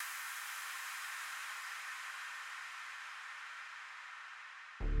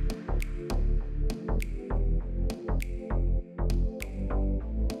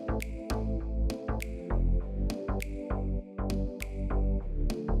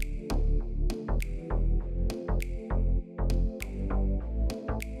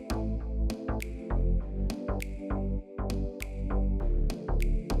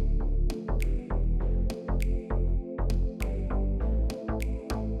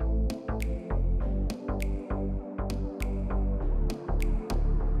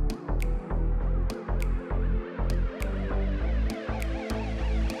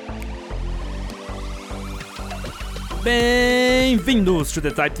Bem-vindos to the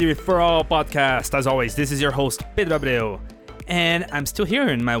Type Theory for All podcast. As always, this is your host, Pedro Abreu. And I'm still here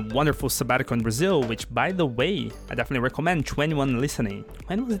in my wonderful sabbatical in Brazil, which, by the way, I definitely recommend to anyone listening.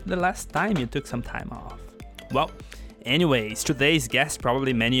 When was the last time you took some time off? Well, anyways, today's guest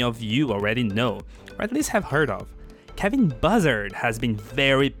probably many of you already know, or at least have heard of. Kevin Buzzard has been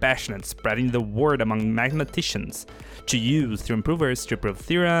very passionate spreading the word among mathematicians to use theorem provers to prove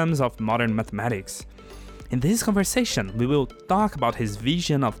theorems of modern mathematics. In this conversation, we will talk about his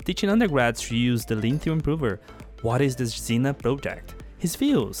vision of teaching undergrads to use the Lean Theorem Prover, what is the Xena project, his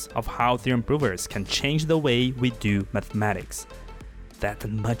views of how theorem provers can change the way we do mathematics, that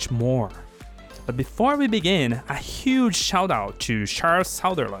and much more. But before we begin, a huge shout out to Charles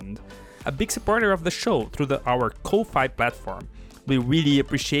Sutherland, a big supporter of the show through our Ko-Fi platform. We really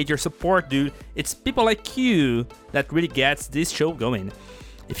appreciate your support, dude. It's people like you that really gets this show going.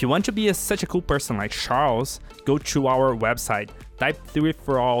 If you want to be such a cool person like Charles, go to our website,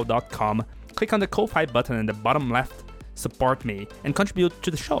 typetheoryforall.com, click on the Ko-Fi button in the bottom left, support me, and contribute to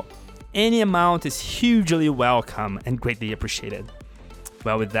the show. Any amount is hugely welcome and greatly appreciated.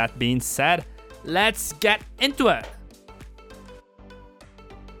 Well, with that being said, let's get into it!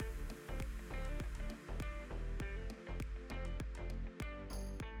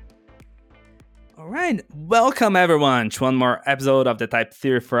 All right, welcome everyone to one more episode of the Type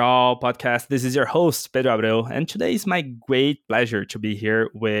Theory for All podcast. This is your host, Pedro Abreu, and today is my great pleasure to be here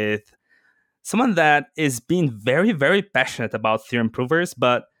with someone that is being very, very passionate about theorem provers,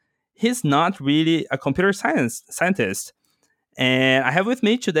 but he's not really a computer scientist. And I have with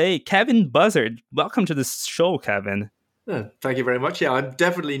me today Kevin Buzzard. Welcome to the show, Kevin. Thank you very much. Yeah, I'm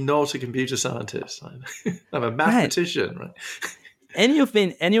definitely not a computer scientist. I'm a mathematician, right? And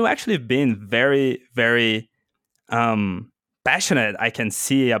you've actually been very, very passionate, I can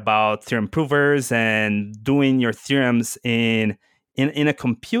see, about theorem provers and doing your theorems in a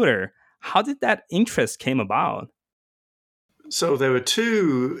computer. How did that interest came about? So there were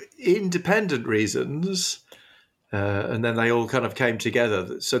two independent reasons, and then they all kind of came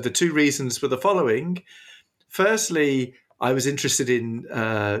together. So the two reasons were the following. Firstly, I was interested in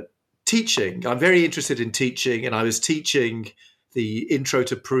teaching. I'm very interested in teaching, and I was teaching the Intro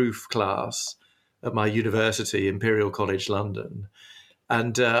to Proof class at my university, Imperial College London,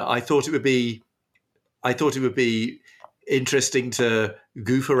 and I thought it would be interesting to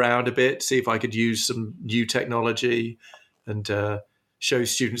goof around a bit, see if I could use some new technology, and show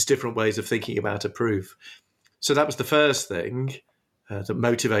students different ways of thinking about a proof. So that was the first thing that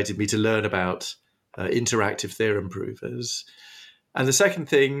motivated me to learn about interactive theorem provers, and the second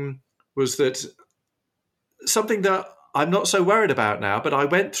thing was that something that I'm not so worried about now, but I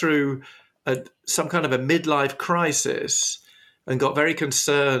went through some kind of a midlife crisis and got very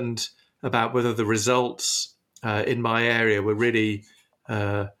concerned about whether the results in my area were really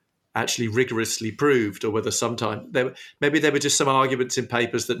actually rigorously proved, or whether sometimes maybe there were just some arguments in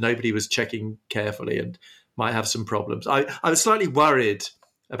papers that nobody was checking carefully and might have some problems. I was slightly worried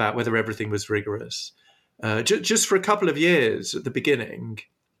about whether everything was rigorous. Just for a couple of years at the beginning,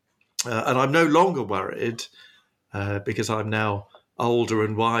 and I'm no longer worried, because I'm now older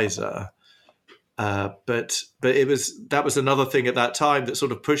and wiser. But that was another thing at that time that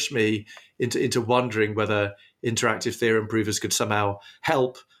sort of pushed me into wondering whether interactive theorem provers could somehow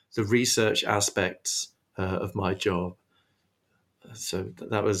help the research aspects of my job. So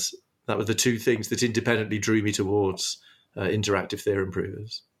that was the two things that independently drew me towards interactive theorem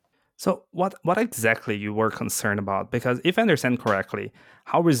provers. So what exactly you were concerned about? Because if I understand correctly,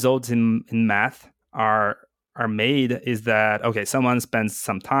 how results in math are made is that, okay, someone spends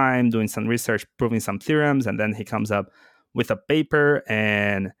some time doing some research, proving some theorems, and then he comes up with a paper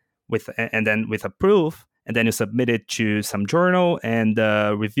and then with a proof, and then you submit it to some journal, and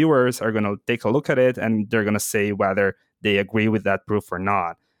the reviewers are going to take a look at it, and they're going to say whether they agree with that proof or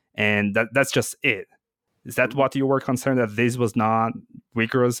not. And that's just it. Is that what you were concerned, that this was not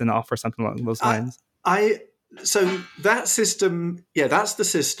rigorous enough or something along those lines? So that system, yeah, that's the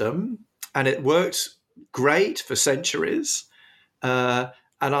system, and it worked great for centuries, and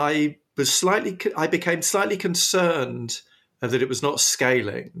I became slightly concerned that it was not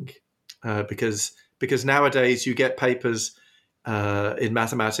scaling, because nowadays you get papers in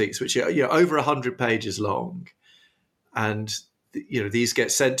mathematics which are over 100 pages long, and these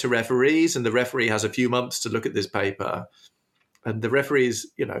get sent to referees, and the referee has a few months to look at this paper, and the referee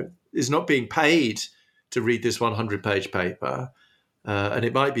is not being paid to read this 100-page paper, and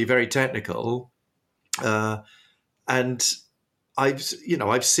it might be very technical. And I've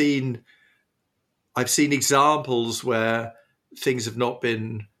seen examples where things have not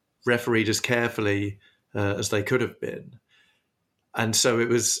been refereed as carefully as they could have been. And so it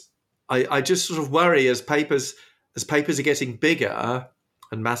was. I just sort of worry as papers are getting bigger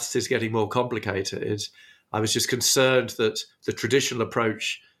and maths is getting more complicated. I was just concerned that the traditional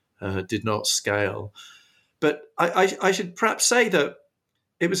approach did not scale. But I should perhaps say that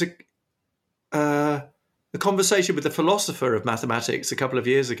it was a conversation with a philosopher of mathematics a couple of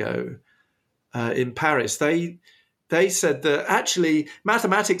years ago in Paris. They said that actually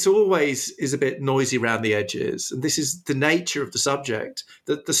mathematics always is a bit noisy around the edges, and this is the nature of the subject.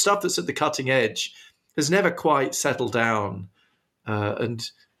 That the stuff that's at the cutting edge has never quite settled down and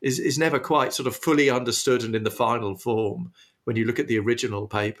is never quite sort of fully understood and in the final form when you look at the original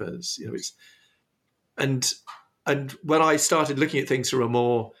papers. And when I started looking at things from a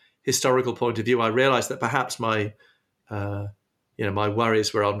more historical point of view, I realized that perhaps my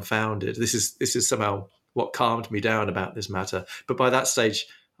worries were unfounded. This is somehow what calmed me down about this matter. But by that stage,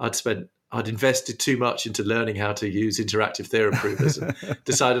 I'd invested too much into learning how to use interactive theorem provers and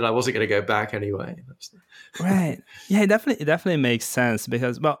decided I wasn't going to go back anyway. Right. Yeah, it definitely makes sense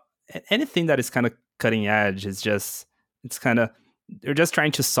because, well, anything that is kind of cutting edge is just, you're just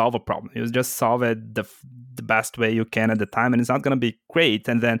trying to solve a problem. You just solve it the best way you can at the time, and it's not going to be great.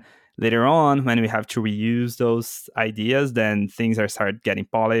 And then later on, when we have to reuse those ideas, then things start getting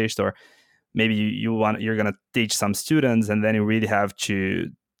polished, or maybe you're going to teach some students, and then you really have to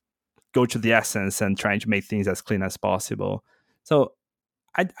go to the essence and trying to make things as clean as possible. So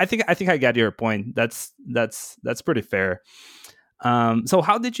I think I get your point. That's pretty fair. So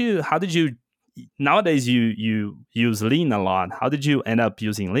how did you nowadays you use Lean a lot? How did you end up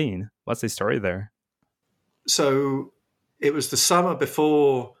using Lean? What's the story there? So it was the summer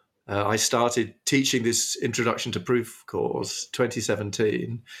before I started teaching this Introduction to Proof course,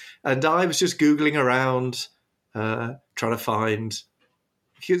 2017, and I was just Googling around, trying to find,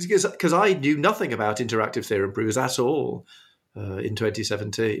 because I knew nothing about interactive theorem provers at all in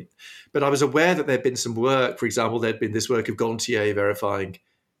 2017. But I was aware that there'd been some work. For example, there'd been this work of Gontier verifying,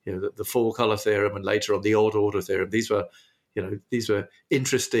 the four-color theorem, and later on the odd-order theorem. These were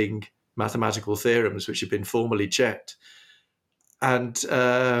interesting mathematical theorems which had been formally checked. And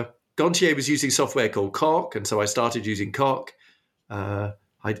Gontier was using software called Coq, and so I started using Coq.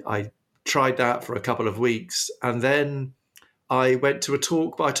 I tried that for a couple of weeks, and then I went to a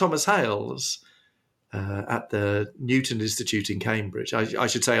talk by Thomas Hales at the Newton Institute in Cambridge. I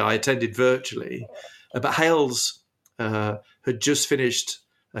should say I attended virtually, but Hales had just finished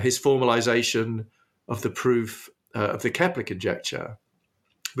his formalization of the proof of the Kepler conjecture,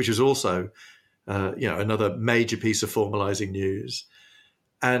 which was also another major piece of formalizing news.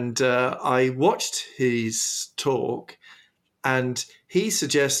 And I watched his talk, and he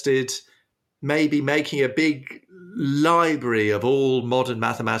suggested maybe making a big library of all modern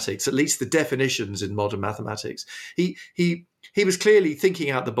mathematics, at least the definitions in modern mathematics. He was clearly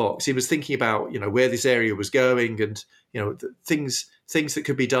thinking out the box. He was thinking about where this area was going, and things that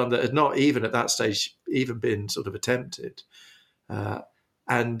could be done that had not even at that stage even been sort of attempted.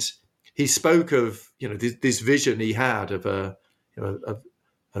 And he spoke of this vision he had of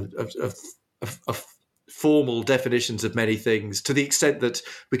of formal definitions of many things, to the extent that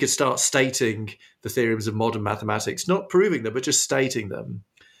we could start stating the theorems of modern mathematics, not proving them, but just stating them.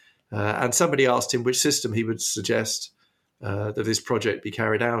 And somebody asked him which system he would suggest that this project be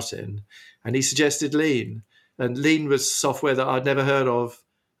carried out in, and he suggested Lean. And Lean was software that I'd never heard of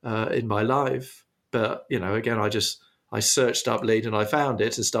in my life, but again, I searched up Lean and I found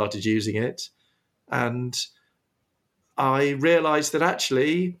it and started using it, and I realized that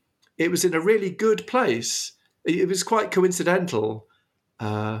actually it was in a really good place. It was quite coincidental.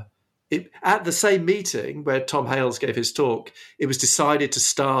 At the same meeting where Tom Hales gave his talk, it was decided to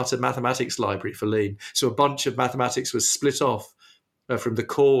start a mathematics library for Lean. So a bunch of mathematics was split off from the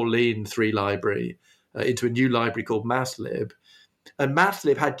core Lean 3 library into a new library called MathLib. And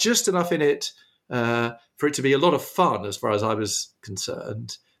MathLib had just enough in it for it to be a lot of fun as far as I was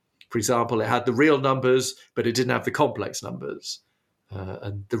concerned. For example, it had the real numbers, but it didn't have the complex numbers.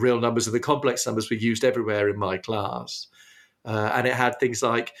 And the real numbers and the complex numbers were used everywhere in my class. And it had things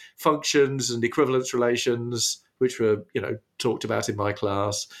like functions and equivalence relations, which were, talked about in my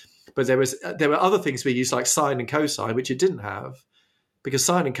class. But there were other things we used, like sine and cosine, which it didn't have, because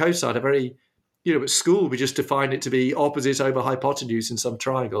sine and cosine are very, at school we just define it to be opposite over hypotenuse in some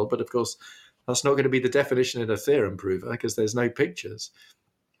triangle. But of course, that's not going to be the definition in a theorem prover because there's no pictures.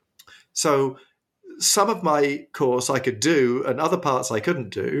 So some of my course I could do and other parts I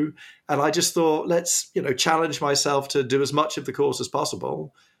couldn't do. And I just thought, let's, challenge myself to do as much of the course as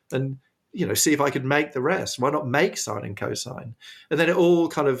possible and, see if I could make the rest. Why not make sine and cosine? And then it all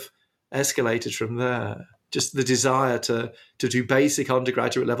kind of escalated from there. Just the desire to do basic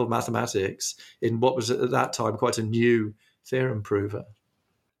undergraduate level mathematics in what was at that time quite a new theorem prover.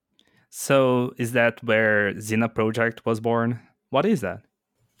 So is that where Xena Project was born? What is that?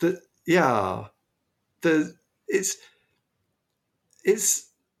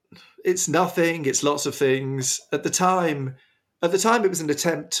 It's nothing. It's lots of things. At the time, it was an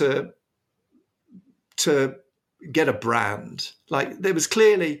attempt to get a brand. Like there was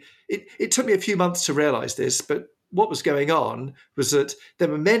clearly, it took me a few months to realize this, but what was going on was that there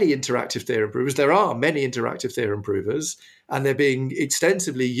were many interactive theorem provers. There are many interactive theorem provers, and they're being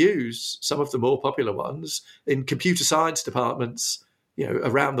extensively used, some of the more popular ones, in computer science departments,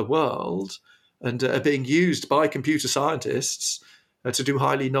 around the world, and are being used by computer scientists to do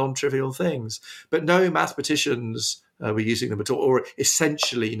highly non-trivial things. But no mathematicians were using them at all, or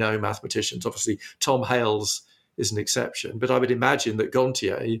essentially no mathematicians. Obviously, Tom Hales is an exception, but I would imagine that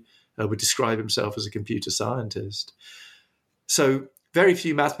Gontier would describe himself as a computer scientist. So very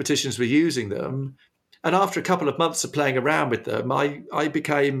few mathematicians were using them. And after a couple of months of playing around with them, I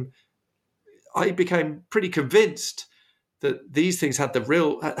became pretty convinced that these things had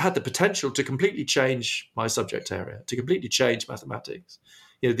the potential to completely change my subject area, to completely change mathematics.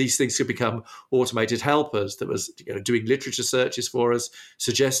 These things could become automated helpers that was doing literature searches for us,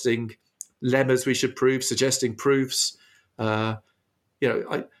 suggesting lemmas we should prove, suggesting proofs. I'm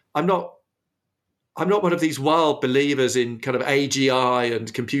not one of these wild believers in kind of AGI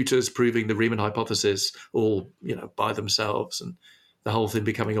and computers proving the Riemann hypothesis all by themselves and the whole thing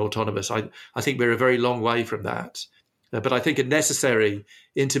becoming autonomous. I think we're a very long way from that. But I think a necessary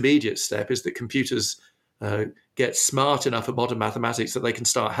intermediate step is that computers get smart enough at modern mathematics that they can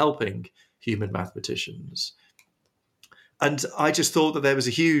start helping human mathematicians. And I just thought that there was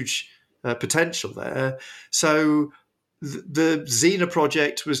a huge potential there. So the Xena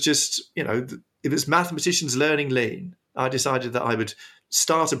project was just, it was mathematicians learning lean. I decided that I would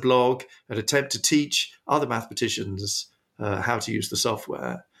start a blog and attempt to teach other mathematicians how to use the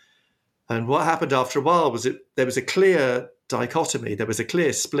software. And what happened after a while was there was a clear dichotomy. There was a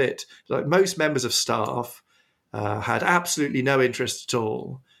clear split. Like most members of staff had absolutely no interest at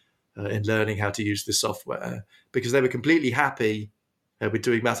all in learning how to use the software because they were completely happy with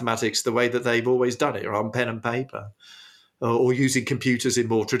doing mathematics the way that they've always done it, or on pen and paper, or using computers in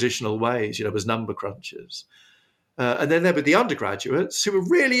more traditional ways, as number crunchers. And then there were the undergraduates who were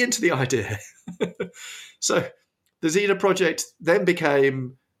really into the idea. So the Xena project then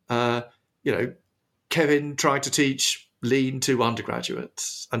became, Kevin trying to teach lean to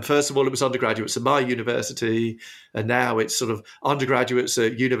undergraduates. And first of all, it was undergraduates at my university, and now it's sort of undergraduates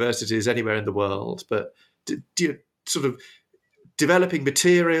at universities anywhere in the world. But sort of developing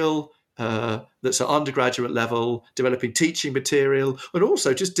material that's at undergraduate level, developing teaching material, and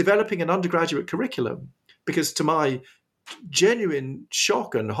also just developing an undergraduate curriculum. Because to my genuine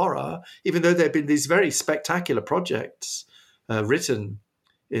shock and horror, even though there have been these very spectacular projects written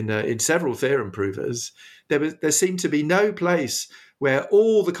in several theorem provers, there seemed to be no place where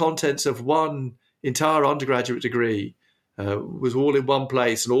all the contents of one entire undergraduate degree was all in one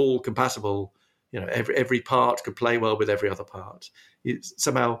place and all compatible. Every part could play well with every other part.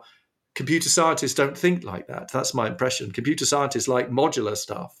 Somehow, computer scientists don't think like that. That's my impression. Computer scientists like modular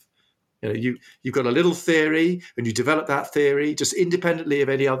stuff. You've got a little theory and you develop that theory just independently of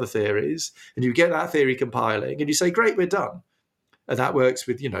any other theories, and you get that theory compiling and you say, great, we're done. And that works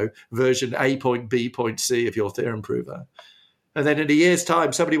with, version A point, B point, C of your theorem prover. And then in a year's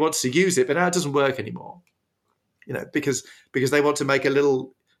time, somebody wants to use it, but now it doesn't work anymore. Because they want to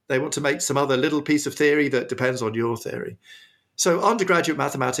make some other little piece of theory that depends on your theory. So undergraduate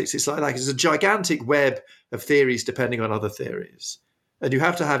mathematics, it's like that. It's a gigantic web of theories depending on other theories. And you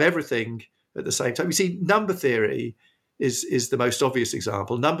have to have everything at the same time. You see, number theory is the most obvious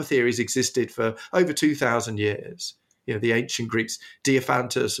example. Number theories existed for over 2,000 years. The ancient Greeks,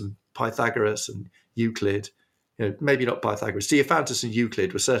 Diophantus and Pythagoras and Euclid, maybe not Pythagoras, Diophantus and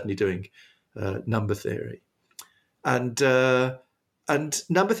Euclid were certainly doing number theory. And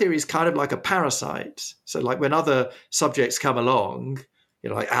number theory is kind of like a parasite. So like when other subjects come along,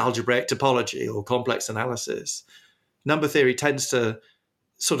 like algebraic topology or complex analysis, number theory tends to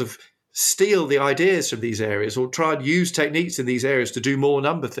sort of steal the ideas from these areas or try and use techniques in these areas to do more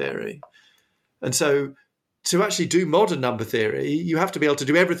number theory. And so to actually do modern number theory, you have to be able to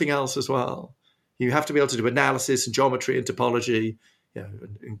do everything else as well. You have to be able to do analysis and geometry and topology,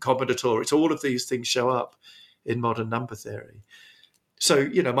 and combinatorics. All of these things show up in modern number theory. So,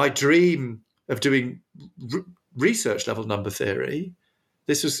 my dream of doing research level number theory,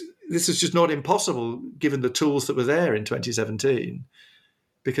 this was just not impossible given the tools that were there in 2017.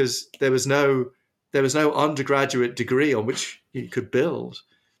 because there was no undergraduate degree on which you could build.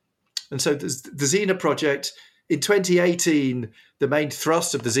 And so the Xena project in 2018, the main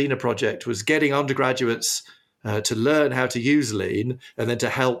thrust of the Xena project was getting undergraduates to learn how to use Lean and then to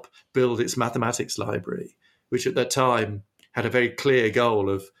help build its mathematics library, which at that time had a very clear goal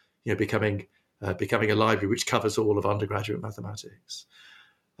of becoming a library which covers all of undergraduate mathematics.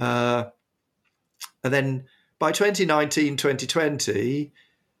 And then by 2019, 2020,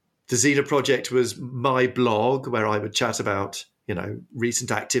 the Xena project was my blog where I would chat about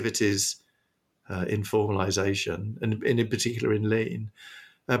recent activities in formalization and in particular in Lean.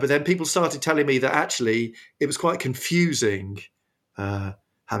 But then people started telling me that actually it was quite confusing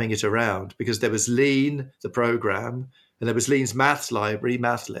having it around, because there was Lean, the program, and there was Lean's maths library,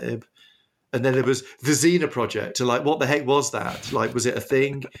 MathLib, and then there was the Xena project. And like, what the heck was that? Like, was it a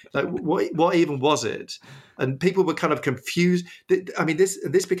thing? Like, what even was it? And people were kind of confused. I mean,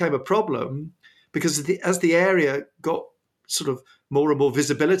 this became a problem because as the area got sort of more and more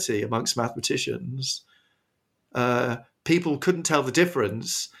visibility amongst mathematicians, people couldn't tell the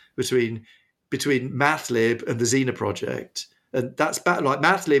difference between MathLib and the Xena project. And that's like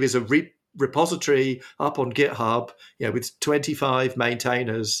MathLib is a repository up on GitHub, with 25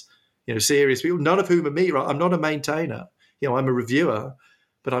 maintainers, serious people, none of whom are me, right? I'm not a maintainer. I'm a reviewer,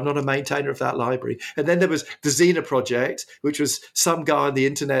 but I'm not a maintainer of that library. And then there was the Xena project, which was some guy on the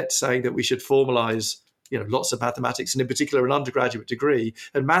internet saying that we should formalize, lots of mathematics, and in particular an undergraduate degree.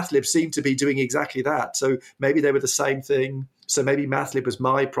 And MathLib seemed to be doing exactly that. So maybe they were the same thing. So maybe MathLib was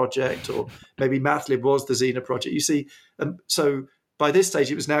my project, or maybe MathLib was the Xena project. You see, so by this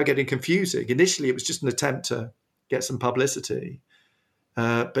stage, it was now getting confusing. Initially, it was just an attempt to get some publicity.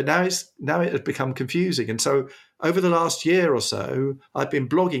 But now it had become confusing. And so over the last year or so, I've been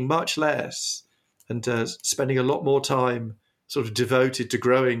blogging much less and spending a lot more time sort of devoted to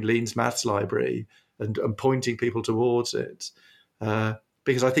growing Lean's maths library and pointing people towards it.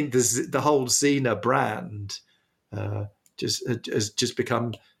 Because I think the whole Xena brand has just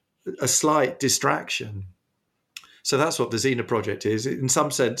become a slight distraction. So that's what the Xena project is. In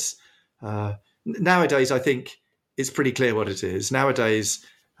some sense, nowadays, I think it's pretty clear what it is. Nowadays,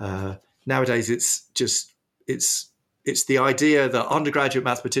 it's the idea that undergraduate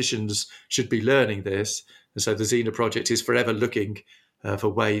mathematicians should be learning this, and so the Xena project is forever looking for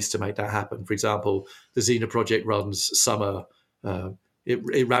ways to make that happen. For example, the Xena project runs summer.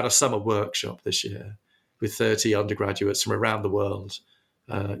 It ran a summer workshop this year with 30 undergraduates from around the world,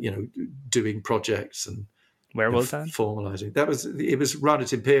 doing projects and where was that? Formalizing. It was run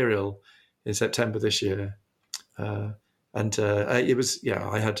at Imperial in September this year. It was,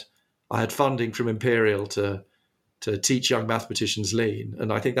 I had funding from Imperial to teach young mathematicians Lean,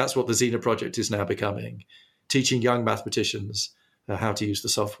 and I think that's what the Xena project is now becoming, teaching young mathematicians how to use the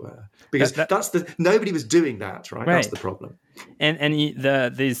software, because nobody was doing that, right? That's the problem. And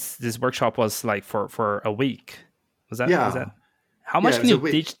this workshop was like for a week. Was that? Yeah. Was that, how much can you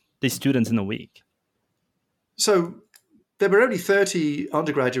teach the students in a week? So there were only 30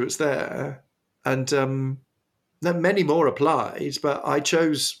 undergraduates there, and many more applied, but I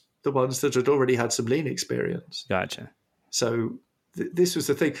chose the ones that had already had some Lean experience. Gotcha. So this was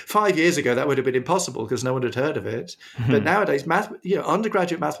the thing. 5 years ago, that would have been impossible because no one had heard of it. But nowadays,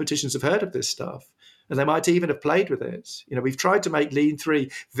 undergraduate mathematicians have heard of this stuff, and they might even have played with it. We've tried to make Lean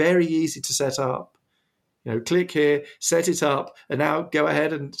 3 very easy to set up. Click here, set it up, and now go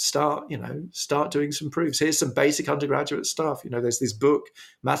ahead and start doing some proofs. Here's some basic undergraduate stuff. There's this book,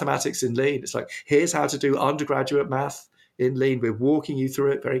 Mathematics in Lean. It's like, here's how to do undergraduate math in Lean. We're walking you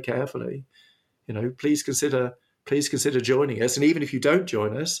through it very carefully. Please consider joining us. And even if you don't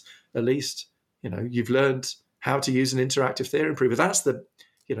join us, at least, you've learned how to use an interactive theory improver. That's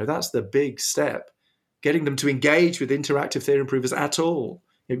the big step, getting them to engage with interactive theory improvers at all.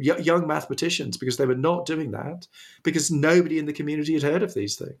 Young mathematicians, because they were not doing that, because nobody in the community had heard of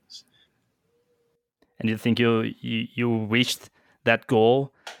these things. And you think you reached that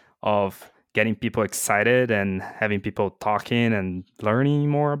goal of getting people excited and having people talking and learning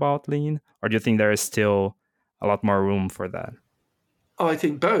more about Lean? Or do you think there is still a lot more room for that? Oh, I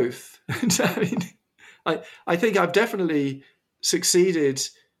think both. I think I've definitely succeeded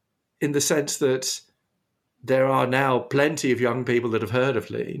in the sense that there are now plenty of young people that have heard of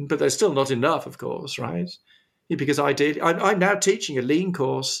Lean, but there's still not enough, of course, right? Because I'm now teaching a Lean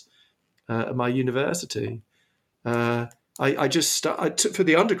course at my university. I just for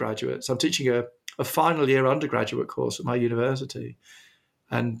the undergraduates. I'm teaching a final year undergraduate course at my university.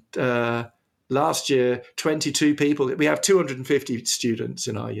 And last year, 22 people, we have 250 students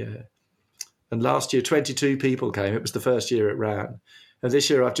in our year. And last year, 22 people came. It was the first year it ran. And this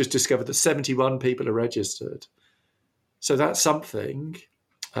year I've just discovered that 71 people are registered. So that's something,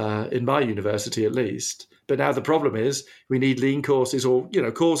 in my university at least. But now the problem is we need lean courses, or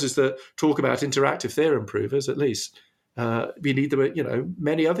courses that talk about interactive theorem provers at least. We need them at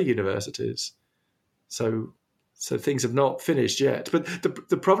many other universities. So things have not finished yet. But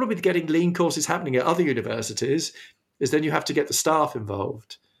the problem with getting lean courses happening at other universities is then you have to get the staff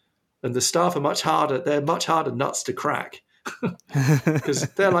involved, and the staff are much harder. They're much harder nuts to crack because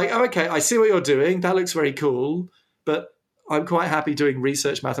they're like, oh, okay, I see what you're doing. That looks very cool, but I'm quite happy doing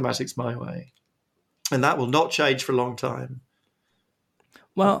research mathematics my way. And that will not change for a long time.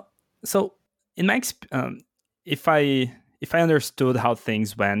 Well, so in my if I understood how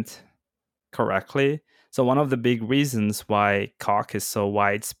things went correctly, so one of the big reasons why Coq is so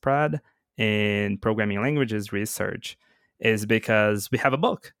widespread in programming languages research is because we have a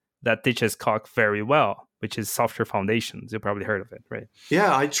book that teaches Coq very well, which is Software Foundations. You probably heard of it, right?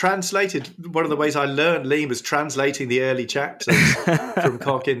 Yeah, I translated. One of the ways I learned Lean was translating the early chapters from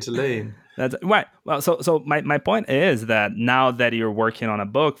Coq into Lean. That's right. Well, so my point is that now that you're working on a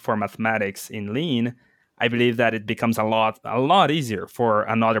book for mathematics in Lean, I believe that it becomes a lot easier for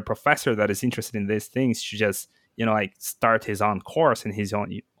another professor that is interested in these things to just start his own course in his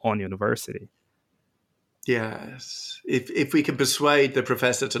own university. Yes, if we can persuade the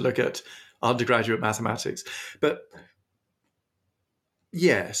professor to look at undergraduate mathematics. But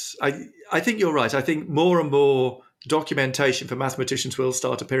yes, I think you're right. I think more and more documentation for mathematicians will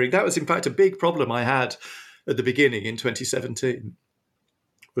start appearing. That was, in fact, a big problem I had at the beginning in 2017,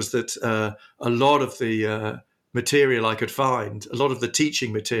 was that a lot of the material I could find, a lot of the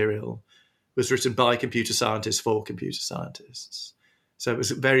teaching material was written by computer scientists for computer scientists. So it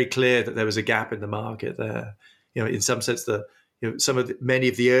was very clear that there was a gap in the market there. In some sense, many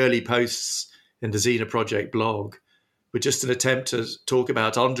of the early posts in the Xena Project blog were just an attempt to talk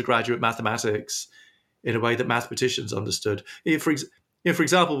about undergraduate mathematics in a way that mathematicians understood. For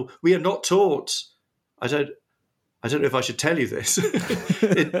example, we are not taught. I don't know if I should tell you this.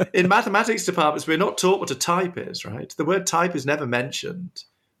 in mathematics departments, we're not taught what a type is. Right? The word type is never mentioned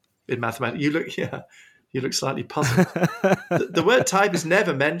in mathematics. You look slightly puzzled. The word type is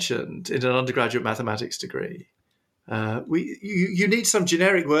never mentioned in an undergraduate mathematics degree. You need some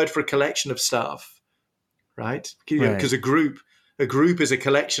generic word for a collection of stuff, right? Because a group is a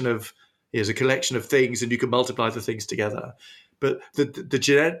collection of things, and you can multiply the things together. But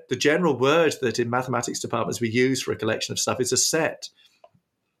the general word that in mathematics departments we use for a collection of stuff is a set,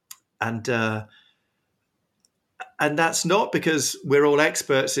 and that's not because we're all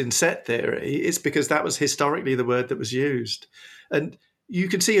experts in set theory. It's because that was historically the word that was used. And you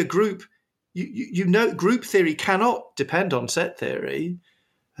can see a group, group theory cannot depend on set theory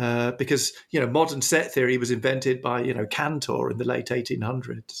because, modern set theory was invented by, Cantor in the late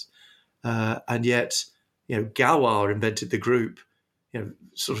 1800s. And yet, Galois invented the group,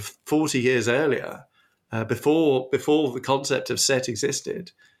 sort of 40 years earlier, before the concept of set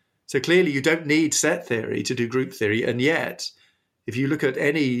existed. So clearly you don't need set theory to do group theory. And yet, if you look at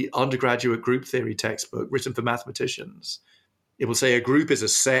any undergraduate group theory textbook written for mathematicians, it will say a group is a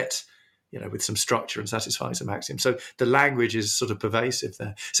set, with some structure and satisfying some axioms. So the language is sort of pervasive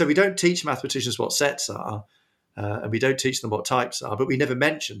there. So we don't teach mathematicians what sets are, and we don't teach them what types are, but we never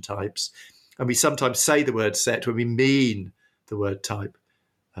mention types. And we sometimes say the word set when we mean the word type.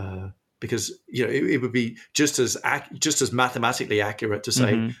 Because it would be just as mathematically accurate to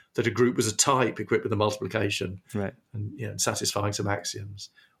say that a group was a type equipped with a multiplication, right, and satisfying some axioms.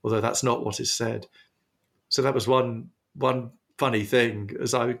 Although that's not what is said. So that was one funny thing,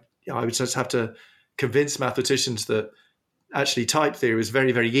 as I would just have to convince mathematicians that actually type theory was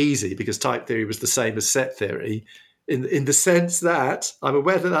very, very easy because type theory was the same as set theory, in the sense that I'm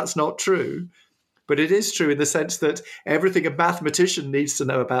aware that that's not true. But it is true in the sense that everything a mathematician needs to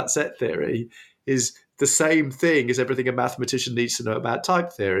know about set theory is the same thing as everything a mathematician needs to know about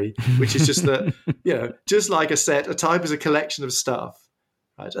type theory, which is just that, just like a set, a type is a collection of stuff,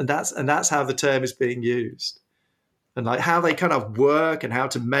 right? And that's how the term is being used. And like how they kind of work and how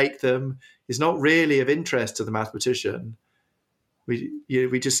to make them is not really of interest to the mathematician.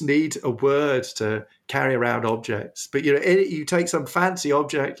 We just need a word to carry around objects. But you take some fancy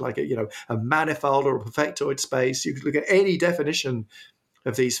object like a manifold or a perfectoid space. You could look at any definition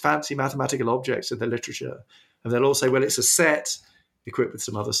of these fancy mathematical objects in the literature, and they'll all say, "Well, it's a set equipped with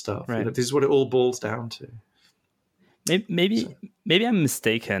some other stuff." Right. This is what it all boils down to. Maybe I'm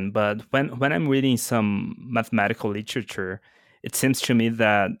mistaken, but when I'm reading some mathematical literature, it seems to me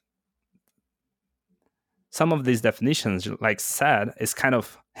that some of these definitions, like set, is kind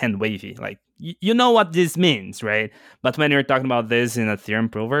of hand wavy. Like you know what this means, right? But when you're talking about this in a theorem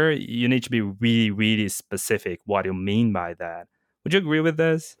prover, you need to be really, really specific what you mean by that. Would you agree with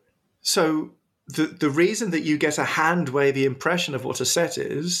this? So the reason that you get a hand wavy impression of what a set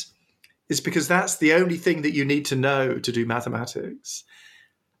is because that's the only thing that you need to know to do mathematics.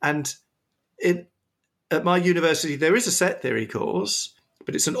 And at my university, there is a set theory course,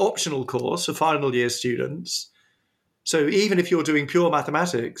 but it's an optional course for final year students. So even if you're doing pure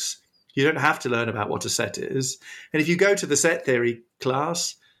mathematics, you don't have to learn about what a set is. And if you go to the set theory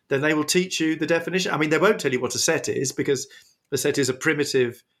class, then they will teach you the definition. I mean, they won't tell you what a set is because a set is a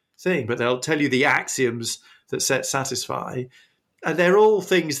primitive thing, but they'll tell you the axioms that sets satisfy. And they're all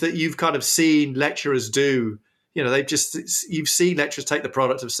things that you've kind of seen lecturers do. You know, you've seen lecturers take the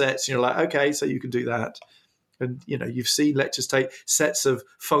product of sets, and you're like, okay, so you can do that. And, you know, you've seen lecturers take sets of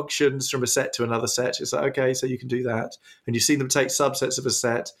functions from a set to another set. It's like, okay, so you can do that. And you've seen them take subsets of a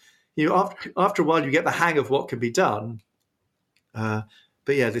set. You know, after a while, you get the hang of what can be done. But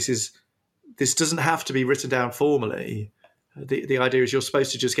yeah, this doesn't have to be written down formally. The idea is you're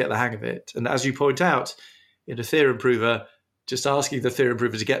supposed to just get the hang of it. And as you point out, in a theorem prover, just asking the theorem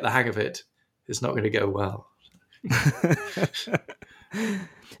prover to get the hang of it is not going to go well. Do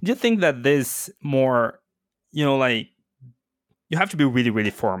you think that this more, you know, like you have to be really,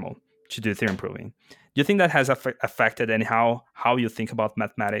 really formal to do theorem proving? Do you think that has affected anyhow how you think about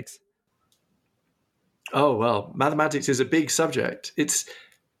mathematics? Oh, well, mathematics is a big subject. I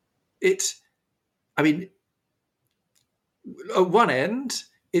mean, at one end,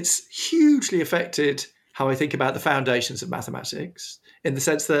 it's hugely affected how I think about the foundations of mathematics in the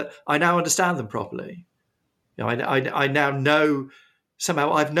sense that I now understand them properly. You know, I now know,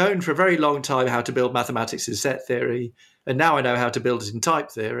 somehow I've known for a very long time how to build mathematics in set theory, and now I know how to build it in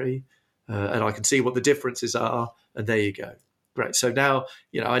type theory, and I can see what the differences are, and there you go. Great. So now,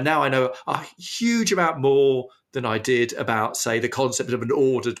 you know, I know a huge amount more than I did about, say, the concept of an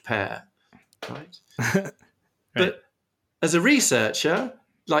ordered pair, right? Right. But as a researcher,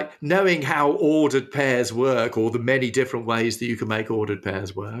 like knowing how ordered pairs work or the many different ways that you can make ordered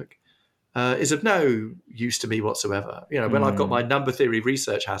pairs work is of no use to me whatsoever. You know, when I've got my number theory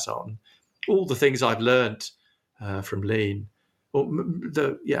research hat on, all the things I've learned from Lean, or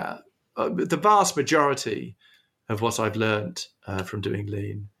the vast majority of what I've learned from doing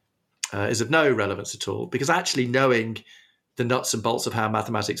Lean is of no relevance at all, because actually knowing the nuts and bolts of how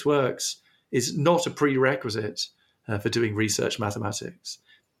mathematics works is not a prerequisite for doing research mathematics.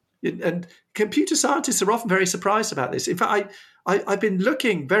 And computer scientists are often very surprised about this. In fact, I've been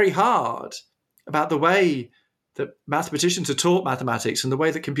looking very hard about the way that mathematicians are taught mathematics and the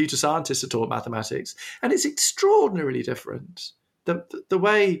way that computer scientists are taught mathematics, and it's extraordinarily different. The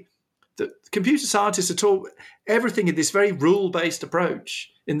way that computer scientists are taught everything in this very rule-based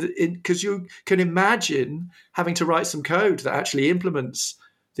approach, because you can imagine having to write some code that actually implements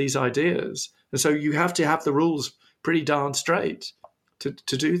these ideas, and so you have to have the rules pretty darn straight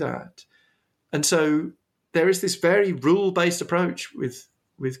to do that. And so there is this very rule-based approach with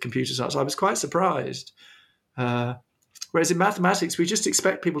computer science. I was quite surprised. Whereas in mathematics, we just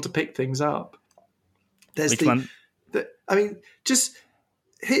expect people to pick things up. There's Which one? I mean, just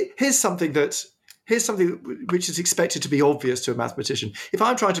here's something which is expected to be obvious to a mathematician. If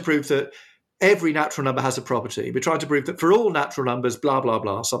I'm trying to prove that every natural number has a property, we're trying to prove that for all natural numbers, blah, blah,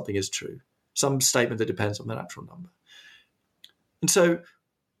 blah, something is true. Some statement that depends on the natural number. And so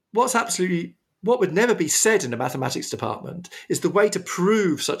what would never be said in a mathematics department is the way to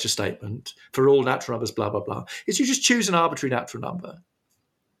prove such a statement for all natural numbers, blah, blah, blah, is you just choose an arbitrary natural number.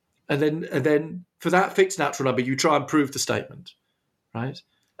 And then for that fixed natural number, you try and prove the statement, right?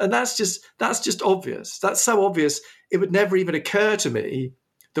 And that's just obvious. That's so obvious, it would never even occur to me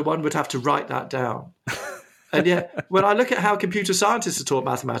that one would have to write that down. And yet, when I look at how computer scientists are taught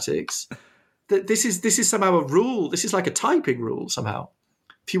mathematics, that this is somehow a rule. This is like a typing rule somehow.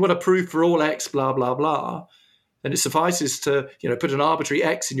 If you want to prove for all x, blah, blah, blah, then it suffices to, you know, put an arbitrary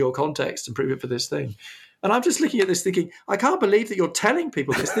x in your context and prove it for this thing. And I'm just looking at this thinking, I can't believe that you're telling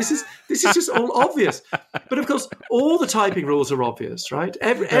people this. This is just all obvious. But of course, all the typing rules are obvious, right?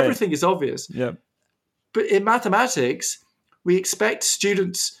 Everything is obvious. Yeah. But in mathematics, we expect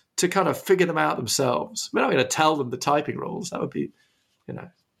students to kind of figure them out themselves. We're not going to tell them the typing rules. That would be,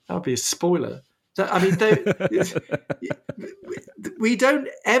 that would be a spoiler. We don't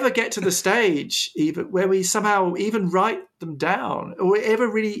ever get to the stage even where we somehow even write them down or ever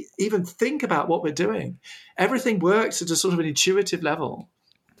really even think about what we're doing. Everything works at a sort of an intuitive level.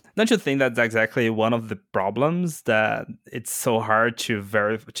 Don't you think that's exactly one of the problems, that it's so hard to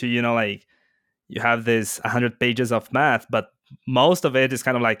verify, like you have this 100 pages of math, but most of it is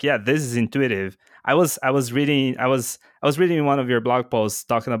kind of like, yeah, this is intuitive. I was reading one of your blog posts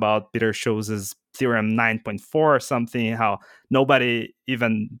talking about Peter Schultz's theorem 9.4 or something, how nobody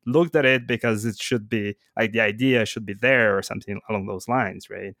even looked at it because it should be like the idea should be there or something along those lines,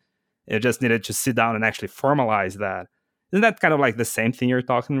 right? It just needed to sit down and actually formalize that. Isn't that kind of like the same thing you're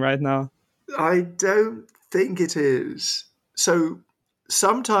talking right now? I don't think it is. So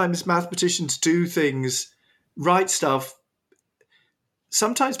sometimes mathematicians do things, write stuff.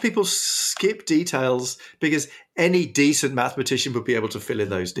 Sometimes people skip details because any decent mathematician would be able to fill in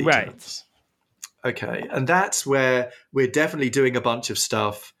those details. Right. Okay. And that's where we're definitely doing a bunch of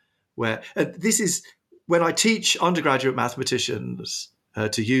stuff where this is when I teach undergraduate mathematicians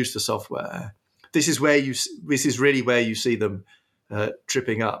to use the software. This is really where you see them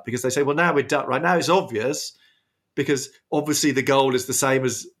tripping up, because they say, well, now we're done. Right now it's obvious, because obviously the goal is the same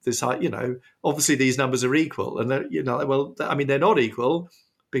as this, obviously these numbers are equal. And they're not equal,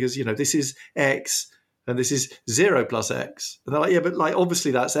 because, this is X and this is 0 plus X. And they're like, yeah, but like,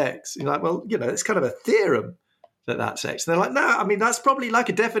 obviously that's X. And you're like, well, it's kind of a theorem that that's X. And they're like, no, that's probably like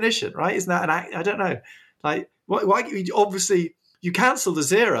a definition, right? Isn't that I don't know. Like, why obviously you cancel the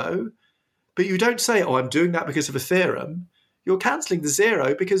 0, but you don't say, oh, I'm doing that because of a theorem. You're cancelling the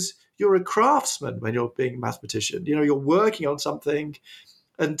 0 because you're a craftsman when you're being a mathematician. You're working on something,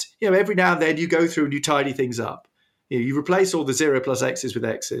 and every now and then you go through and you tidy things up. You replace all the 0 plus x's with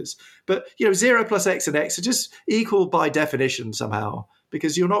x's, but 0 plus x and x are just equal by definition somehow,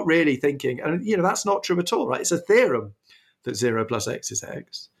 because you're not really thinking, and that's not true at all, right? It's a theorem that 0 plus x is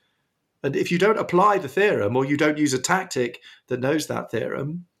x, and if you don't apply the theorem, or you don't use a tactic that knows that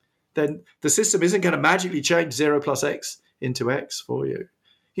theorem, then the system isn't going to magically change 0 plus x into x for you.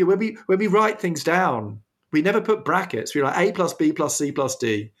 When we write things down, we never put brackets. We're like a plus b plus c plus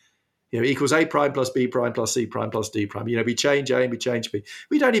d, equals a prime plus b prime plus c prime plus d prime. We change a and we change b.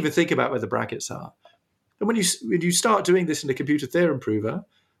 We don't even think about where the brackets are. And when you start doing this in a computer theorem prover,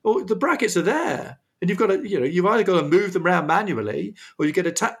 the brackets are there, and you've got to you've either got to move them around manually, or you get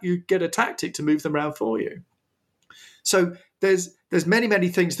a tactic to move them around for you. So there's many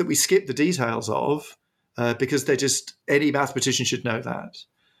things that we skip the details of because they're just, any mathematician should know that.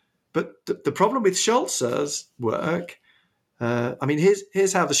 But the problem with Schultz's work,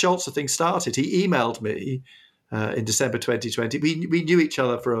 here's how the Schultze thing started. He emailed me in December 2020. We knew each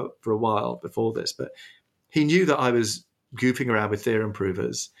other for a while before this, but he knew that I was goofing around with theorem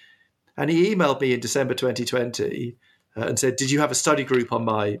provers. And he emailed me in December 2020 and said, did you have a study group on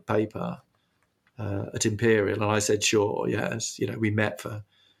my paper at Imperial? And I said, sure, yes. We met for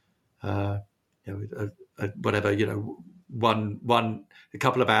a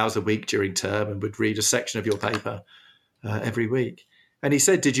couple of hours a week during term, and would read a section of your paper every week. And he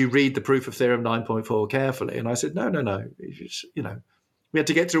said, did you read the proof of theorem 9.4 carefully? And I said, no. We had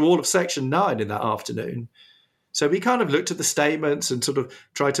to get through all of section 9 in that afternoon. So we kind of looked at the statements and sort of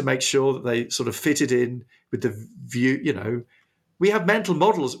tried to make sure that they sort of fitted in with the view. We have mental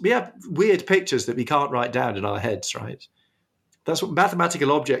models. We have weird pictures that we can't write down in our heads, right? That's what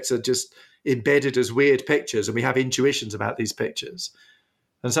mathematical objects are, just embedded as weird pictures, and we have intuitions about these pictures.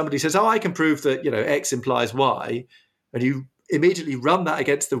 And somebody says, I can prove that, X implies Y. And you immediately run that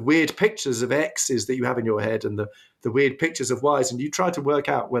against the weird pictures of X's that you have in your head and the weird pictures of Y's. And you try to work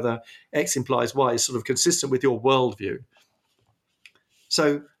out whether X implies Y is sort of consistent with your worldview.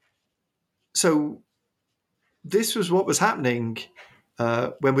 So this was what was happening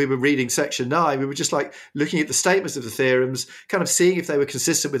when we were reading section 9. We were just like looking at the statements of the theorems, kind of seeing if they were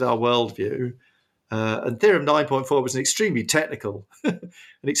consistent with our worldview. And theorem 9.4 was an extremely technical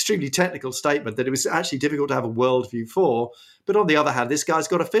statement that it was actually difficult to have a worldview for. But on the other hand, this guy's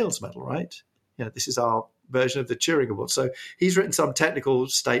got a Fields Medal, right? This is our version of the Turing Award. So he's written some technical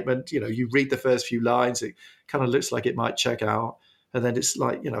statement. You read the first few lines, it kind of looks like it might check out. And then it's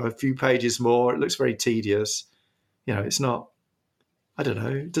like, a few pages more. It looks very tedious. It's not, I don't know,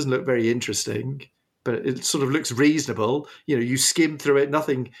 it doesn't look very interesting, but it sort of looks reasonable. You skim through it,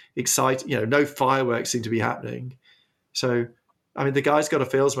 nothing exciting, no fireworks seem to be happening. So, the guy's got a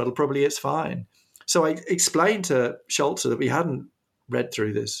Fields Medal, probably it's fine. So I explained to Schultze that we hadn't read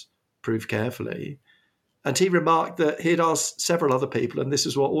through this proof carefully. And he remarked that he'd asked several other people, and this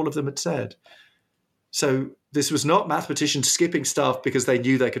is what all of them had said. So this was not mathematicians skipping stuff because they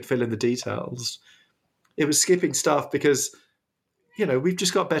knew they could fill in the details. It was skipping stuff because, we've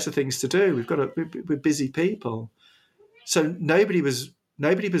just got better things to do. We're busy people. So nobody was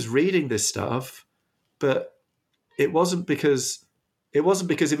reading this stuff, but it wasn't because it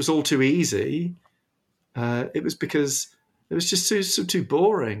was all too easy. It was because it was just too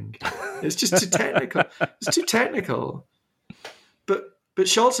boring. It's just too technical. It's too technical. But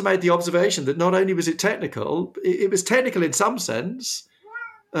Scholze made the observation that not only was it technical, it was technical in some sense,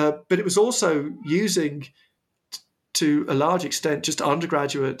 but it was also using, to a large extent, just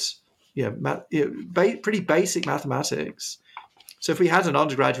undergraduate, pretty basic mathematics. So if we had an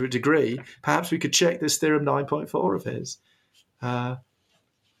undergraduate degree, perhaps we could check this theorem 9.4 of his.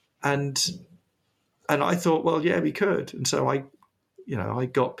 And I thought, well, yeah, we could. And so I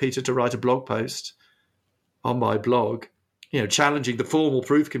got Peter to write a blog post on my blog, challenging the formal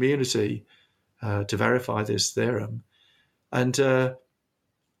proof community to verify this theorem. And to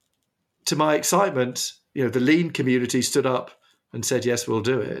my excitement, the Lean community stood up and said, yes, we'll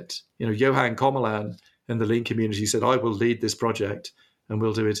do it. Johan Kommerlan in the Lean community said, I will lead this project and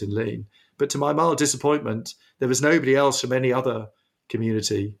we'll do it in Lean. But to my mild disappointment, there was nobody else from any other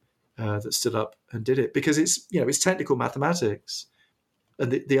community that stood up and did it, because it's technical mathematics.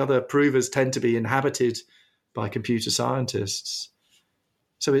 And the other provers tend to be inhabited by computer scientists.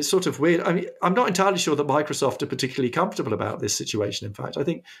 So it's sort of weird. I mean, I'm not entirely sure that Microsoft are particularly comfortable about this situation. In fact, I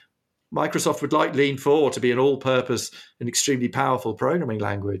think Microsoft would like Lean 4 to be an all-purpose and extremely powerful programming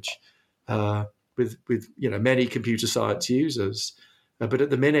language with many computer science users. But at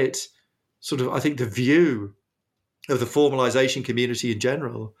the minute, sort of, I think the view of the formalization community in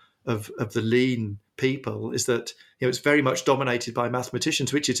general of the Lean people is that it's very much dominated by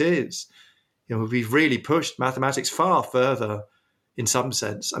mathematicians, which it is. We've really pushed mathematics far further in some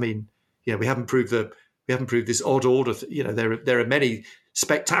sense. I mean, we haven't proved this odd order. There are many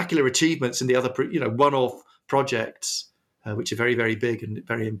spectacular achievements in the other one-off projects which are very, very big and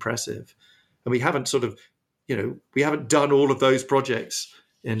very impressive. And we haven't we haven't done all of those projects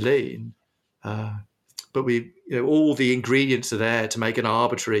in Lean. But all the ingredients are there to make an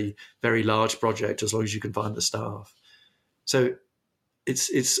arbitrary, very large project, as long as you can find the staff. So it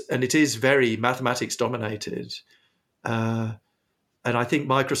is very mathematics dominated. And I think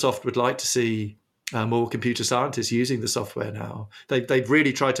Microsoft would like to see more computer scientists using the software now. They've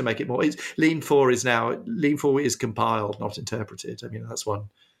really tried to make it more. Lean 4 is compiled, not interpreted. I mean, that's one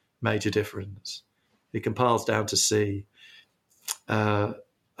major difference. It compiles down to C.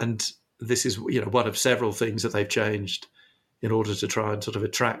 And this is one of several things that they've changed in order to try and sort of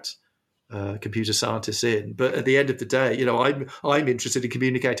attract computer scientists in. But at the end of the day, I'm interested in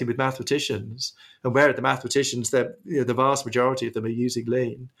communicating with mathematicians, and where are the mathematicians? The vast majority of them are using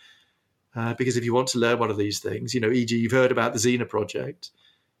Lean, because if you want to learn one of these things, e.g., you've heard about the Xena project,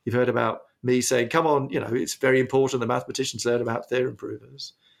 you've heard about me saying, come on, it's very important that mathematicians learn about theorem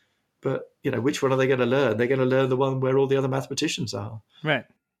provers. But which one are they going to learn? They're going to learn the one where all the other mathematicians are. Right.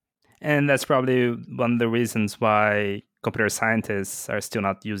 And that's probably one of the reasons why computer scientists are still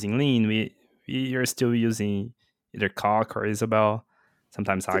not using Lean. You're still using either Coq or Isabelle,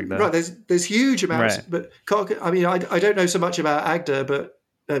 sometimes Agda. Right, there's huge amounts. Right. But Coq, I mean, I don't know so much about Agda, but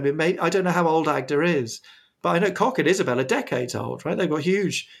I don't know how old Agda is. But I know Coq and Isabelle are decades old, right? They've got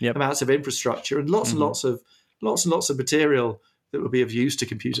huge amounts of infrastructure and lots and lots of material that will be of use to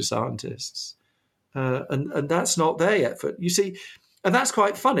computer scientists. And that's not there yet. You see, and that's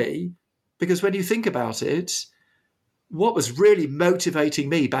quite funny, because when you think about it, what was really motivating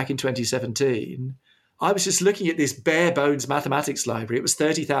me back in 2017, I was just looking at this bare bones mathematics library. It was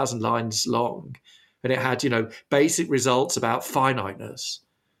 30,000 lines long, and it had, basic results about finiteness,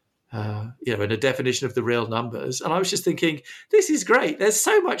 and a definition of the real numbers. And I was just thinking, this is great. There's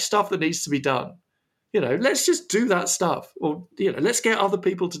so much stuff that needs to be done. Let's just do that stuff, or, let's get other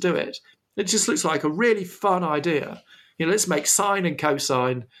people to do it. It just looks like a really fun idea. Let's make sine and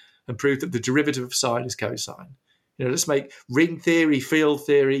cosine and prove that the derivative of sine is cosine. Let's make ring theory, field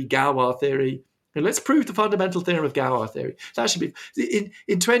theory, Galois theory. Let's prove the fundamental theorem of Galois theory. That should be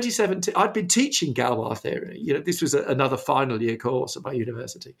in 2017. I'd been teaching Galois theory. This was another final year course at my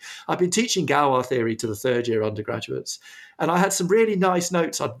university. I'd been teaching Galois theory to the third year undergraduates, and I had some really nice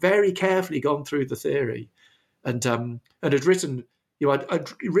notes. I'd very carefully gone through the theory, and had written. I'd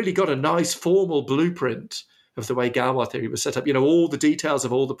really got a nice formal blueprint of the way Galois theory was set up. All the details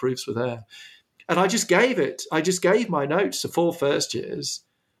of all the proofs were there. And I just gave my notes to 4 first years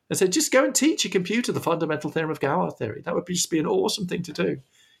and said, just go and teach a computer the fundamental theorem of Galois theory. That would just be an awesome thing to do,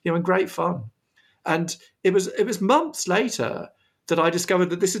 and great fun. And it was months later that I discovered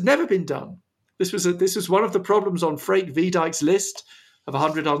that this had never been done. This was one of the problems on Freke Wiedeki's list of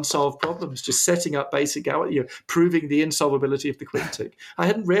 100 unsolved problems, just setting up basic Galois, proving the insolvability of the quintic. I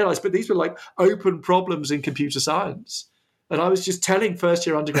hadn't realized, but these were like open problems in computer science. And I was just telling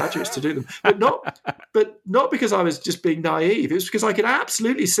first-year undergraduates to do them, but not because I was just being naive. It was because I could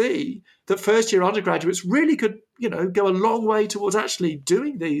absolutely see that first-year undergraduates really could, go a long way towards actually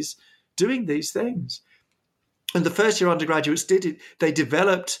doing these things. And the first-year undergraduates did it. They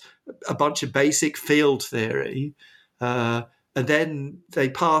developed a bunch of basic field theory, and then they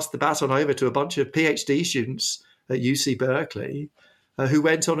passed the baton over to a bunch of PhD students at UC Berkeley, who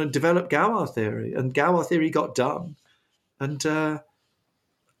went on and developed Galois theory, and Galois theory got done. And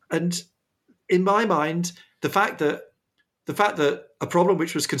in my mind, the fact that a problem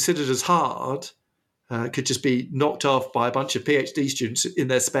which was considered as hard could just be knocked off by a bunch of PhD students in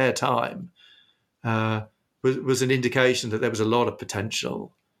their spare time was an indication that there was a lot of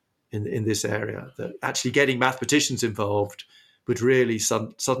potential in this area, that actually getting mathematicians involved would really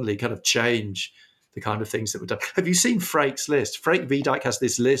suddenly kind of change the kind of things that were done. Have you seen Freek's list? Freek Wiedijk has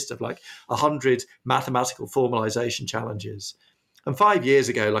this list of like 100 mathematical formalization challenges. And 5 years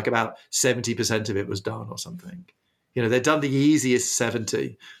ago, like about 70% of it was done or something. They'd done the easiest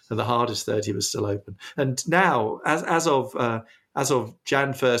 70 and the hardest 30 was still open. And now, as of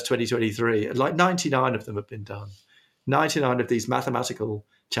Jan 1st, 2023, like 99 of them have been done. 99 of these mathematical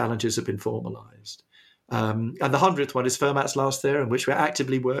challenges have been formalized. And the 100th one is Fermat's last theorem, which we're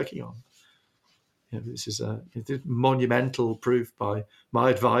actively working on. This is a monumental proof by my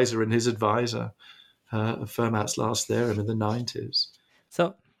advisor and his advisor of Fermat's last theorem in the 90s.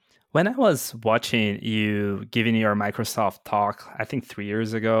 So when I was watching you giving your Microsoft talk, I think 3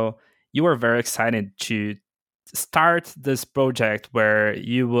 years ago, you were very excited to start this project where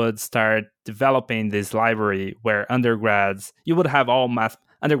you would start developing this library where you would have all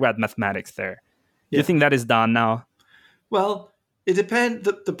undergrad mathematics there. Do you think that is done now? Well, it depends.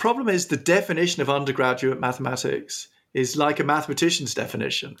 The problem is the definition of undergraduate mathematics is like a mathematician's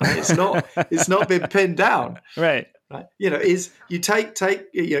definition. Right? It's not been pinned down. Right. You take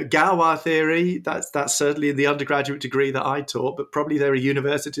Galois theory. That's certainly in the undergraduate degree that I taught, but probably there are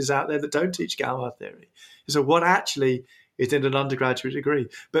universities out there that don't teach Galois theory. So what actually is in an undergraduate degree?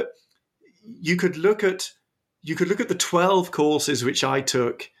 But you could look at the 12 courses which I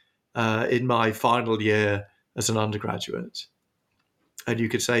took in my final year as an undergraduate, and you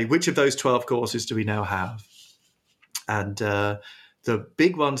could say, which of those 12 courses do we now have? And the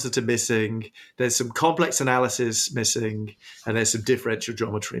big ones that are missing, there's some complex analysis missing, and there's some differential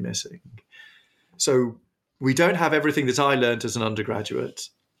geometry missing. So we don't have everything that I learned as an undergraduate,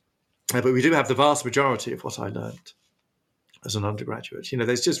 but we do have the vast majority of what I learned as an undergraduate.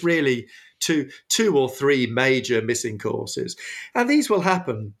 There's just really two or three major missing courses. And these will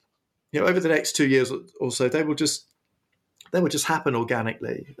happen, over the next 2 years or so. They will just happen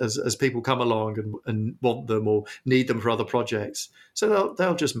organically as people come along and want them or need them for other projects. So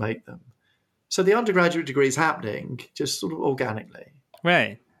they'll just make them. So the undergraduate degree is happening just sort of organically.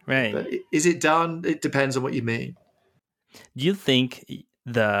 Right. But is it done? It depends on what you mean. Do you think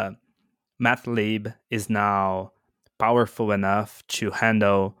the MathLib is now powerful enough to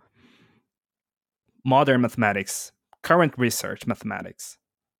handle modern mathematics, current research mathematics?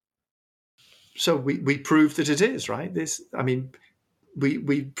 So we proved that it is, right?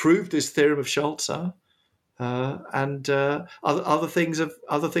 We proved this theorem of Scholzer, and other things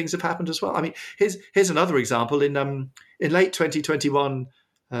have happened as well. Here's another example. In late 2021,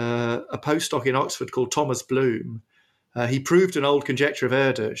 a postdoc in Oxford called Thomas Bloom, he proved an old conjecture of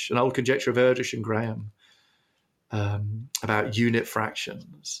Erdős and Graham about unit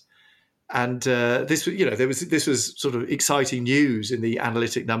fractions. And this was sort of exciting news in the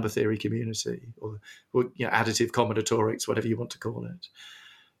analytic number theory community, or additive combinatorics, whatever you want to call it.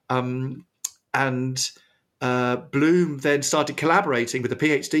 And Bloom then started collaborating with a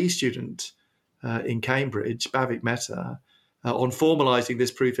PhD student in Cambridge, Bhavik Mehta, on formalizing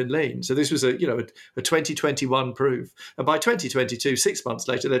this proof in Lean. So this was a 2021 proof, and by 2022, 6 months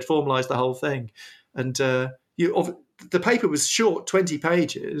later, they'd formalized the whole thing, and the paper was short, 20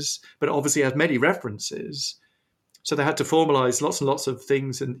 pages, but obviously had many references. So they had to formalize lots and lots of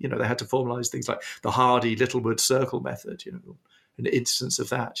things, and they had to formalize things like the Hardy-Littlewood circle method, an instance of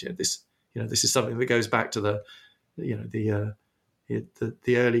that. This is something that goes back to the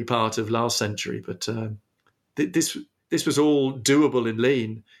early part of last century, but this was all doable in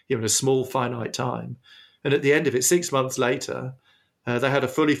Lean, in a small finite time. And at the end of it, 6 months later, they had a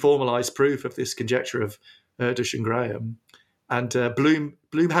fully formalized proof of this conjecture of Erdős and Graham, and Bloom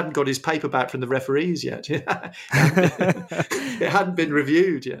hadn't got his paper back from the referees yet. It hadn't been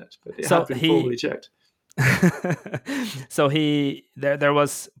reviewed yet, but it had been formally checked. So there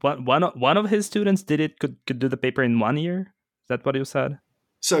was one of his students could do the paper in 1 year. Is that what you said?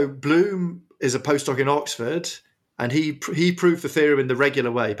 So Bloom is a postdoc in Oxford, and he proved the theorem in the regular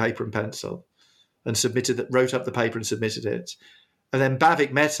way, paper and pencil, and wrote up the paper and submitted it. And then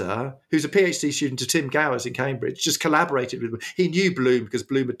Bhavik Mehta, who's a PhD student to Tim Gowers in Cambridge, just collaborated with him. He knew Bloom because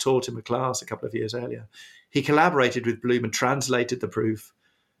Bloom had taught him a class a couple of years earlier. he collaborated with Bloom and translated the proof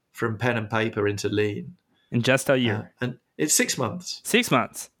from pen and paper into Lean. In just a year. And it's 6 months. 6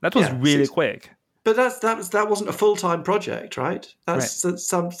 months. That was really quick. But that wasn't a full-time project, right? That's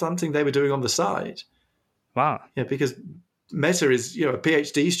something they were doing on the side. Wow. Yeah, because Meta is, a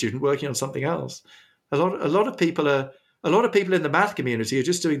PhD student working on something else. A lot of people in the math community are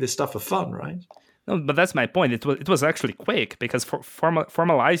just doing this stuff for fun, right? No, but that's my point. It was actually quick because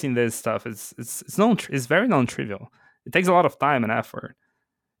formalizing this stuff is very non-trivial. It takes a lot of time and effort,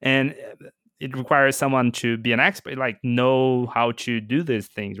 and it requires someone to be an expert, like know how to do these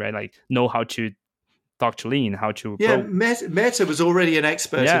things, right? Like know how to talk to Lean, how to... Meta was already an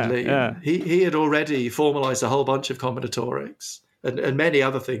expert in Lean. Yeah. He had already formalized a whole bunch of combinatorics and many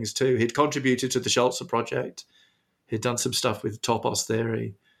other things too. He'd contributed to the Scholze project. He'd done some stuff with Topos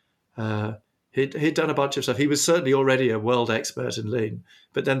theory. He'd done a bunch of stuff. He was certainly already a world expert in Lean.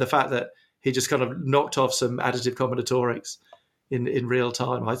 But then the fact that he just kind of knocked off some additive combinatorics in real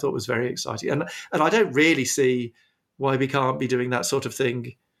time, I thought was very exciting. And I don't really see why we can't be doing that sort of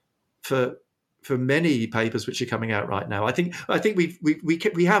thing for many papers which are coming out right now. I think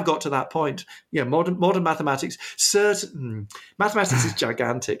we have got to that point. Yeah, modern mathematics. Mathematics is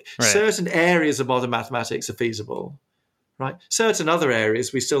gigantic. Right. Certain areas of modern mathematics are feasible, right? Certain other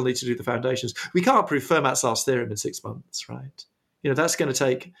areas we still need to do the foundations. We can't prove Fermat's last theorem in 6 months, right? That's going to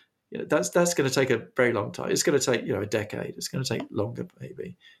take. That's going to take a very long time. It's going to take a decade. It's going to take longer,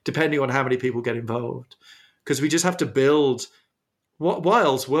 maybe, depending on how many people get involved, because we just have to build.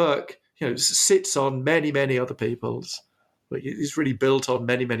 Weil's work sits on many other people's. It's really built on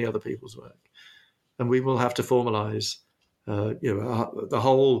many other people's work, and we will have to formalize, the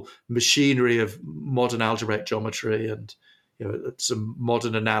whole machinery of modern algebraic geometry and some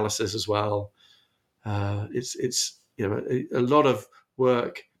modern analysis as well. It's a lot of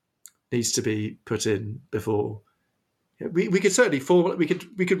work needs to be put in before we could certainly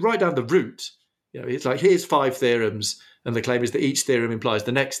we could write down the route. It's like, here's 5 theorems, and the claim is that each theorem implies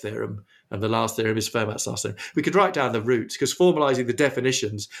the next theorem, and the last theorem is Fermat's last theorem. We could write down the route, because formalizing the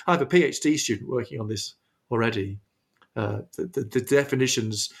definitions, I have a PhD student working on this already. The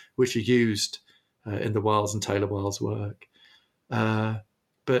definitions which are used in the Wiles and Taylor-Wiles work,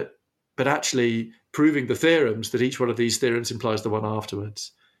 but actually proving the theorems that each one of these theorems implies the one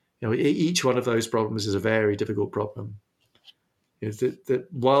afterwards. Each one of those problems is a very difficult problem. That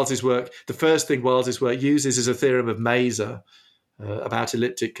Wiles's work, the first thing Wiles's work uses is a theorem of Mazur about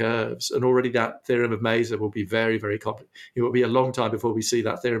elliptic curves, and already that theorem of Mazur will be very, very complex. It will be a long time before we see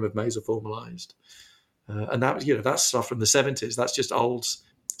that theorem of Mazur formalized, and that's stuff from the 70s. That's just old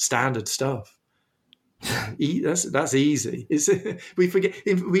standard stuff. That's easy. We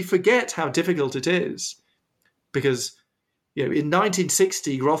forget how difficult it is, because in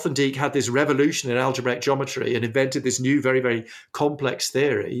 1960, Grothendieck had this revolution in algebraic geometry and invented this new, very, very complex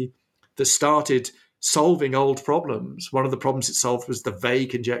theory that started solving old problems. One of the problems it solved was the Weil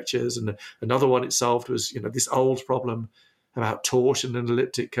conjectures, and another one it solved was, this old problem about torsion and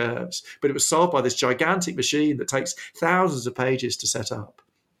elliptic curves. But it was solved by this gigantic machine that takes thousands of pages to set up.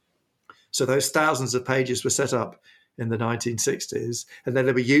 So those thousands of pages were set up in the 1960s, and then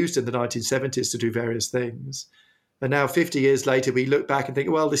they were used in the 1970s to do various things. And now, 50 years later, we look back and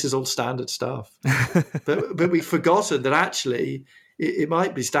think, well, this is all standard stuff. but we've forgotten that actually it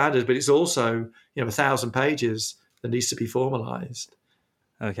might be standard, but it's also 1,000 pages that needs to be formalized.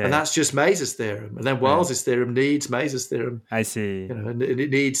 Okay. And that's just Mazur's theorem. And then Wiles's theorem needs Mazur's theorem. I see. And it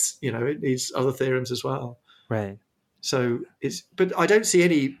needs other theorems as well. Right. So but I don't see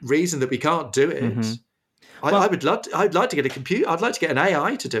any reason that we can't do it. Mm-hmm. I'd like to get a computer. I'd like to get an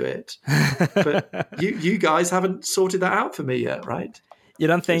AI to do it, but you guys haven't sorted that out for me yet, right? You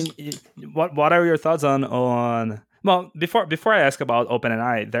don't think? What are your thoughts on? Well, before I ask about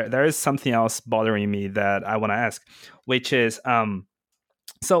OpenAI, there is something else bothering me that I want to ask, which is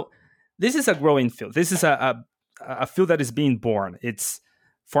so this is a growing field. This is a field that is being born. It's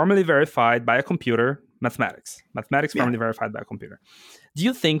formally verified by a computer. Mathematics formally verified by a computer. Do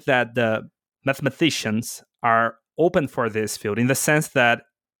you think that the mathematicians are open for this field, in the sense that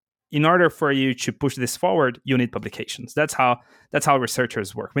in order for you to push this forward, you need publications? That's how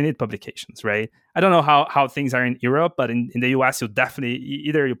researchers work. We need publications, right? I don't know how things are in Europe, but in the US, you definitely,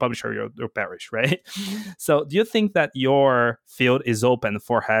 either you publish or you perish, right? Mm-hmm. So do you think that your field is open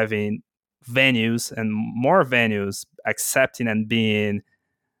for having venues and more venues accepting and being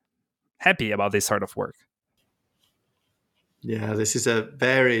happy about this sort of work? Yeah, this is a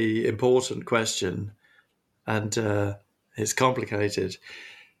very important question, and it's complicated.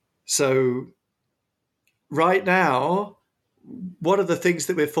 So right now, what are the things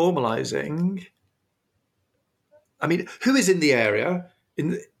that we're formalizing? I mean, who is in the area?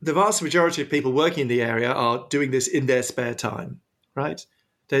 The vast majority of people working in the area are doing this in their spare time, right?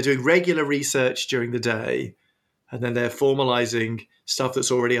 They're doing regular research during the day, and then they're formalizing stuff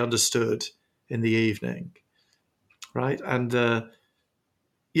that's already understood in the evening, right? And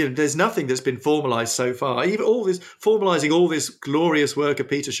there's nothing that's been formalized so far. Even formalizing all this glorious work of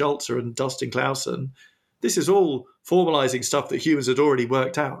Peter Scholzer and Dustin Clausen, this is all formalizing stuff that humans had already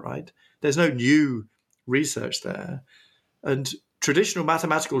worked out, right? There's no new research there. And traditional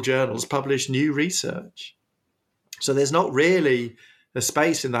mathematical journals publish new research. So there's not really a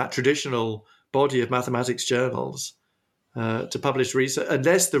space in that traditional body of mathematics journals to publish research,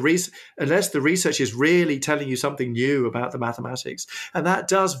 unless the research is really telling you something new about the mathematics. And that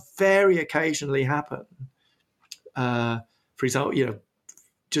does very occasionally happen. For example,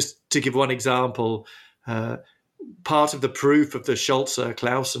 just to give one example, part of the proof of the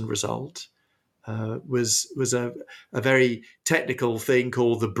Scholzer-Clausen result was a very technical thing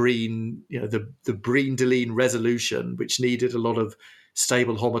called the Breen, the Breen-Deligne resolution, which needed a lot of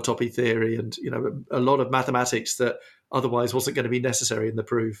stable homotopy theory and a lot of mathematics that otherwise wasn't going to be necessary in the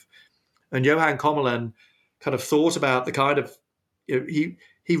proof. And Johan Commelen kind of thought about the kind of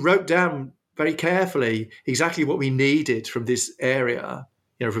he wrote down very carefully exactly what we needed from this area,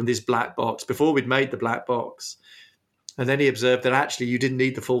 from this black box before we'd made the black box. And then he observed that actually you didn't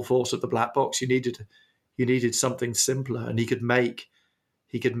need the full force of the black box. You needed something simpler, and he could make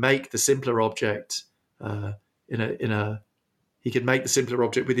the simpler object he could make the simpler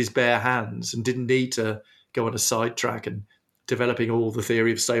object with his bare hands and didn't need to go on a sidetrack and developing all the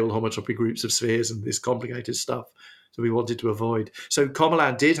theory of stable homotopy groups of spheres and this complicated stuff that we wanted to avoid. So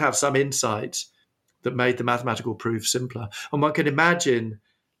Commelen did have some insight that made the mathematical proof simpler. And one can imagine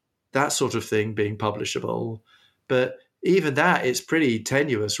that sort of thing being publishable. But even that, it's pretty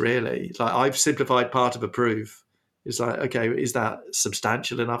tenuous, really. It's like, I've simplified part of a proof. It's like, okay, is that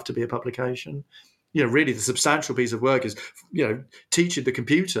substantial enough to be a publication? Really the substantial piece of work is, teaching the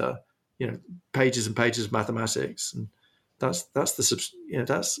computer, pages and pages of mathematics. And that's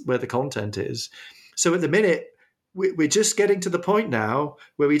where the content is. So at the minute, we're just getting to the point now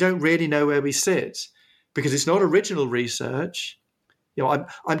where we don't really know where we sit, because it's not original research.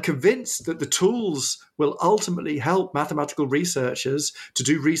 I'm convinced that the tools will ultimately help mathematical researchers to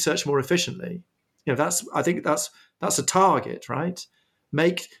do research more efficiently. I think that's a target, right?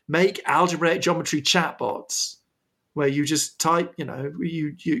 Make algebraic geometry chatbots where you just type,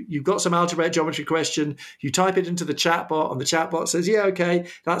 you've got some algebraic geometry question, you type it into the chatbot, and the chatbot says, yeah, okay,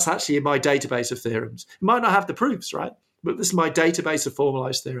 that's actually in my database of theorems. It might not have the proofs, right? But this is my database of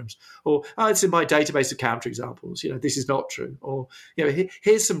formalized theorems. Or, it's in my database of counterexamples. This is not true. Or,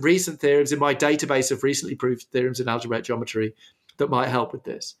 here's some recent theorems in my database of recently proved theorems in algebraic geometry that might help with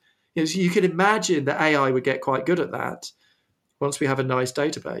this. So you can imagine that AI would get quite good at that once we have a nice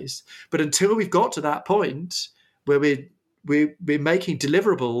database. But until we've got to that point where we're making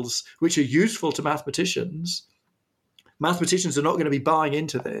deliverables which are useful to mathematicians are not going to be buying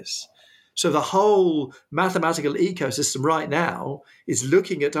into this. So the whole mathematical ecosystem right now is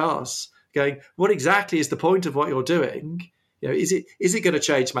looking at us going, what exactly is the point of what you're doing? Is it going to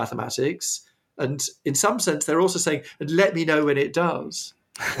change mathematics? And in some sense, they're also saying, and let me know when it does.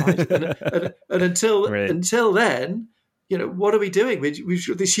 Right? and until then, what are we doing? We've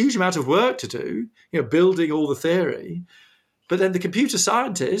got this huge amount of work to do, building all the theory. But then the computer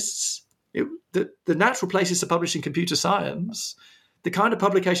scientists, the natural places to publish in computer science, the kind of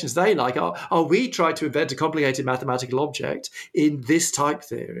publications they like are we tried to invent a complicated mathematical object in this type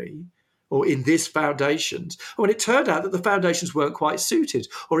theory or in this foundations. Oh, and it turned out that the foundations weren't quite suited,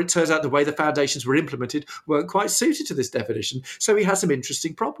 or it turns out the way the foundations were implemented weren't quite suited to this definition. So we had some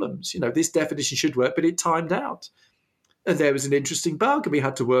interesting problems. This definition should work, but it timed out. And there was an interesting bug, and we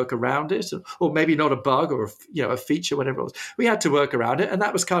had to work around it, or maybe not a bug or a feature, whatever it was. We had to work around it, and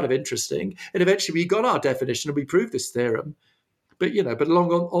that was kind of interesting. And eventually we got our definition and we proved this theorem. But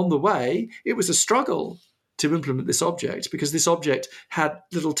along on the way, it was a struggle to implement this object, because this object had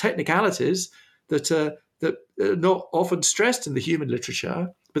little technicalities that are not often stressed in the human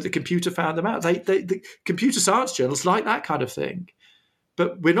literature, but the computer found them out. The computer science journals like that kind of thing.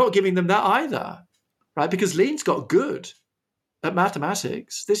 But we're not giving them that either, right? Because Lean's got good at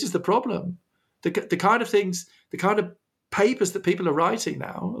mathematics. This is the problem. The kind of things, the kind of papers that people are writing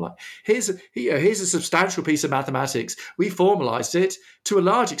now, like here's a substantial piece of mathematics. We formalized it. To a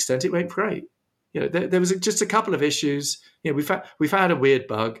large extent, it went great. There was just a couple of issues. We found a weird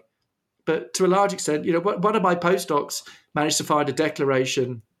bug, but to a large extent, one of my postdocs managed to find a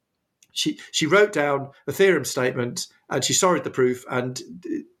declaration. She wrote down a theorem statement and she sorted the proof, and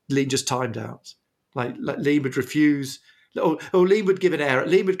Lean just timed out. Like Lean would refuse, or Lean would give an error.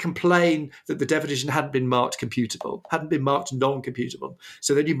 Lean would complain that the definition hadn't been marked computable, hadn't been marked non-computable.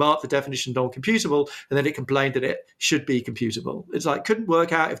 So then you mark the definition non-computable, and then it complained that it should be computable. It's like couldn't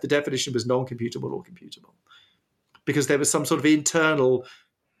work out if the definition was non-computable or computable, because there was some sort of internal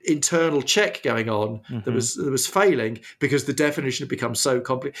check going on that was failing, because the definition had become so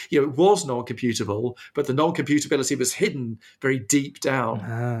complex. It was non-computable, but the non-computability was hidden very deep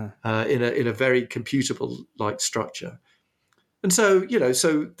down in a very computable like structure. And so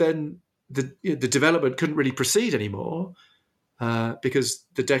so then the development couldn't really proceed anymore because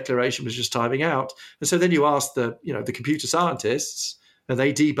the declaration was just timing out. And so then you ask the computer scientists, and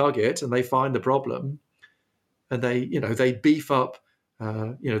they debug it and they find the problem, and they beef up.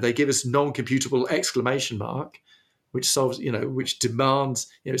 They give us non-computable exclamation mark, which solves, which demands,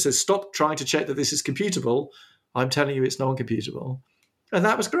 it says, stop trying to check that this is computable. I'm telling you it's non-computable. And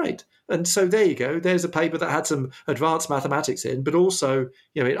that was great. And so there you go. There's a paper that had some advanced mathematics in, but also,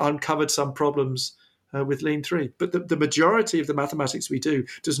 it uncovered some problems with Lean 3. But the majority of the mathematics we do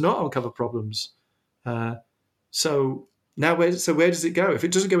does not uncover problems. So now where does it go? If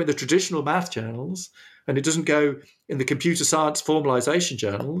it doesn't go in the traditional math journals, and it doesn't go in the computer science formalization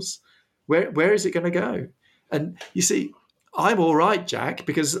journals, where is it going to go? And you see, I'm all right, Jack,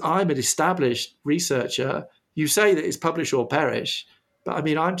 because I'm an established researcher. You say that it's publish or perish, but I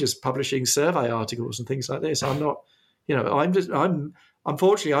mean, I'm just publishing survey articles and things like this. I'm not,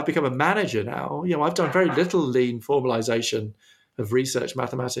 unfortunately, I've become a manager now. I've done very little Lean formalization of research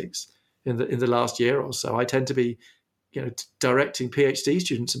mathematics in the last year or so. I tend to be, directing PhD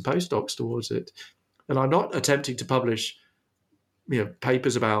students and postdocs towards it. And I'm not attempting to publish,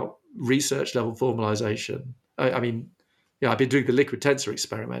 papers about research level formalization. I've been doing the liquid tensor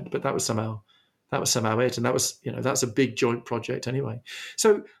experiment, but that was somehow it, and that was, that's a big joint project anyway.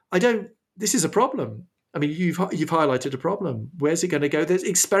 So this is a problem. I mean, you've highlighted a problem. Where's it going to go? There's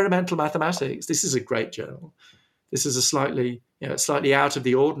experimental mathematics. This is a great journal. This is a slightly out of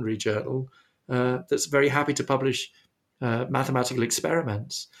the ordinary journal that's very happy to publish mathematical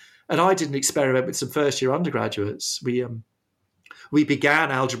experiments. And I did an experiment with some first-year undergraduates. We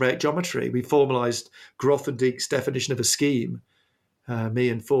began algebraic geometry. We formalized Grothendieck's definition of a scheme. Me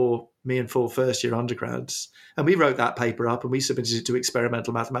and four first-year undergrads, and we wrote that paper up and we submitted it to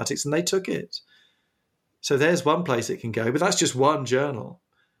experimental mathematics, and they took it. So there's one place it can go, but that's just one journal,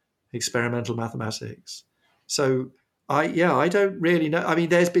 experimental mathematics. So I don't really know. I mean,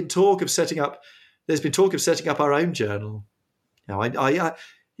 there's been talk of setting up our own journal. I'm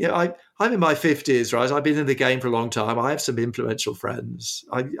in my 50s, right? I've been in the game for a long time. I have some influential friends.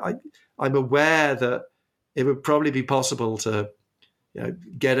 I'm aware that it would probably be possible to,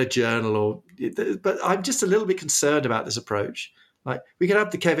 get a journal, but I'm just a little bit concerned about this approach. Like, we could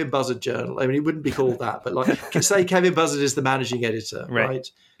have the Kevin Buzzard journal. I mean, it wouldn't be called that, but say Kevin Buzzard is the managing editor, right?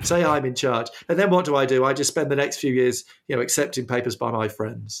 Say I'm in charge. And then what do? I just spend the next few years, accepting papers by my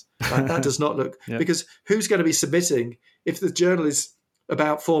friends. That does not look, because who's going to be submitting if the journal is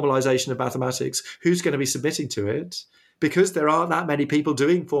about formalization of mathematics? Who's going to be submitting to it? Because there aren't that many people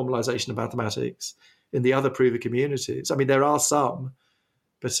doing formalization of mathematics in the other prover communities. I mean, there are some,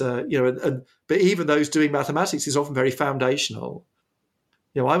 but but even those doing mathematics is often very foundational.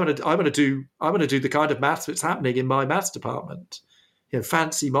 I want to do the kind of maths that's happening in my maths department,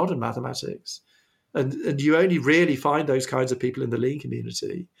 fancy modern mathematics, and you only really find those kinds of people in the Lean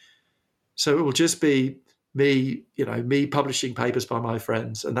community. So it will just be me publishing papers by my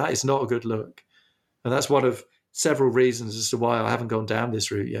friends, and that is not a good look. And that's one of several reasons as to why I haven't gone down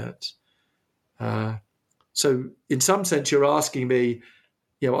this route yet. So in some sense, you're asking me,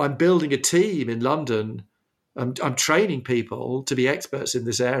 I'm building a team in London. I'm training people to be experts in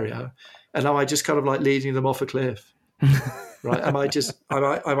this area, and am I just kind of like leading them off a cliff? Right? Am I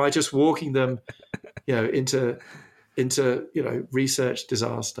just walking them, into research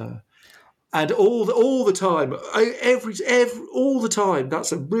disaster? And all the time, all the time,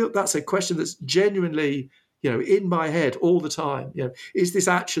 that's a question that's genuinely, in my head all the time. Is this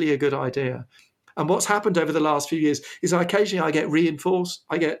actually a good idea? And what's happened over the last few years is occasionally I get reinforced.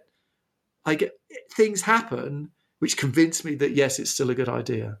 I get things happen which convince me that yes, it's still a good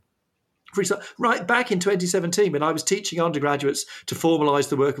idea. For example, right back in 2017, when I was teaching undergraduates to formalize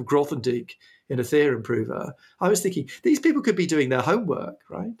the work of Grothendieck in a theorem prover, I was thinking these people could be doing their homework,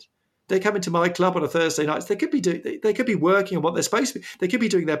 right? They come into my club on a Thursday night. They could be working on what they're supposed to be. They could be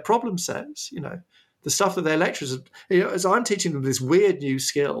doing their problem sets, the stuff that their lecturers, as I'm teaching them this weird new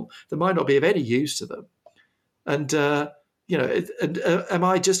skill that might not be of any use to them. And, am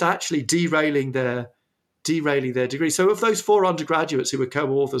I just actually derailing their degree? So of those 4 undergraduates who were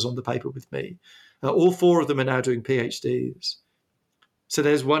co-authors on the paper with me, All 4 of them are now doing PhDs. So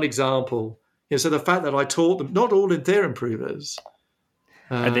there's one example. So the fact that I taught them, not all in theorem provers.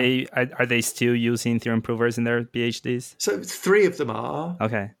 Are they still using theorem provers in their PhDs? So 3 of them are.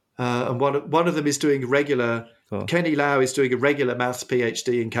 Okay. And one of them is doing regular. Cool. Kenny Lau is doing a regular maths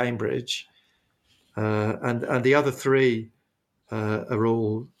PhD in Cambridge, and the other 3 are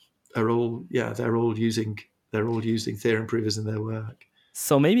all using theorem provers in their work.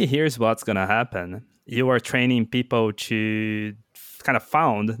 So maybe here's what's gonna happen: you are training people to kind of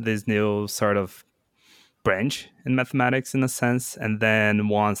found this new sort of branch in mathematics in a sense, and then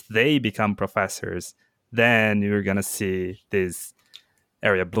once they become professors, then you're gonna see this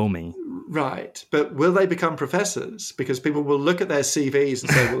area blooming. Right, but will they become professors? Because people will look at their CVs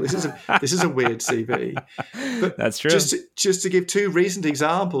and say, "Well, this is a weird CV." But that's true. Just to give 2 recent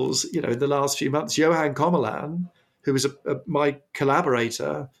examples, in the last few months, Johan Kommerlan, who was my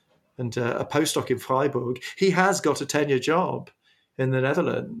collaborator and a postdoc in Freiburg, he has got a tenure job in the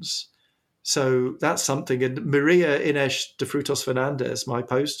Netherlands. So that's something. And Maria Ines de Frutos Fernandez, my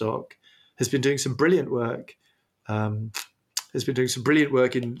postdoc, has been doing some brilliant work. Has been doing some brilliant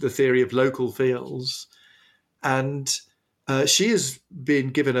work in the theory of local fields. And she has been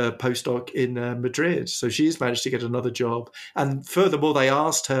given a postdoc in Madrid. So she's managed to get another job. And furthermore, they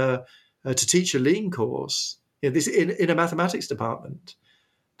asked her to teach a lean course in a mathematics department.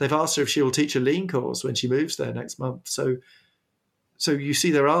 They've asked her if she will teach a lean course when she moves there next month. So you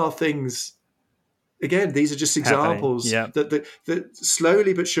see, there are things. Again, these are just examples that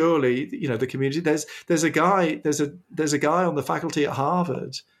slowly but surely, the community. There's a guy on the faculty at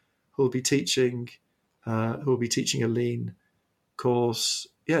Harvard who will be teaching a lean course.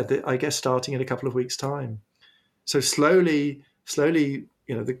 Yeah, I guess starting in a couple of weeks' time. So slowly,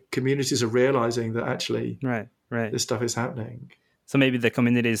 the communities are realizing that actually, right, this stuff is happening. So maybe the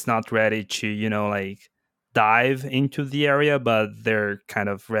community is not ready to, dive into the area, but they're kind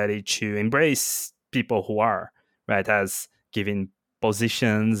of ready to embrace people who are, right, as giving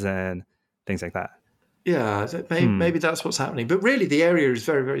positions and things like that. Yeah, maybe that's what's happening. But really, the area is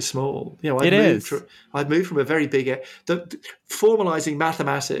very, very small. I've moved from a very big. Formalizing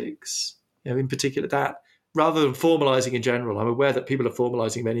mathematics, in particular, that rather than formalizing in general. I'm aware that people are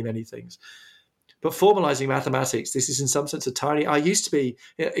formalizing many, many things. But formalizing mathematics, this is in some sense a tiny. I used to be,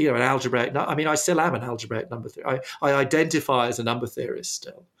 an algebraic. I mean, I still am an algebraic number theorist. I identify as a number theorist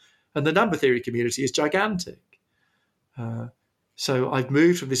still, and the number theory community is gigantic. So I've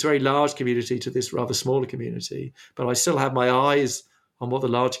moved from this very large community to this rather smaller community, but I still have my eyes on what the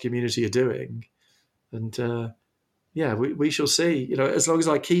larger community are doing, and we shall see. As long as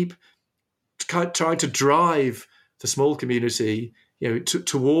I keep trying to drive the small community,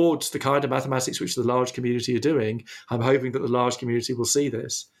 towards the kind of mathematics which the large community are doing, I'm hoping that the large community will see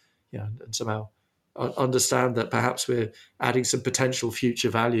this, and somehow understand that perhaps we're adding some potential future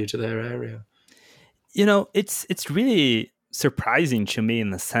value to their area. It's really surprising to me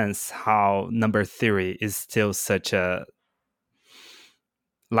in the sense how number theory is still such a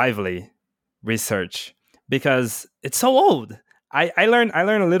lively research, because it's so old. I learned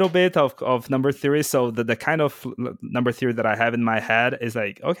a little bit of number theory, so the kind of number theory that I have in my head is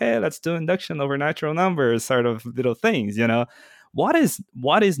like, okay, let's do induction over natural numbers, sort of little things, What is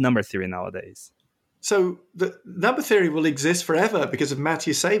number theory nowadays? So the number theory will exist forever because of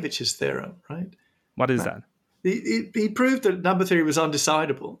Matyasiewicz's theorem, right? What is that? He proved that number theory was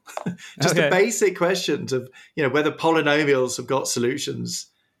undecidable. Just the basic questions of whether polynomials have got solutions,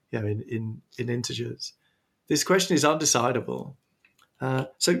 in integers. This question is undecidable.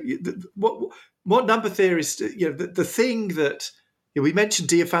 What number theorists, the thing that we mentioned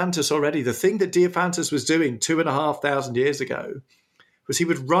Diophantus already. The thing that Diophantus was doing 2,500 years ago was he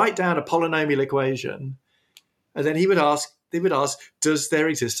would write down a polynomial equation, and then they would ask, does there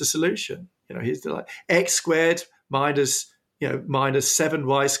exist a solution? Here's the x squared minus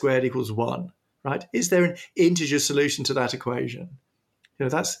 7y squared equals 1, right? Is there an integer solution to that equation?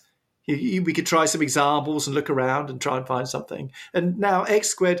 That's. We could try some examples and look around and try and find something. And now x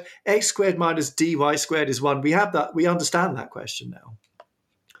squared minus dy squared is 1. We have that. We understand that question now.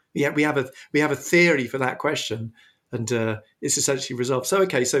 Yeah, we have a theory for that question, and it's essentially resolved. So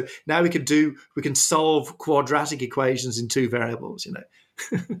so now we can solve quadratic equations in 2 variables.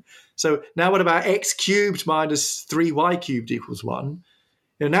 So now what about x cubed minus 3y cubed equals 1?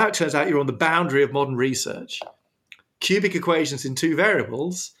 Now it turns out you're on the boundary of modern research. Cubic equations in 2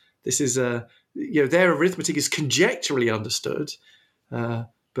 variables. This is their arithmetic is conjecturally understood,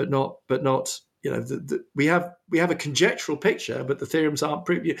 but not. We have a conjectural picture, but the theorems aren't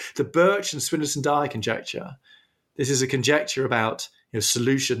proved. The Birch and Svinderson-Dye conjecture. This is a conjecture about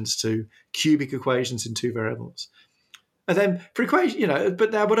solutions to cubic equations in two variables. And then for equation,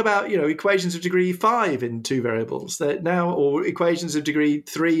 but now what about, equations of degree 5 in two variables that now, or equations of degree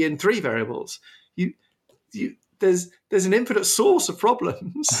 3 in three variables? There's an infinite source of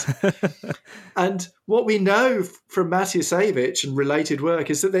problems. And what we know from Matiasevich and related work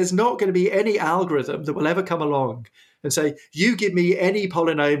is that there's not going to be any algorithm that will ever come along and say, you give me any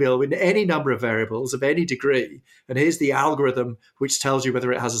polynomial with any number of variables of any degree, and here's the algorithm which tells you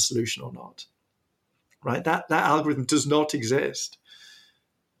whether it has a solution or not. Right? That algorithm does not exist.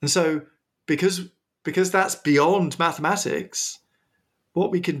 And so because that's beyond mathematics,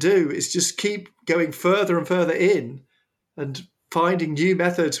 what we can do is just keep going further and further in and finding new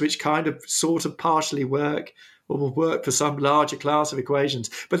methods which kind of sort of partially work or will work for some larger class of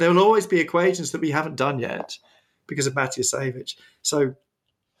equations. But there will always be equations that we haven't done yet because of Matiasevich. So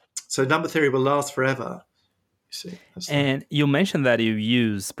number theory will last forever. You see. And you mentioned that you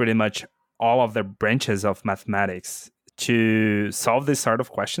use pretty much all of the branches of mathematics to solve this sort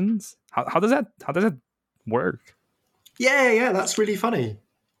of questions. How does that work? Yeah, that's really funny.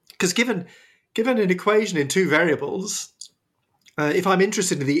 Because given an equation in two variables, if I'm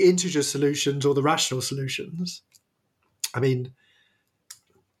interested in the integer solutions or the rational solutions, I mean,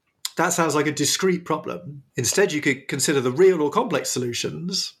 that sounds like a discrete problem. Instead, you could consider the real or complex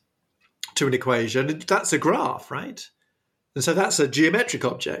solutions to an equation. That's a graph, right? And so that's a geometric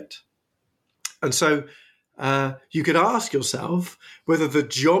object. And so you could ask yourself whether the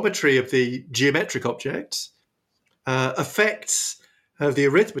geometry of the geometric object affects the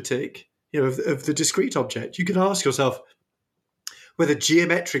arithmetic, of the discrete object. You could ask yourself whether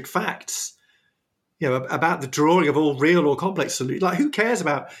geometric facts, about the drawing of all real or complex solutions, like who cares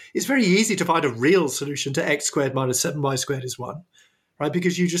about? It's very easy to find a real solution to x squared minus 7y squared is 1, right?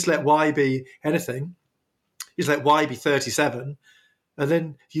 Because you just let y be anything. You just let y be 37. And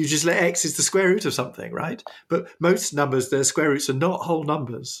then you just let x is the square root of something, right? But most numbers, their square roots are not whole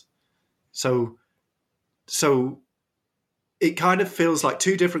numbers. So it kind of feels like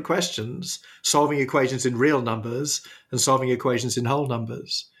two different questions, solving equations in real numbers and solving equations in whole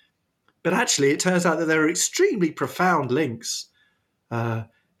numbers. But actually, it turns out that there are extremely profound links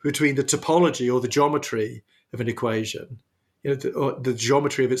between the topology or the geometry of an equation, the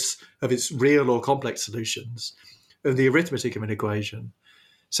geometry of its real or complex solutions, and the arithmetic of an equation.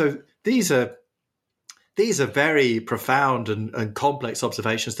 So these are very profound and complex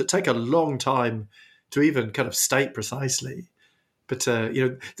observations that take a long time to even kind of state precisely. But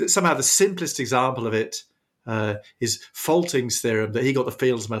somehow the simplest example of it is Falting's theorem that he got the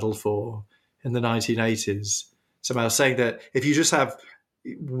Fields Medal for in the 1980s. Somehow saying that if you just have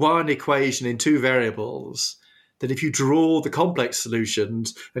one equation in two variables, then if you draw the complex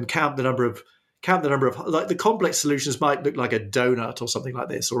solutions and count the number of, like the complex solutions might look like a donut or something like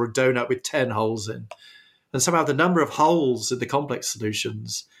this, or a donut with 10 holes in. And somehow the number of holes in the complex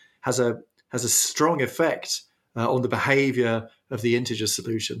solutions has a strong effect on the behavior of the integer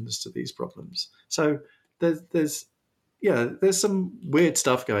solutions to these problems. So there's some weird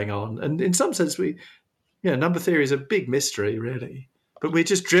stuff going on. And in some sense, number theory is a big mystery, really. But we're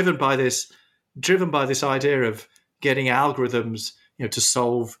just driven by this idea of getting algorithms, to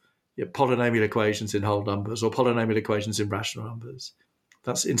solve polynomial equations in whole numbers or polynomial equations in rational numbers.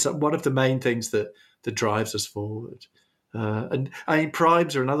 That's one of the main things that drives us forward. And I mean,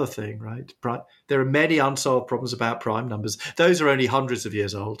 primes are another thing, right? There are many unsolved problems about prime numbers. Those are only hundreds of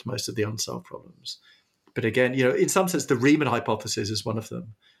years old, most of the unsolved problems. But again, in some sense, the Riemann hypothesis is one of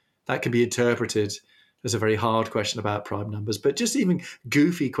them. That can be interpreted as a very hard question about prime numbers. But just even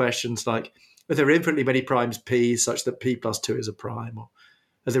goofy questions like, are there infinitely many primes p such that p plus 2 is a prime? Or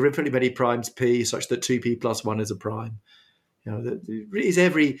are there infinitely many primes p such that 2p plus 1 is a prime? Is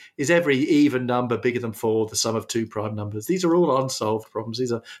every even number bigger than 4 the sum of two prime numbers? These are all unsolved problems.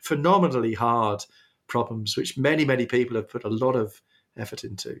 These are phenomenally hard problems, which many, many people have put a lot of effort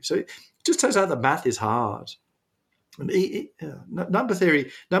into. So it just turns out that math is hard. And number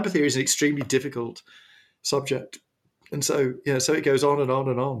theory is an extremely difficult subject, and so it goes on and on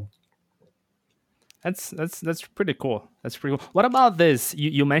and on. That's pretty cool. That's pretty cool. What about this?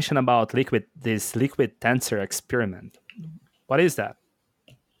 You mentioned about liquid tensor experiment. What is that?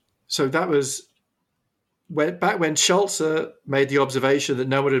 So that was back when Schulze made the observation that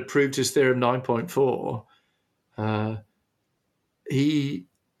no one had proved his theorem 9.4. He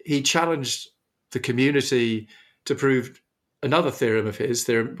challenged the community to prove another theorem of his,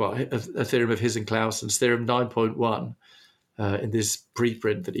 a theorem of his and Clausen's, theorem 9.1, in this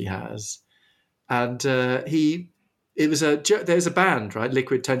preprint that he has. And there's a band, right?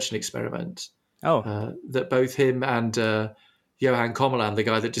 Liquid tension experiment. Oh. That both him and Johan Kommerland, the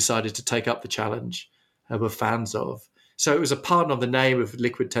guy that decided to take up the challenge, were fans of. So it was a pun on the name of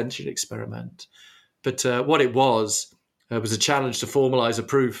liquid tension experiment. But what it was a challenge to formalize a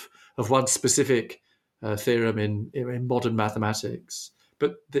proof of one specific theorem in modern mathematics.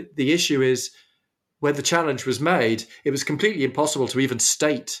 But the issue is, when the challenge was made, it was completely impossible to even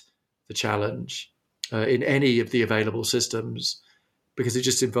state the challenge in any of the available systems, because it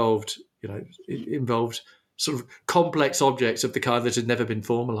just involved sort of complex objects of the kind that had never been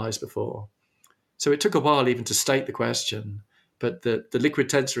formalized before. So it took a while even to state the question. But the liquid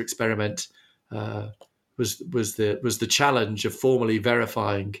tensor experiment was the challenge of formally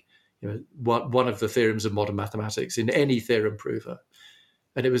verifying one of the theorems of modern mathematics in any theorem prover,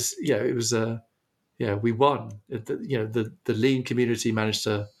 and we won. The Lean community managed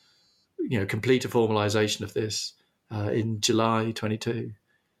to complete a formalization of this in July 22.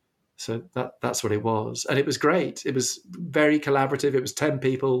 So that's what it was, and it was great. It was very collaborative. It was 10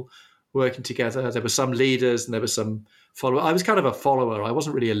 people working together. There were some leaders and there were some followers. I was kind of a follower. I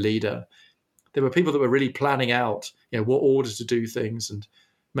wasn't really a leader. There were people that were really planning out, what order to do things and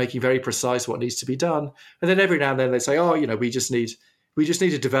making very precise what needs to be done. And then every now and then they say, we just need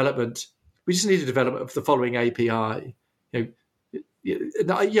a development. We just need a development of the following API. I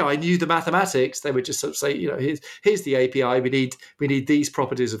knew the mathematics. They would just sort of say, here's the API. We need these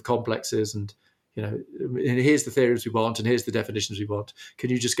properties of complexes, and and here's the theorems we want, and here's the definitions we want. Can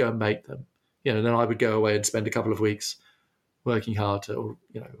you just go and make them? And then I would go away and spend a couple of weeks working hard or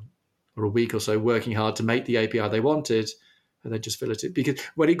a week or so working hard to make the API they wanted, and then just fill it in. Because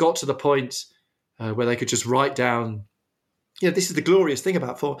when it got to the point where they could just write down, this is the glorious thing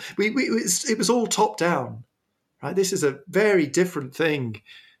about it was all top down, right? This is a very different thing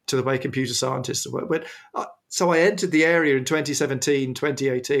to the way computer scientists work. So I entered the area in 2017,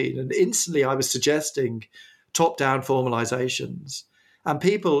 2018, and instantly I was suggesting top-down formalizations. And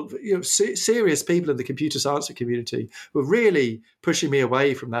people, serious people in the computer science community were really pushing me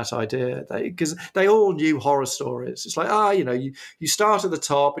away from that idea, because they all knew horror stories. It's like, you start at the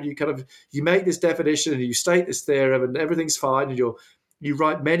top and you make this definition and you state this theorem and everything's fine, and you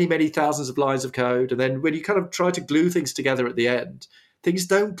write many, many thousands of lines of code. And then when you kind of try to glue things together at the end, things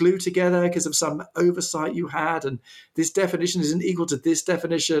don't glue together because of some oversight you had, and this definition isn't equal to this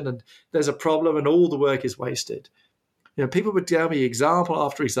definition, and there's a problem, and all the work is wasted. People would tell me example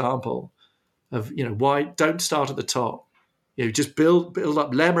after example of, why don't start at the top. Just build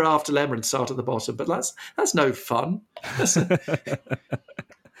up lemma after lemma and start at the bottom. But that's no fun. I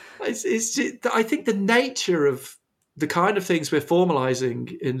think the nature of the kind of things we're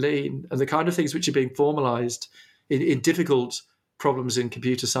formalizing in Lean and the kind of things which are being formalized in difficult problems in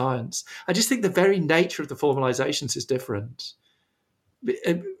computer science, I just think the very nature of the formalizations is different.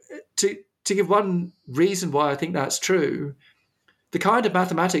 To give one reason why I think that's true, the kind of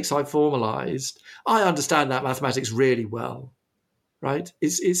mathematics I've formalized, I understand that mathematics really well, right?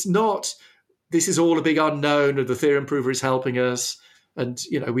 It's not, this is all a big unknown and the theorem prover is helping us and,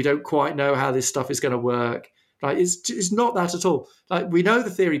 we don't quite know how this stuff is going to work, right? It's not that at all. Like, we know the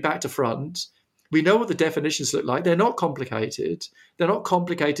theory back to front. We know what the definitions look like. They're not complicated. They're not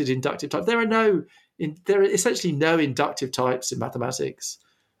complicated inductive types. There are essentially no inductive types in mathematics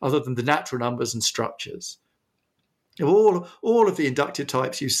other than the natural numbers and structures. All of the inductive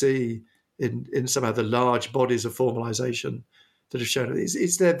types you see in some of the large bodies of formalization that have shown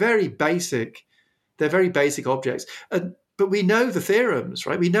they're very basic. They're very basic objects, but we know the theorems,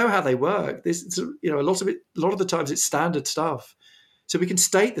 right? We know how they work. A lot of the times it's standard stuff, so we can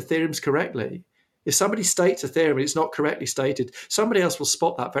state the theorems correctly. If somebody states a theorem and it's not correctly stated, somebody else will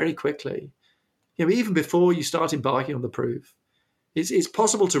spot that very quickly. Even before you start embarking on the proof. It's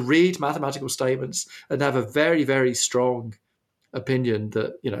possible to read mathematical statements and have a very, very strong opinion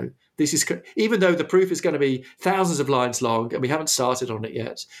that, this is, even though the proof is going to be thousands of lines long and we haven't started on it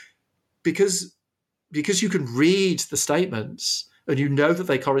yet, because you can read the statements and that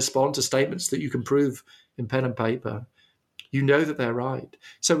they correspond to statements that you can prove in pen and paper, that they're right.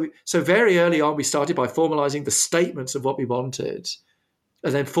 So very early on, we started by formalizing the statements of what we wanted,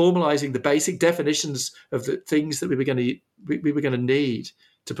 and then formalizing the basic definitions of the things that we were going to need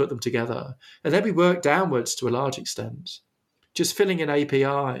to put them together. And then we worked downwards to a large extent, just filling an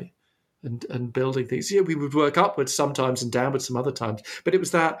API and building things. We would work upwards sometimes and downwards some other times. But it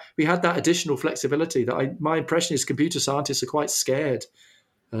was that we had that additional flexibility that my impression is computer scientists are quite scared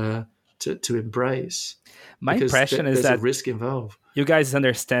to embrace. My impression is that there's a risk involved. You guys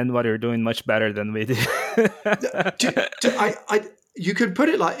understand what you're doing much better than we do. You could put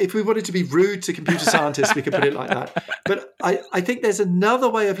it like, if we wanted to be rude to computer scientists, we could put it like that. But I think there's another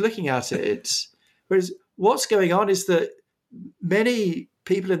way of looking at it. Whereas what's going on is that many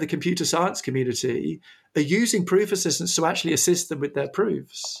people in the computer science community are using proof assistants to actually assist them with their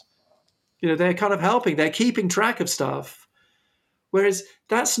proofs. They're kind of helping, they're keeping track of stuff. Whereas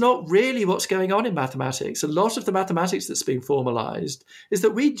that's not really what's going on in mathematics. A lot of the mathematics that's being formalized is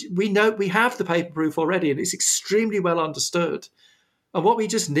that we know we have the paper proof already, and it's extremely well understood. And what we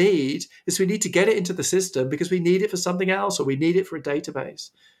just need is we need to get it into the system because we need it for something else, or we need it for a database.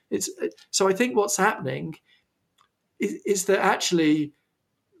 So I think what's happening is that actually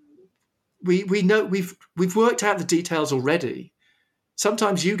we know we've worked out the details already.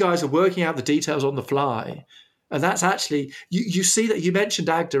 Sometimes you guys are working out the details on the fly. And that's actually, you see that, you mentioned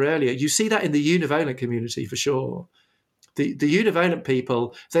Agda earlier, you see that in the univalent community for sure. The univalent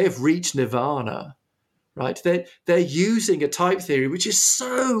people, they have reached nirvana, right? They're using a type theory which is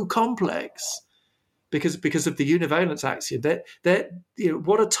so complex because of the univalence axiom.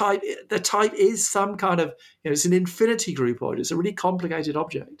 What a type, the type is some kind of, it's an infinity groupoid. It's a really complicated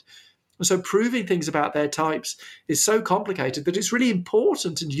object. And so proving things about their types is so complicated that it's really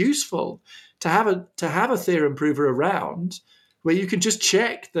important and useful to have a theorem prover around where you can just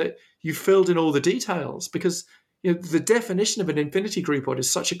check that you've filled in all the details, because the definition of an infinity groupoid is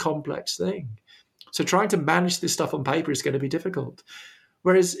such a complex thing. So trying to manage this stuff on paper is going to be difficult.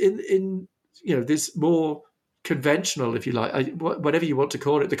 Whereas in this more conventional, if you like, whatever you want to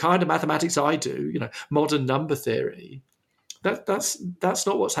call it, the kind of mathematics I do, modern number theory, that's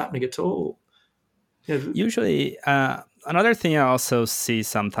not what's happening at all. Usually, another thing I also see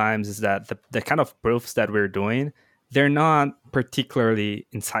sometimes is that the kind of proofs that we're doing, they're not particularly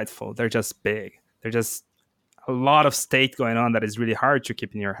insightful. They're just big. They're just a lot of state going on that is really hard to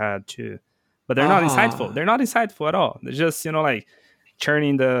keep in your head too. But they're not insightful. They're not insightful at all. They're just, like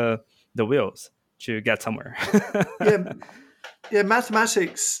churning the wheels to get somewhere.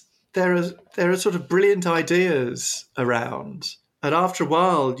 Mathematics, there are sort of brilliant ideas around. And after a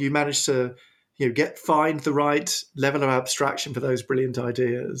while, you manage to find the right level of abstraction for those brilliant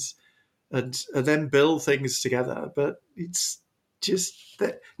ideas and then build things together. But it's just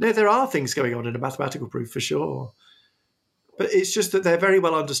that, there are things going on in a mathematical proof for sure. But it's just that they're very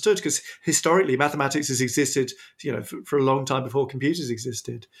well understood because historically mathematics has existed, for a long time before computers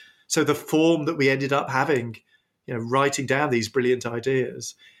existed. So the form that we ended up having, writing down these brilliant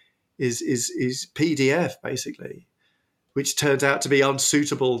ideas is PDF basically, which turns out to be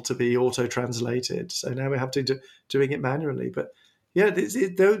unsuitable to be auto-translated. So now we have to doing it manually. But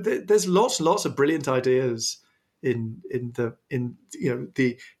there's lots and lots of brilliant ideas in the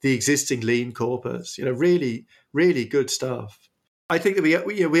existing lean corpus. Really, really good stuff. I think that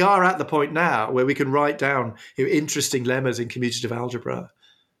we are at the point now where we can write down interesting lemmas in commutative algebra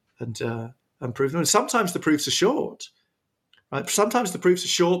and prove them. And sometimes the proofs are short. Right? Sometimes the proofs are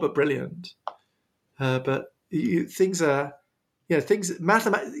short but brilliant. But things are, we're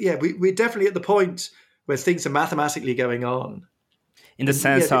definitely at the point where things are mathematically going on. In the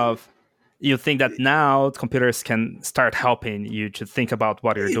sense of, you think that now computers can start helping you to think about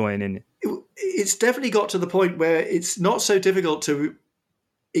what you're doing. It's definitely got to the point where it's not so difficult to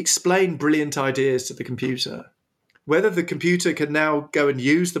explain brilliant ideas to the computer. Whether the computer can now go and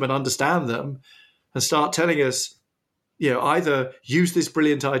use them and understand them and start telling us, either use this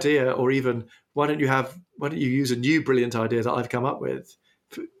brilliant idea or even why don't you use a new brilliant idea that I've come up with?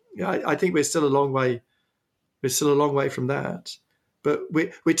 I think we're still a long way. We're still a long way from that. But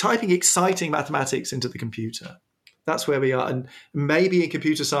we're typing exciting mathematics into the computer. That's where we are. And maybe in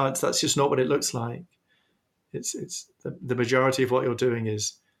computer science, that's just not what it looks like. It's the majority of what you're doing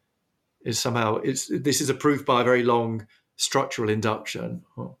is somehow this is a proof by a very long structural induction.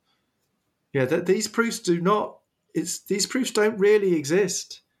 These proofs these proofs don't really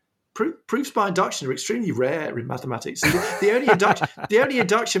exist. Proofs by induction are extremely rare in mathematics. The only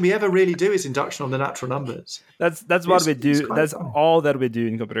induction we ever really do is induction on the natural numbers. That's what we do. That's all that we do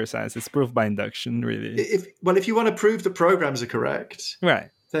in computer science. It's proof by induction, really. If you want to prove that programs are correct, right,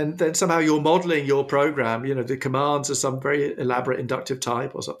 then somehow you're modeling your program. The commands are some very elaborate inductive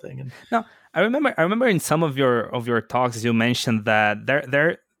type or something. Now, I remember in some of your talks you mentioned that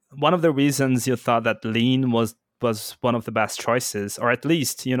there one of the reasons you thought that Lean was one of the best choices, or at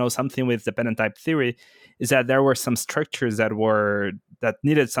least, something with dependent type theory, is that there were some structures that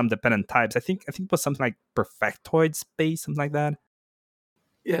needed some dependent types. I think it was something like perfectoid space, something like that.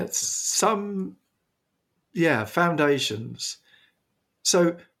 Foundations.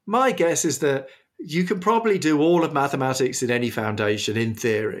 So my guess is that you can probably do all of mathematics in any foundation in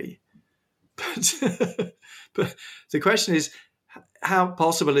theory. But the question is, how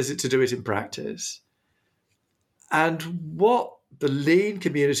possible is it to do it in practice? And what the Lean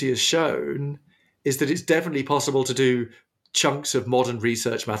community has shown is that it's definitely possible to do chunks of modern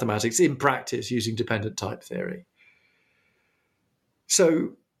research mathematics in practice using dependent type theory.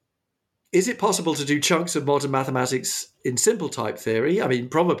 So is it possible to do chunks of modern mathematics in simple type theory? I mean,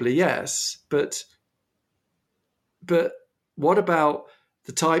 probably yes, but what about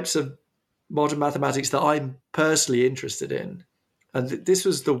the types of modern mathematics that I'm personally interested in? And this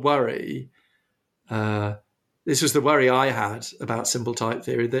was the worry. This was the worry I had about simple type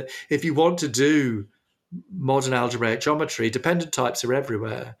theory, that if you want to do modern algebraic geometry, dependent types are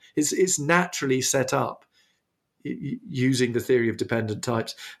everywhere. It's naturally set up using the theory of dependent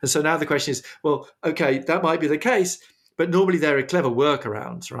types. And so now the question is, well, okay, that might be the case, but normally there are clever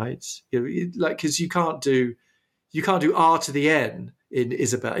workarounds, right? Because you can't do r to the n in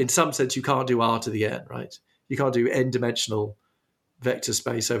Isabelle. In some sense, you can't do r to the n, right? You can't do n-dimensional vector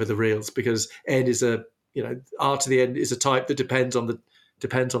space over the reals, because n is r to the n is a type that depends on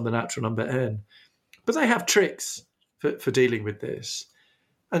the natural number n. But they have tricks for dealing with this.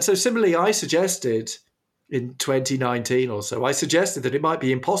 And so similarly, I suggested in 2019 or so, I suggested that it might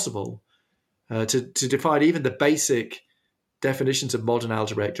be impossible to define even the basic definitions of modern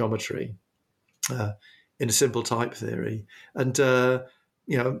algebraic geometry in a simple type theory. And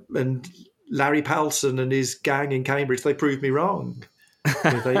and Larry Powelson and his gang in Cambridge, they proved me wrong.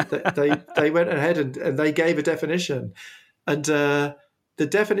 They went ahead and they gave a definition, and the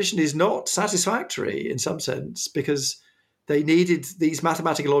definition is not satisfactory in some sense, because they needed these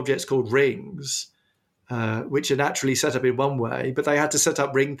mathematical objects called rings, which are naturally set up in one way, but they had to set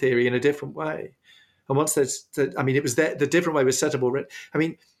up ring theory in a different way. And once it was the different way was set up already. I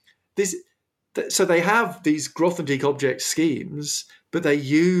mean, so they have these Grothendieck object schemes, but they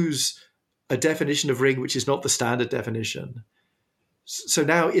use a definition of ring which is not the standard definition. So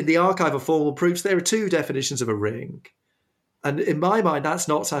now in the archive of formal proofs, there are two definitions of a ring. And in my mind, that's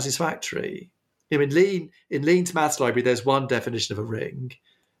not satisfactory. In Lean's maths library, there's one definition of a ring.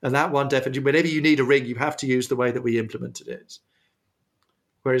 And that one definition, whenever you need a ring, you have to use the way that we implemented it.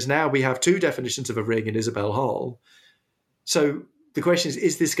 Whereas now we have two definitions of a ring in Isabelle Hall. So the question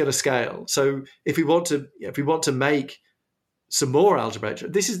is this going to scale? So if we want to make some more algebraic,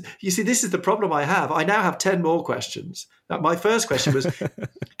 this is the problem I have. I now have 10 more questions. Now, my first question was,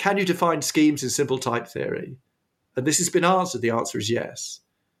 can you define schemes in simple type theory? And this has been answered. The answer is yes.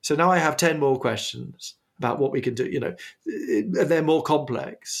 So now I have 10 more questions about what we can do, and they're more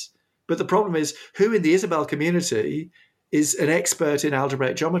complex. But the problem is, who in the Isabelle community is an expert in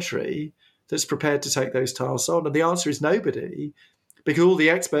algebraic geometry that's prepared to take those tasks on? And the answer is nobody, because all the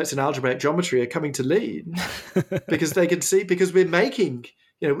experts in algebraic geometry are coming to Lean because they can see, because we're making,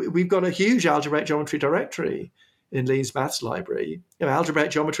 we've got a huge algebraic geometry directory in Lean's maths library.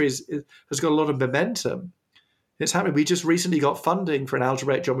 Algebraic geometry has got a lot of momentum. It's happening. We just recently got funding for an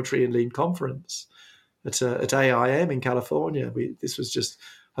algebraic geometry in Lean conference at AIM in California. This was just,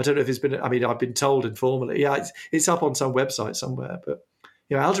 I don't know if it's been, I've been told informally. Yeah, it's up on some website somewhere. But,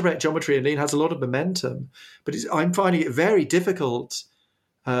 algebraic geometry in Lean has a lot of momentum. But I'm finding it very difficult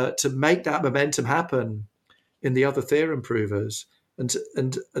to make that momentum happen in the other theorem provers.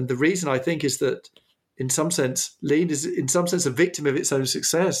 And the reason, I think, is that in some sense, Lean is in some sense a victim of its own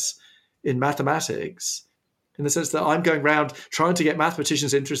success in mathematics, in the sense that I'm going around trying to get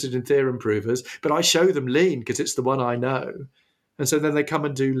mathematicians interested in theorem provers, but I show them Lean because it's the one I know. And so then they come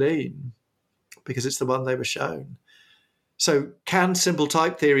and do Lean because it's the one they were shown. So can simple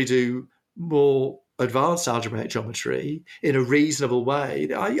type theory do more advanced algebraic geometry in a reasonable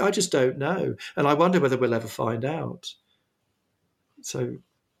way? I just don't know. And I wonder whether we'll ever find out. So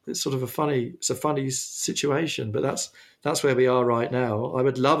it's sort of a funny situation, but that's where we are right now. I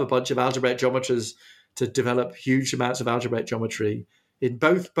would love a bunch of algebraic geometers to develop huge amounts of algebraic geometry in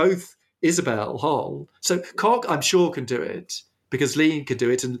both Isabelle Hall. So Coq, I'm sure, can do it because Lean can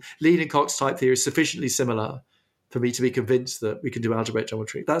do it, and Lean and Coq's type theory is sufficiently similar for me to be convinced that we can do algebraic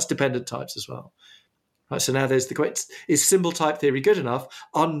geometry. That's dependent types as well. Right, so now there's the question, is simple type theory good enough?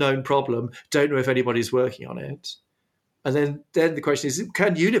 Unknown problem. Don't know if anybody's working on it. And then the question is,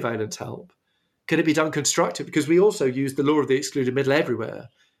 can univalence help? Can it be done constructive? Because we also use the law of the excluded middle everywhere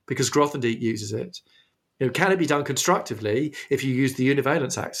because Grothendieck uses it. Can it be done constructively if you use the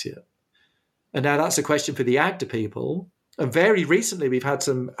univalence axiom? And now that's a question for the Agda people. And very recently, we've had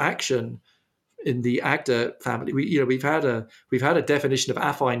some action in the Agda family. We've had a definition of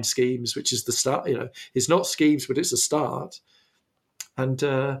affine schemes, which is the start. It's not schemes, but it's a start. And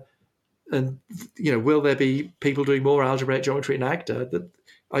will there be people doing more algebraic geometry in Agda? That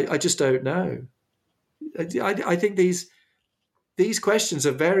I just don't know. I think these questions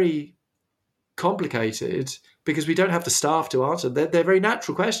are very complicated because we don't have the staff to answer. They're very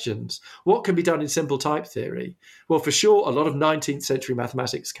natural questions. What can be done in simple type theory? Well, for sure, a lot of 19th century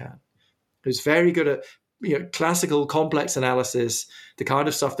mathematics can. It's very good at classical complex analysis, the kind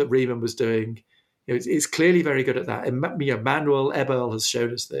of stuff that Riemann was doing. It's clearly very good at that. And Manuel Ebel has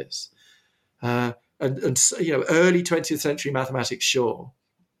shown us this. And early 20th century mathematics, sure.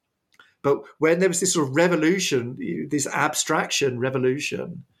 But when there was this sort of revolution, this abstraction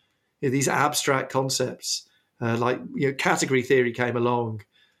revolution, these abstract concepts, category theory came along,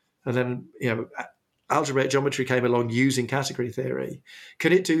 and then algebraic geometry came along using category theory.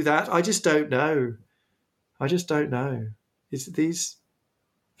 Can it do that? I just don't know. It's these.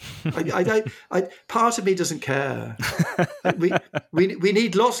 Part of me doesn't care. We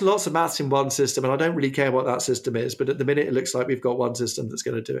need lots and lots of maths in one system, and I don't really care what that system is. But at the minute, it looks like we've got one system that's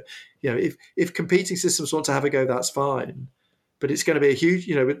going to do it. If competing systems want to have a go, that's fine. But it's going to be a huge.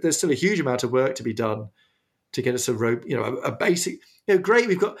 There's still a huge amount of work to be done to get us a basic. Great.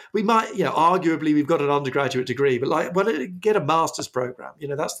 Arguably we've got an undergraduate degree, but why don't we get a master's program?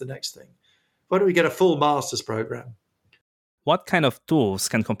 That's the next thing. Why don't we get a full master's program? What kind of tools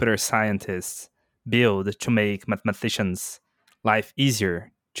can computer scientists build to make mathematicians' life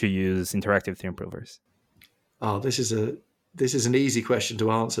easier to use interactive theorem provers? Oh, this is an easy question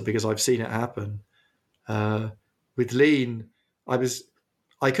to answer because I've seen it happen. With Lean,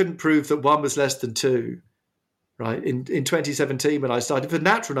 I couldn't prove that 1 was less than 2. Right in 2017 when I started for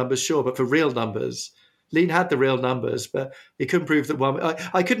natural numbers, sure, but for real numbers, Lean had the real numbers, but he couldn't prove that 1.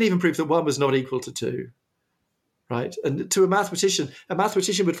 I couldn't even prove that 1 was not equal to 2. Right. And to a mathematician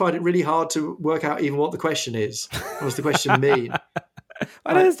would find it really hard to work out even what the question is. What does the question mean?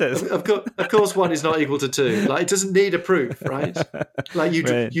 What is this? Of course, 1 is not equal to 2. It doesn't need a proof, right?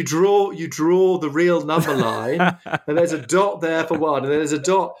 You draw the real number line, and there's a dot there for 1, and there's a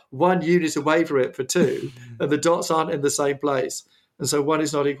dot 1 unit away from it for 2, and the dots aren't in the same place, and so 1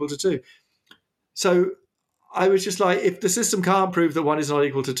 is not equal to 2. So I was just like, if the system can't prove that 1 is not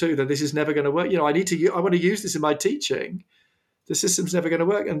equal to 2, then this is never going to work. I want to use this in my teaching. The system's never going to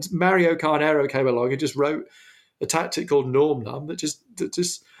work. And Mario Carnero came along and just wrote a tactic called NormNum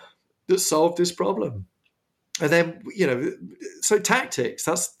that solved this problem. And then, so tactics,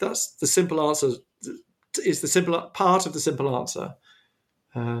 that's the simple answer, is the simple part of the simple answer.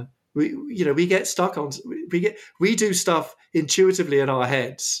 We get stuck on, we do stuff intuitively in our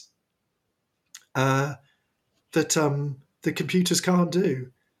heads that the computers can't do.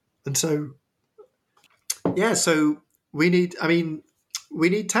 And so we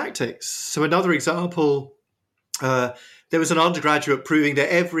need tactics. So another example, there was an undergraduate proving that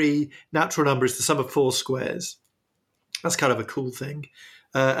every natural number is the sum of 4 squares. That's kind of a cool thing.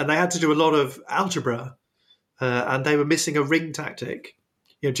 And they had to do a lot of algebra, and they were missing a ring tactic,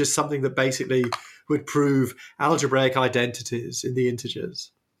 just something that basically would prove algebraic identities in the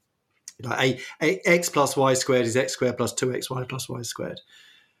integers. X plus y squared is x squared plus 2xy plus y squared.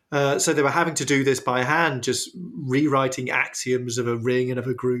 So they were having to do this by hand, just rewriting axioms of a ring and of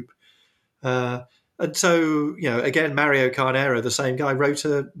a group. And so, again, Mario Carnero, the same guy, wrote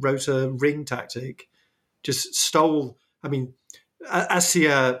a ring tactic, just stole.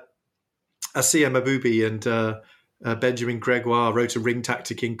 Assia Mabubi and Benjamin Gregoire wrote a ring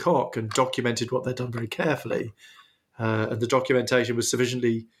tactic in Coq and documented what they'd done very carefully. And the documentation was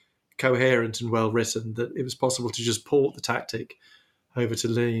sufficiently coherent and well written that it was possible to just port the tactic over to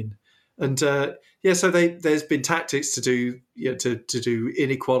Lean. And so there's been tactics to do to do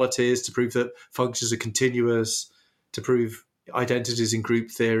inequalities, to prove that functions are continuous, to prove identities in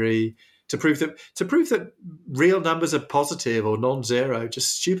group theory, to prove that real numbers are positive or non-zero,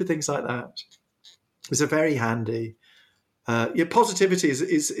 just stupid things like that. It's a very handy. Positivity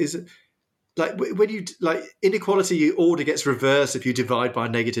is like when you inequality order gets reversed if you divide by a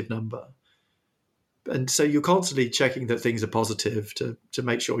negative number. And so you're constantly checking that things are positive to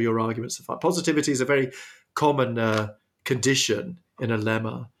make sure your arguments are fine. Positivity is a very common condition in a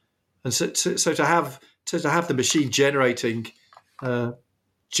lemma, and so to have the machine generating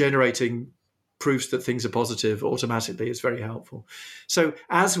proofs that things are positive automatically is very helpful. So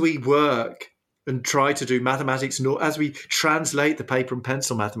as we work and try to do mathematics, as we translate the paper and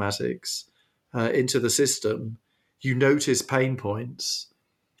pencil mathematics into the system, you notice pain points,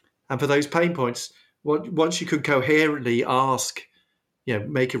 and for those pain points, once you can coherently ask,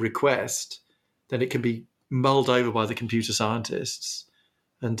 make a request, then it can be mulled over by the computer scientists,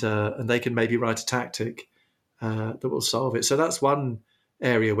 and they can maybe write a tactic that will solve it. So that's one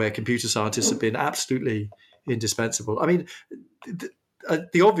area where computer scientists have been absolutely indispensable. I mean,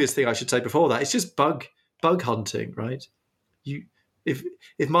 the obvious thing I should say before that is just bug hunting, right?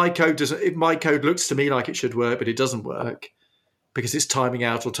 if my code looks to me like it should work, but it doesn't work because it's timing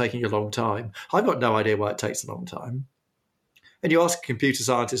out or taking a long time, I've got no idea why it takes a long time. And you ask a computer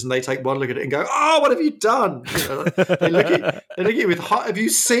scientist, and they take one look at it and go, "Oh, what have you done?" They look at you with, "Have you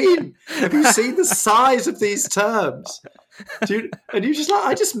seen the size of these terms?" And you're just like,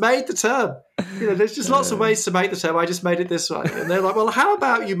 "I just made the term. There's just lots of ways to make the term. I just made it this way." And they're like, "Well, how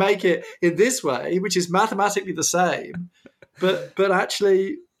about you make it in this way, which is mathematically the same, but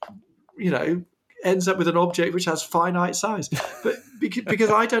actually, ends up with an object which has finite size." But because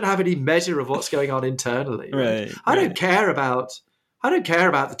I don't have any measure of what's going on internally, right? I don't care about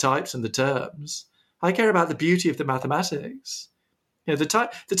the types and the terms. I care about the beauty of the mathematics. The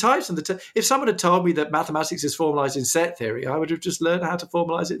types and if someone had told me that mathematics is formalized in set theory, I would have just learned how to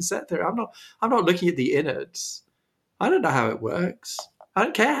formalize it in set theory. I'm not looking at the innards. I don't know how it works. I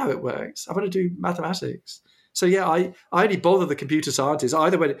don't care how it works. I want to do mathematics. So yeah, I only bother the computer scientists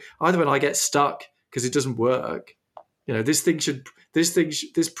either when I get stuck because it doesn't work. This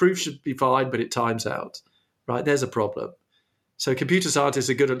proof should be fine, but it times out. Right? There's a problem. So computer scientists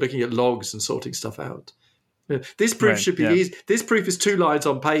are good at looking at logs and sorting stuff out. This proof should be easy. This proof is 2 lines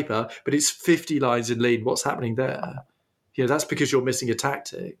on paper, but it's 50 lines in Lean. What's happening there? That's because you're missing a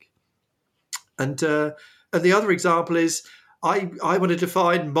tactic. And the other example is I want to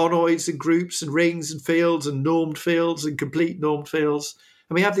define monoids and groups and rings and fields and normed fields and complete normed fields.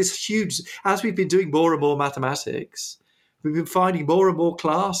 And we have this huge, as we've been doing more and more mathematics, we've been finding more and more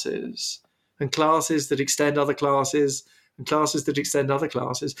classes and classes that extend other classes and classes that extend other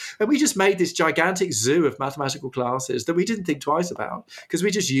classes. And we just made this gigantic zoo of mathematical classes that we didn't think twice about because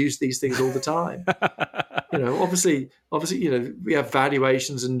we just use these things all the time. Obviously, we have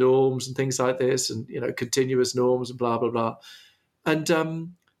valuations and norms and things like this and, continuous norms and blah, blah, blah.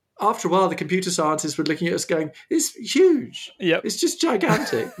 And after a while, the computer scientists were looking at us going, "It's huge. Yep. It's just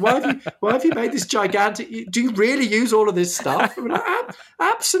gigantic. Why have you made this gigantic? Do you really use all of this stuff?" I mean,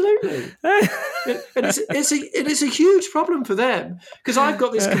 absolutely. And it's a huge problem for them because I've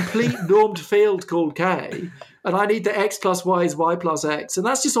got this complete normed field called K, and I need the x plus y is y plus x, and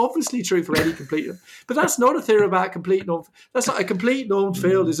that's just obviously true for any complete. But that's not a theorem about complete norm. That's not a complete normed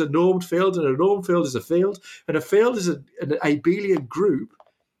field is a normed field, and a normed field is a field, and a field is an abelian group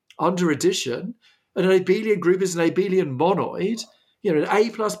under addition, and an abelian group is an abelian monoid. An A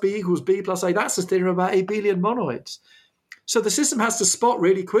plus B equals B plus A. That's the theorem about abelian monoids. So the system has to spot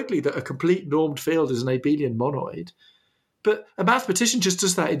really quickly that a complete normed field is an abelian monoid. But a mathematician just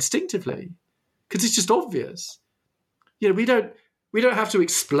does that instinctively because it's just obvious. We don't have to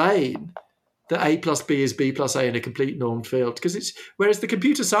explain that A plus B is B plus A in a complete normed field because whereas the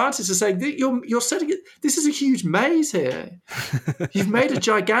computer scientists are saying that you're setting it. This is a huge maze here. You've made a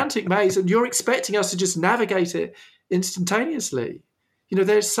gigantic maze, and you're expecting us to just navigate it instantaneously.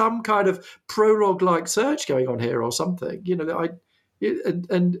 There's some kind of prologue-like search going on here or something.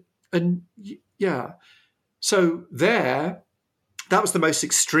 So that was the most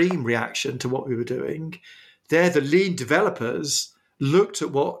extreme reaction to what we were doing. There, the Lean developers looked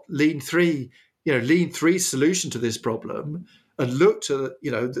at what Lean 3's solution to this problem, and looked at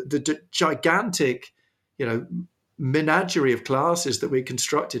the gigantic menagerie of classes that we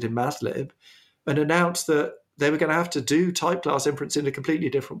constructed in MATLib, and announced that they were going to have to do type class inference in a completely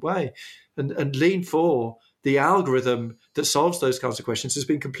different way. And Lean 4, the algorithm that solves those kinds of questions, has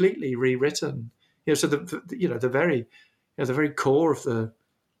been completely rewritten. So the very core of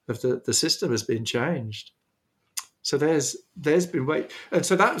the system has been changed. So there's been and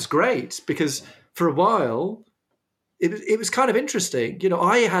so that was great because for a while it was kind of interesting.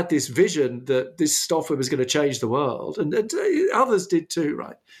 I had this vision that this software was going to change the world, and others did too,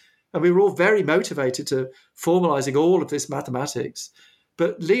 right? And we were all very motivated to formalizing all of this mathematics.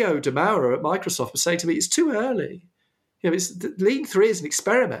 But Leo DeMaura at Microsoft was saying to me, "It's too early. Lean 3 is an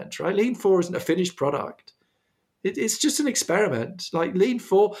experiment, right? Lean 4 isn't a finished product. It's just an experiment. Like Lean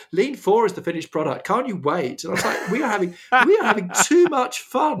 4 is the finished product. Can't you wait?" And I was like, we are having too much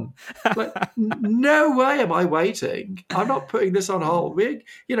fun. Like, no way am I waiting. I'm not putting this on hold. We're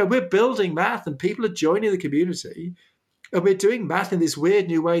building math, and people are joining the community, and we're doing math in this weird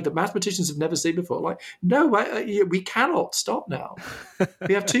new way that mathematicians have never seen before. Like, no way, we cannot stop now.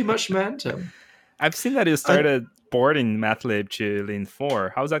 We have too much momentum. I've seen that you started porting MATLib to Lean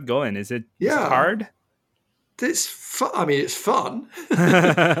 4. How's that going? Is it hard? It's fun. I mean, it's fun.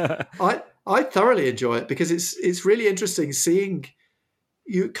 I thoroughly enjoy it because it's really interesting seeing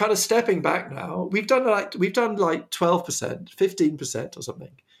you kind of stepping back now. We've done like 12%, 15% or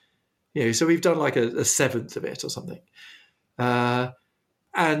something. So we've done like a seventh of it or something.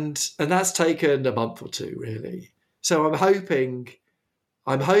 And that's taken a month or two, really. So I'm hoping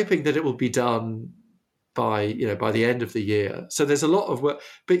I'm hoping that it will be done by the end of the year. So there's a lot of work,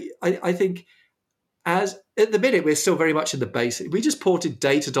 but I think as at the minute we're still very much in the basic. We just ported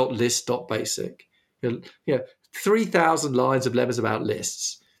data.list.basic, 3,000 lines of lemmas about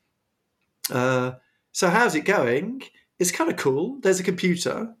lists. So how's it going? It's kind of cool. There's a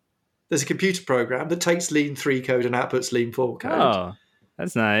computer program that takes Lean 3 code and outputs Lean 4 code. Oh,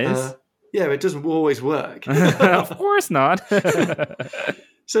 that's nice. Yeah, it doesn't always work. Of course not.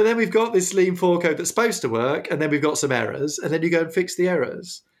 So then we've got this Lean 4 code that's supposed to work, and then we've got some errors, and then you go and fix the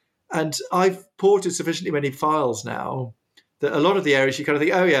errors. And I've ported sufficiently many files now that a lot of the errors you kind of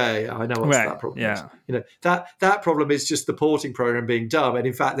think, oh yeah, I know what that problem is. That problem is just the porting program being dumb, and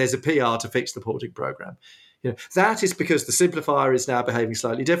in fact there's a PR to fix the porting program. That is because the simplifier is now behaving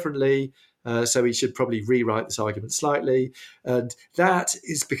slightly differently, so we should probably rewrite this argument slightly. And that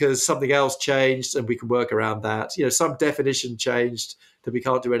is because something else changed, and we can work around that. Some definition changed that we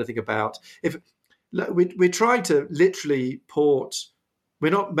can't do anything about. If we're trying to literally port, we're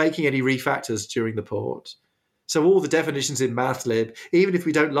not making any refactors during the port. So all the definitions in MathLib, even if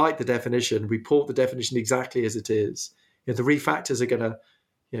we don't like the definition, we port the definition exactly as it is. The refactors are going to,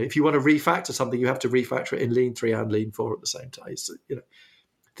 if you want to refactor something, you have to refactor it in Lean 3 and Lean 4 at the same time. So,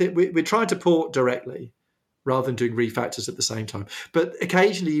 we're trying to port directly rather than doing refactors at the same time. But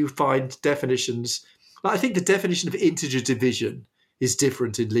occasionally you find definitions. I think the definition of integer division is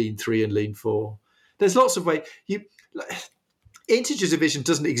different in Lean 3 and Lean 4. There's lots of ways. Integer division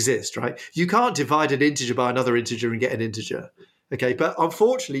doesn't exist, right? You can't divide an integer by another integer and get an integer. Okay, but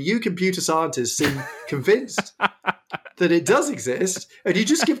unfortunately, you computer scientists seem convinced that it does exist, and you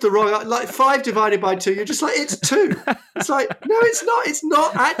just give the wrong, like 5 divided by 2, you're just like, it's 2. It's like, no, it's not. It's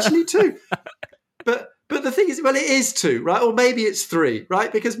not actually 2. But the thing is, well, it is 2, right? Or maybe it's 3,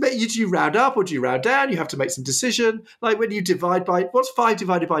 right? Because do you round up or do you round down? You have to make some decision. Like when you divide by, what's 5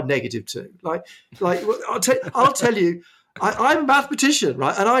 divided by -2? Like I'll tell you, I'm a mathematician,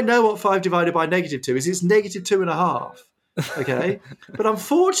 right? And I know what 5 divided by -2 is. It's -2.5. Okay, but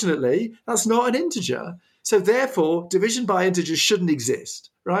unfortunately, that's not an integer. So therefore, division by integers shouldn't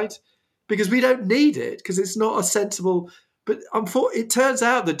exist, right? Because we don't need it, because it's not a sensible. But it turns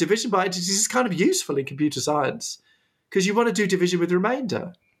out that division by integers is kind of useful in computer science because you want to do division with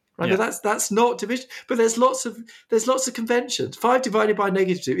remainder, right? Yeah. But that's not division. But there's lots of conventions. 5 divided by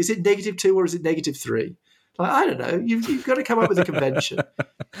 -2, is it -2 or is it -3? Like, I don't know. You've got to come up with a convention.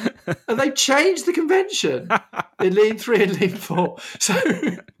 And they changed the convention in Lean 3 and Lean 4.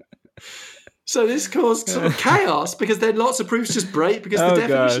 So this caused sort of chaos because then lots of proofs just break because the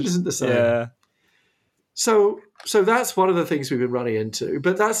definition isn't the same. Yeah. So that's one of the things we've been running into.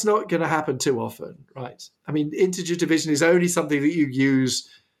 But that's not going to happen too often, right? I mean, integer division is only something that you use,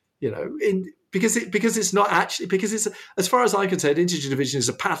 because it's not actually, because it's, as far as I'm concerned, integer division is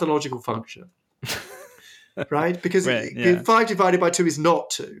a pathological function. Right? Because 5 divided by 2 is not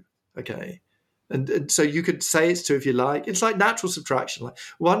 2. Okay. And so you could say it's 2 if you like. It's like natural subtraction. Like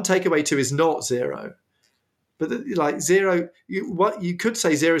 1 take away 2 is not 0. But like 0, you could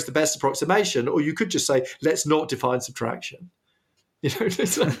say 0 is the best approximation, or you could just say, let's not define subtraction. Because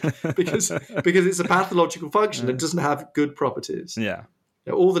it's a pathological function and doesn't have good properties. Yeah.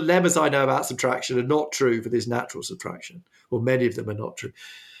 All the lemmas I know about subtraction are not true for this natural subtraction, or many of them are not true.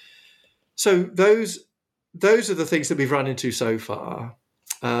 So those are the things that we've run into so far.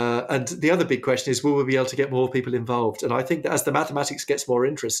 And the other big question is, will we be able to get more people involved? And I think that as the mathematics gets more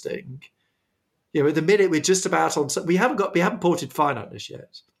interesting, at the minute we're just about on. We haven't ported finiteness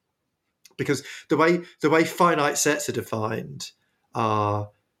yet, because the way finite sets are defined are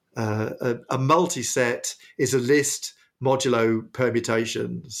a multi-set is a list modulo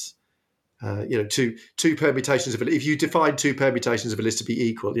permutations. Two permutations of a list. If you define 2 permutations of a list to be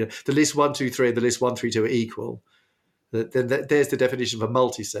equal, the list 1, 2, 3 and the list 1, 3, 2 are equal. Then there's the definition of a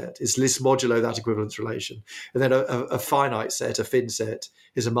multi-set. It's list modulo that equivalence relation. And then a finite set, a fin set,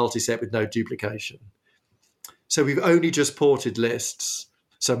 is a multi-set with no duplication. So we've only just ported lists.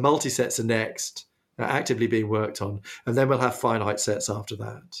 So multi-sets are next, actively being worked on. And then we'll have finite sets after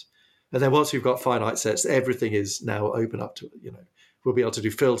that. And then once we've got finite sets, everything is now open up to, we'll be able to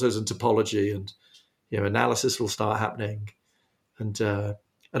do filters and topology, and analysis will start happening. And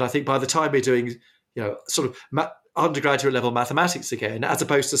I think by the time we're doing sort of undergraduate level mathematics again, as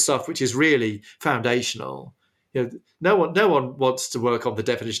opposed to stuff which is really foundational, no one wants to work on the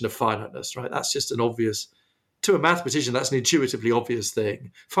definition of finiteness, right? That's just an obvious, to a mathematician, that's an intuitively obvious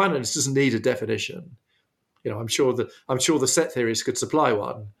thing. Finiteness doesn't need a definition. I'm sure the set theorists could supply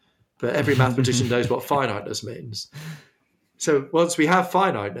one, but every mathematician knows what finiteness means. So once we have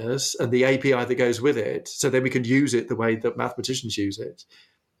finiteness and the API that goes with it, so then we can use it the way that mathematicians use it,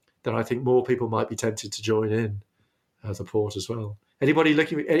 then I think more people might be tempted to join in the port as well. Anybody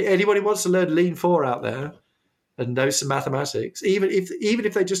wants to learn Lean 4 out there and know some mathematics, even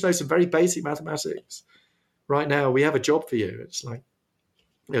if they just know some very basic mathematics, right now we have a job for you. It's like,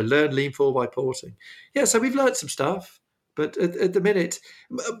 learn Lean 4 by porting. Yeah, so we've learned some stuff, but at the minute,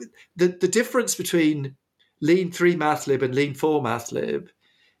 the difference between Lean 3 MathLib and Lean 4 MathLib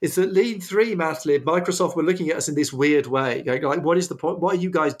is that Lean 3 MathLib, Microsoft were looking at us in this weird way, going like, what is the point? What are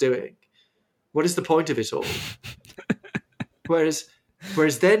you guys doing? What is the point of it all? Whereas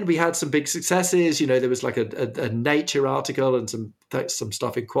then we had some big successes. There was like a Nature article and some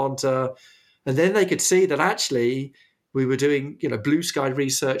stuff in Quanta, and then they could see that actually we were doing blue sky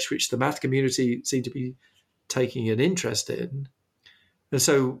research, which the math community seemed to be taking an interest in. And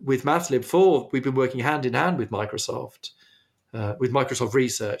so with MathLib 4, we've been working hand in hand with Microsoft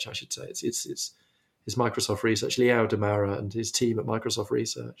Research, I should say. It's Microsoft Research, Liao Damara and his team at Microsoft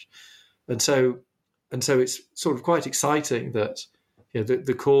Research, and so it's sort of quite exciting that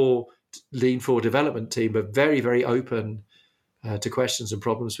the core Lean 4 development team are very, very open to questions and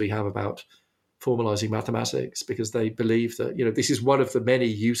problems we have about formalizing mathematics, because they believe that this is one of the many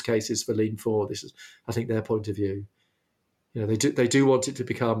use cases for Lean 4. This is, I think, their point of view. They do want it to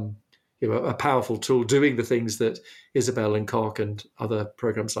become a powerful tool doing the things that Isabelle and Coq and other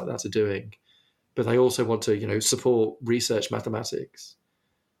programs like that are doing, but they also want to support research mathematics.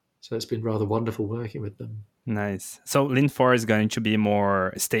 So it's been rather wonderful working with them. Nice. So Lean 4 is going to be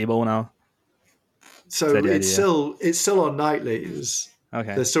more stable now? So it's still on nightlies.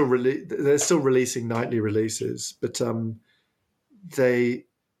 Okay. They're still releasing nightly releases, but they're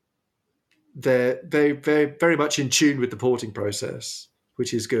very, very, very much in tune with the porting process,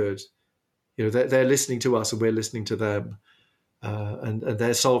 which is good. They're listening to us and we're listening to them, and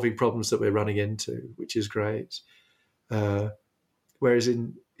they're solving problems that we're running into, which is great. Whereas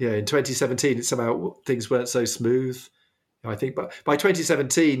in 2017, it's somehow things weren't so smooth. I think by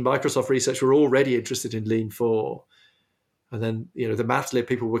 2017, Microsoft Research were already interested in Lean 4. And then, the MathLib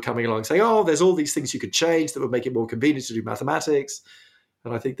people were coming along saying, oh, there's all these things you could change that would make it more convenient to do mathematics.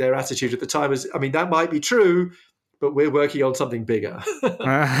 And I think their attitude at the time was, that might be true, but we're working on something bigger.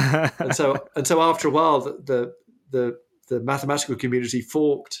 and so after a while, the mathematical community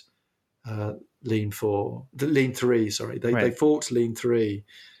forked Lean 3, sorry. They forked Lean 3.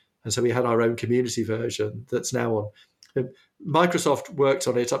 And so we had our own community version that's now on. Microsoft worked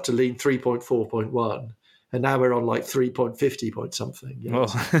on it up to Lean 3.4.1. And now we're on like 3.50 point something.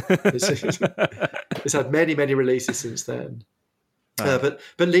 It's had many, many releases since then. But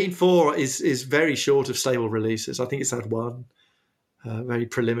Lean 4 is very short of stable releases. I think it's had one very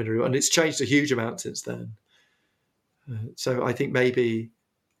preliminary one. And it's changed a huge amount since then. So I think maybe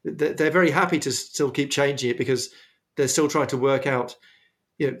they're very happy to still keep changing it, because they're still trying to work out,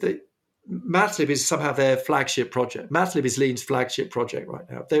 MathLib is somehow their flagship project. MathLib is Lean's flagship project right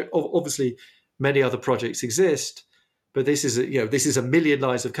now. Obviously, many other projects exist, but this is a million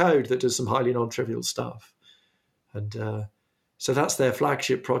lines of code that does some highly non-trivial stuff, and so that's their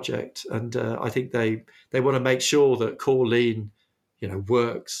flagship project. And I think they want to make sure that core Lean,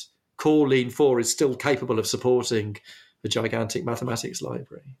 works. Core Lean 4 is still capable of supporting a gigantic mathematics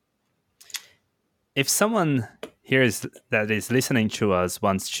library. If someone here that is listening to us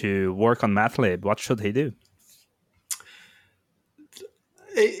wants to work on MathLib, what should he do?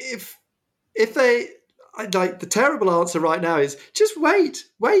 If they like, the terrible answer right now is just wait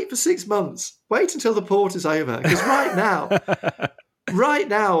for 6 months, wait until the port is over, because right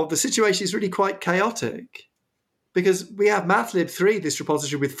now the situation is really quite chaotic, because we have MathLib 3, this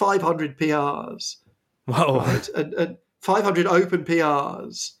repository with 500 PRs, right? and 500 open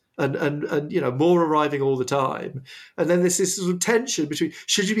PRs, and more arriving all the time, and then there's this sort of tension between,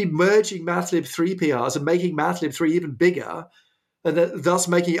 should you be merging MathLib 3 PRs and making MathLib 3 even bigger, and thus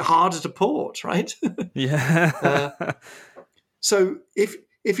making it harder to port, right? Yeah. So if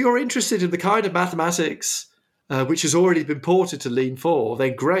you're interested in the kind of mathematics which has already been ported to Lean 4,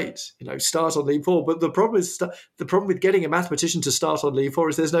 then great, start on Lean 4. But the problem with getting a mathematician to start on Lean 4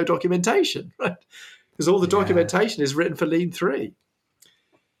 is there's no documentation, right? Because all the documentation is written for Lean 3.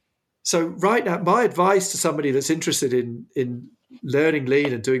 So right now, my advice to somebody that's interested in learning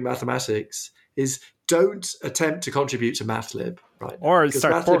Lean and doing mathematics is, don't attempt to contribute to MathLib, right? Or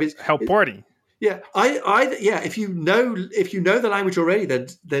start help porting. Yeah, if you know the language already,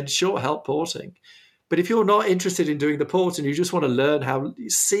 then sure, help porting. But if you're not interested in doing the port and you just want to learn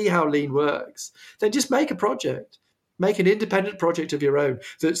see how Lean works, then just make a project, make an independent project of your own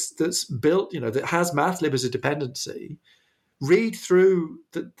that's built, that has MathLib as a dependency, read through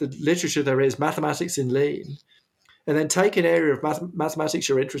the literature there is, mathematics in Lean, and then take an area of mathematics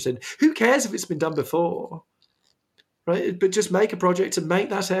you're interested in. Who cares if it's been done before, right? But just make a project to make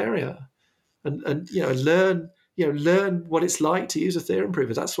that area, and learn what it's like to use a theorem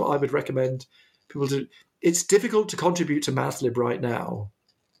prover. That's what I would recommend people do. It's difficult to contribute to MathLib right now,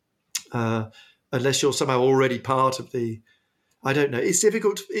 unless you're somehow already part of the. I don't know. It's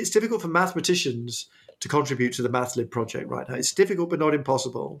difficult. It's difficult for mathematicians to contribute to the MathLib project right now. It's difficult, but not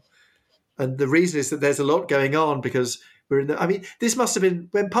impossible. And the reason is that there's a lot going on because we're in the. I mean, this must have been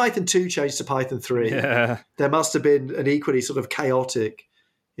when Python 2 changed to Python 3. Yeah. There must have been an equally sort of chaotic,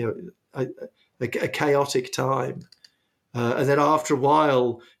 a chaotic time. And then after a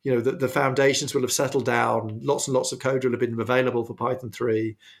while, the foundations will have settled down. Lots and lots of code will have been available for Python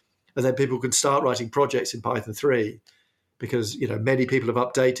 3. And then people can start writing projects in Python 3 because, many people have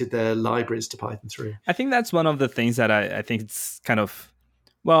updated their libraries to Python 3. I think that's one of the things that I think it's kind of,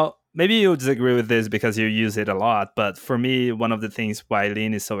 well, maybe you'll disagree with this because you use it a lot. But for me, one of the things why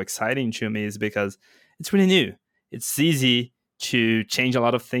Lean is so exciting to me is because it's really new. It's easy to change a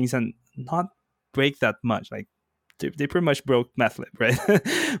lot of things and not break that much. Like they pretty much broke MathLib, right?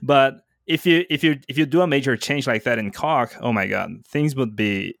 But if you do a major change like that in Coq, oh my god, things would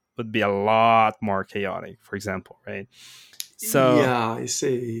be a lot more chaotic, for example, right? So yeah, I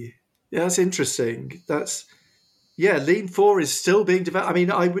see. Yeah, that's interesting. Lean 4 is still being developed. I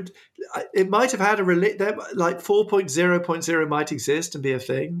mean, it might have had like 4.0.0 might exist and be a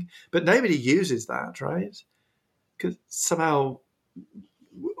thing, but nobody uses that, right? Because somehow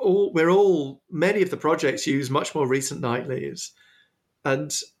many of the projects use much more recent nightlies,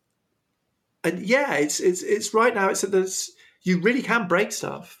 and yeah, it's right now. You really can break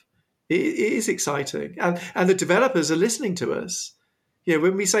stuff. It is exciting, and the developers are listening to us.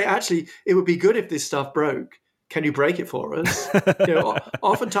 When we say actually, it would be good if this stuff broke. Can you break it for us?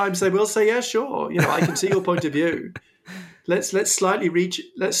 Oftentimes they will say, yeah, sure. I can see your point of view. Let's slightly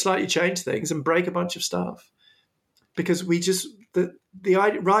change things and break a bunch of stuff because we just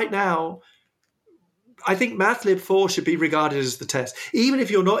right now. I think MathLib 4 should be regarded as the test, even if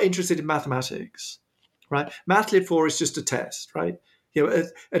you're not interested in mathematics, right? MathLib 4 is just a test, right?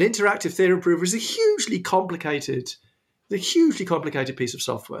 An interactive theorem prover is a hugely complicated piece of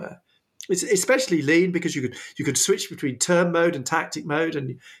software. It's especially Lean because you could switch between term mode and tactic mode, and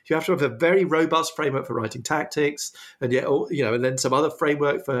you have to have a very robust framework for writing tactics, and and then some other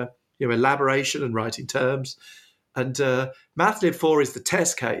framework for elaboration and writing terms. And MathLib 4 is the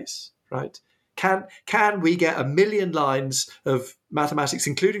test case, right? Can we get 1 million lines of mathematics,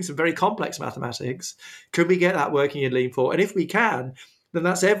 including some very complex mathematics? Can we get that working in Lean 4? And if we can, then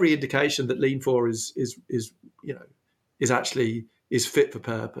that's every indication that Lean 4 is actually fit for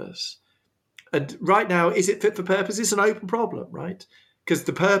purpose. And right now, is it fit for purpose? It's an open problem, right? Because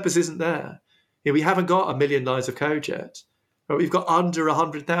the purpose isn't there. We haven't got 1 million lines of code yet. Right? We've got under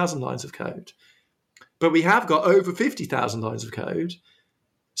 100,000 lines of code. But we have got over 50,000 lines of code.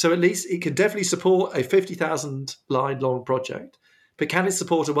 So at least it can definitely support a 50,000 line long project. But can it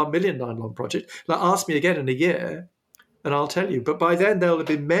support a 1 million line long project? Ask me again in a year, and I'll tell you. But by then, there'll have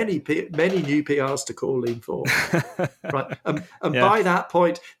been many new PRs to call Lean 4. Right? And by that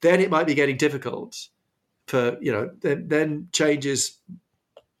point, then it might be getting difficult for, then changes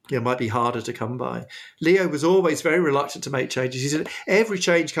might be harder to come by. Leo was always very reluctant to make changes. He said every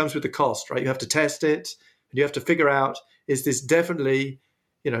change comes with a cost, right? You have to test it, and you have to figure out, is this definitely,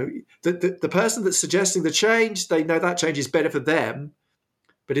 the person that's suggesting the change, they know that change is better for them,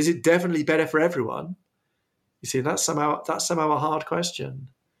 but is it definitely better for everyone? You see, that's somehow a hard question.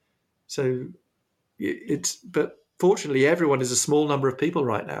 So but fortunately, everyone is a small number of people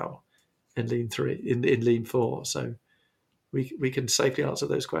right now in Lean 3, in Lean 4. So we can safely answer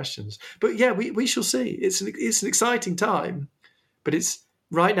those questions. But yeah, we shall see. It's an exciting time, but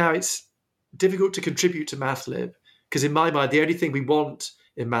right now it's difficult to contribute to MathLib because in my mind, the only thing we want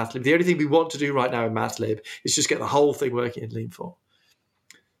in MathLib, the only thing we want to do right now in MathLib is just get the whole thing working in Lean 4.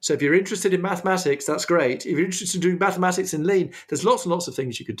 So if you're interested in mathematics, that's great. If you're interested in doing mathematics in Lean, there's lots and lots of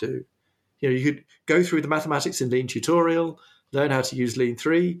things you could do. You could go through the mathematics in Lean tutorial, learn how to use Lean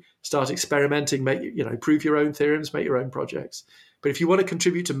 3, start experimenting, prove your own theorems, make your own projects. But if you want to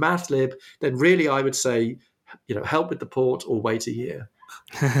contribute to MathLib, then really I would say, help with the port or wait a year.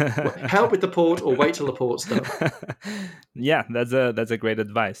 Help with the port or wait till the port's done. Yeah, that's a great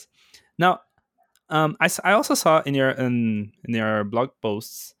advice. Now, I also saw in your blog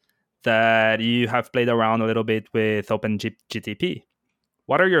posts that you have played around a little bit with OpenGTP.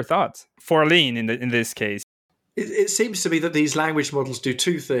 What are your thoughts for Lean in this case? It seems to me that these language models do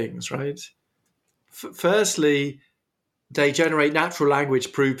two things, right? Firstly, they generate natural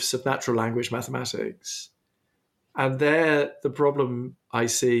language proofs of natural language mathematics. And there, the problem I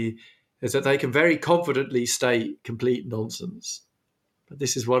see is that they can very confidently state complete nonsense. But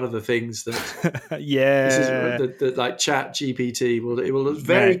this is one of the things that this is that like Chat GPT will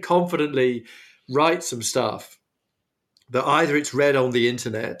very confidently write some stuff that either it's read on the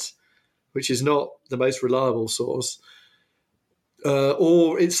internet, which is not the most reliable source,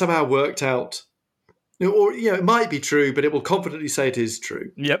 or it's somehow worked out, or it might be true, but it will confidently say it is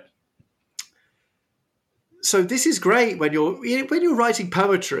true. Yep. So this is great when you're writing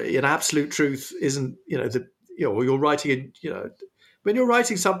poetry and absolute truth isn't or you're writing when you're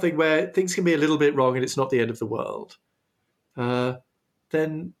writing something where things can be a little bit wrong and it's not the end of the world,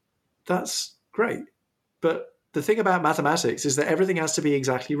 then that's great. But the thing about mathematics is that everything has to be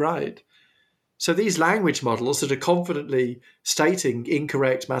exactly right. So these language models that are confidently stating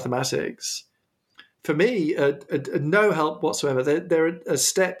incorrect mathematics, for me, are no help whatsoever. They're a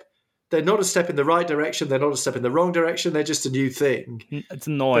step. They're not a step in the right direction. They're not a step in the wrong direction. They're just a new thing. It's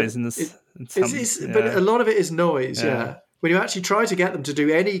noise. But a lot of it is noise, yeah. When you actually try to get them to do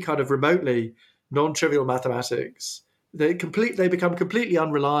any kind of remotely non-trivial mathematics, they become completely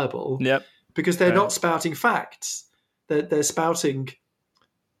unreliable. Yep. Because they're not spouting facts. They're spouting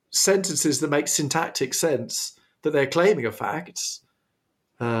sentences that make syntactic sense, that they're claiming are facts,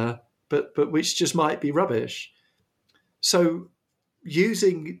 but which just might be rubbish. So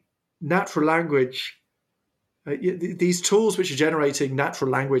using natural language, these tools which are generating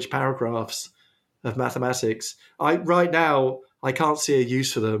natural language paragraphs of mathematics, right now I can't see a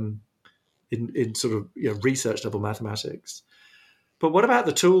use for them in sort of research level mathematics. But what about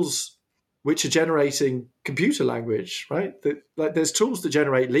the tools which are generating computer language, right? Like there's tools that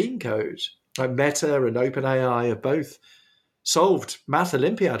generate lean code, like Meta and OpenAI have both solved Math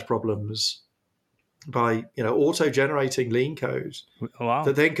Olympiad problems by auto-generating lean code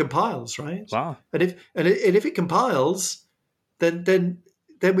that then compiles, right? Wow. And if it compiles, then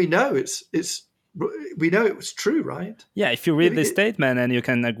we know it's true, right? Yeah, if you read the statement and you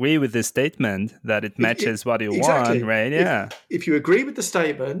can agree with the statement that it matches what you want, right? Yeah. If you agree with the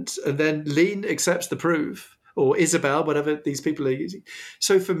statement and then Lean accepts the proof, or Isabelle, whatever these people are using.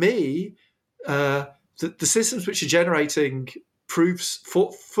 So for me, the systems which are generating proofs,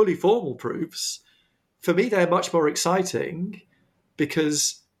 fully formal proofs, for me, they're much more exciting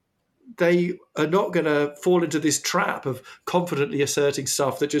because they are not going to fall into this trap of confidently asserting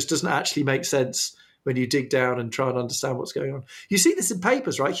stuff that just doesn't actually make sense when you dig down and try and understand what's going on. You see this in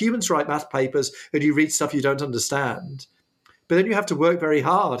papers, right? Humans write math papers and you read stuff you don't understand. But then you have to work very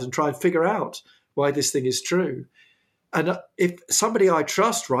hard and try and figure out why this thing is true. And if somebody I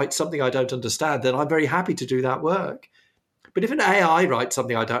trust writes something I don't understand, then I'm very happy to do that work. But if an AI writes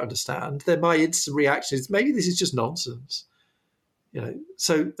something I don't understand, then my instant reaction is maybe this is just nonsense.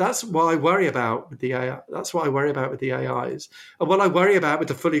 So that's what I worry about with the AI. That's what I worry about with the AIs. And what I worry about with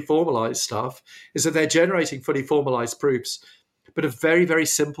the fully formalized stuff is that they're generating fully formalized proofs, but of very, very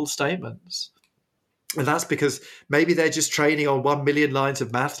simple statements. And that's because maybe they're just training on 1 million lines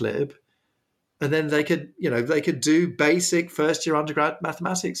of MATLib, and then they could do basic first-year undergrad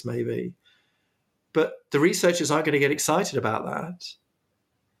mathematics maybe. But the researchers aren't going to get excited about that.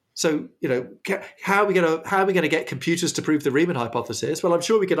 So, how are we going to get computers to prove the Riemann hypothesis? Well, I'm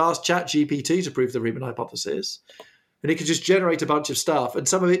sure we could ask ChatGPT to prove the Riemann hypothesis, and it could just generate a bunch of stuff, and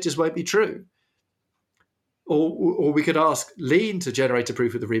some of it just won't be true. Or we could ask Lean to generate a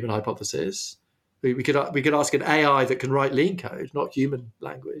proof of the Riemann hypothesis. We could ask an AI that can write Lean code, not human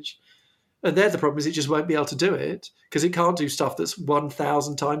language. And there, the problem is it just won't be able to do it because it can't do stuff that's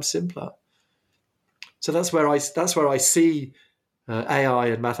 1,000 times simpler. So that's where I see AI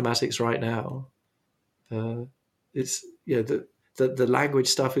and mathematics right now. It's the language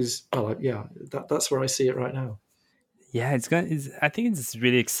stuff is that's where I see it right now. Yeah, I think it's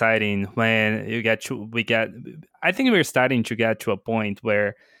really exciting when I think we're starting to get to a point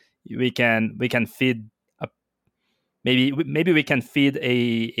where we can feed maybe we can feed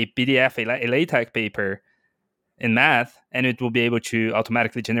a PDF, a LaTeX paper in math, and it will be able to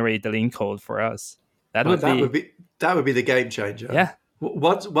automatically generate the Lean code for us. That would be the game changer. Yeah.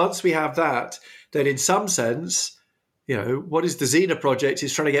 Once we have that, then in some sense, what is the Xena project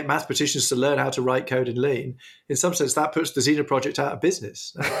is trying to get mathematicians to learn how to write code in Lean. In some sense, that puts the Xena project out of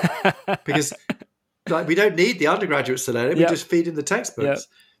business because we don't need the undergraduates to learn it. We just feed in the textbooks. Yep.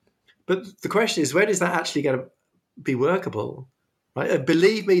 But the question is, when is that actually going to be workable? Right? And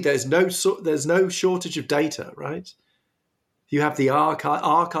believe me, there's no shortage of data. Right? You have the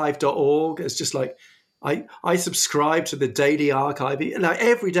archive.org. It's just like I subscribe to the daily archive. Now,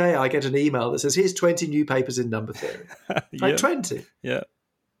 every day I get an email that says, here's 20 new papers in number theory. Like 20. Yeah.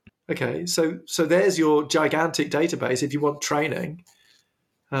 Okay, so there's your gigantic database if you want training.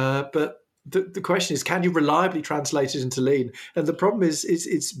 But the question is, can you reliably translate it into Lean? And the problem is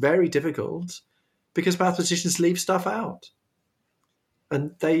it's very difficult because mathematicians leave stuff out.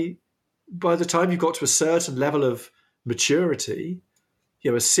 And by the time you've got to a certain level of maturity,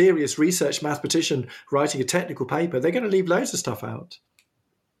 a serious research mathematician writing a technical paper, they're going to leave loads of stuff out.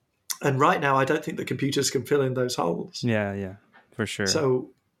 And right now, I don't think the computers can fill in those holes. Yeah, for sure. So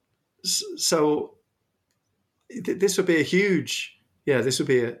this would be a huge, this would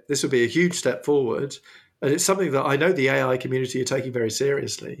be a huge step forward, and it's something that I know the AI community are taking very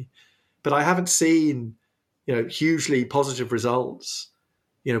seriously, but I haven't seen, hugely positive results,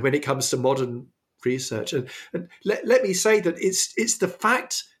 when it comes to modern research. And let me say that it's the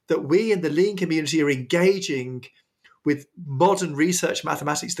fact that we in the Lean community are engaging with modern research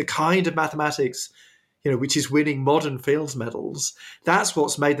mathematics, the kind of mathematics, which is winning modern Fields medals. That's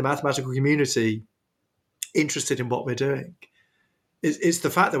what's made the mathematical community interested in what we're doing. It's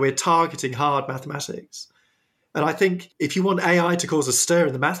the fact that we're targeting hard mathematics. And I think if you want AI to cause a stir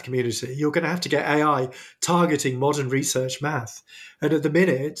in the math community, you're going to have to get AI targeting modern research math. And at the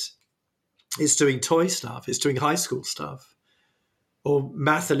minute, it's doing toy stuff, it's doing high school stuff, or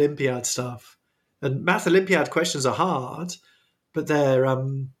Math Olympiad stuff. And Math Olympiad questions are hard, but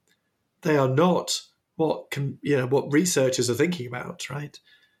they are not what researchers are thinking about, right?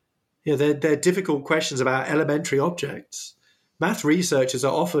 They're difficult questions about elementary objects. Math researchers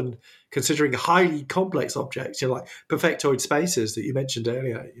are often considering highly complex objects, like perfectoid spaces that you mentioned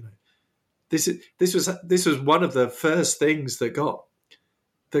earlier. This was one of the first things that got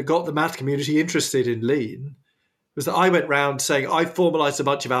the math community interested in Lean, was that I went round saying, I formalized a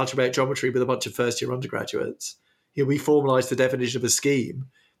bunch of algebraic geometry with a bunch of first-year undergraduates. We formalized the definition of a scheme,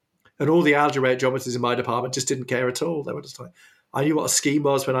 and all the algebraic geometers in my department just didn't care at all. They were just like, I knew what a scheme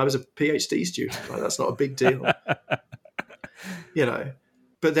was when I was a PhD student. Like, that's not a big deal.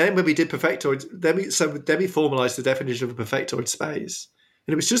 But then when we did perfectoids, then we formalized the definition of a perfectoid space.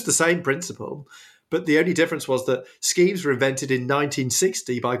 And it was just the same principle. But the only difference was that schemes were invented in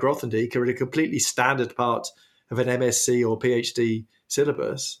 1960 by Grothendieck, in a completely standard part of an MSc or PhD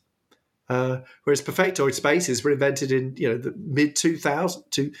syllabus. Whereas perfectoid spaces were invented in the mid 2000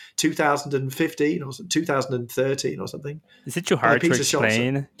 to 2015 or 2013 or something. Is it too hard to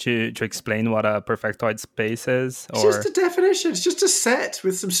explain to explain what a perfectoid space is? Or? It's just a definition. It's just a set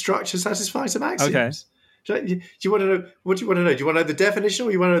with some structure satisfying some axioms. Okay. Do you want to know? What do you want to know? Do you want to know the definition,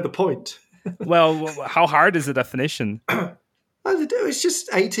 or you want to know the point? Well, how hard is the definition? It's just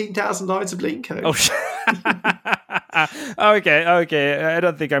 18,000 lines of Lean code. Oh, okay. I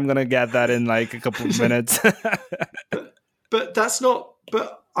don't think I'm gonna get that in like a couple of minutes. but that's not.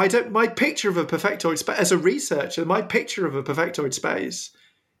 But I don't. My picture of a perfectoid space as a researcher, my picture of a perfectoid space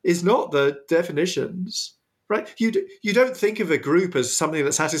is not the definitions, right? You don't think of a group as something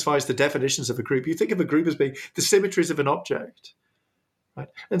that satisfies the definitions of a group. You think of a group as being the symmetries of an object, right?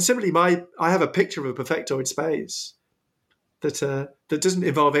 And similarly, I have a picture of a perfectoid space that doesn't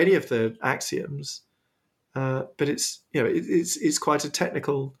involve any of the axioms, but it's quite a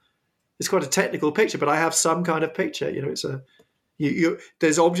technical picture. But I have some kind of picture.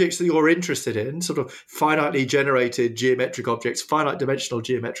 There's objects that you're interested in, sort of finitely generated geometric objects, finite dimensional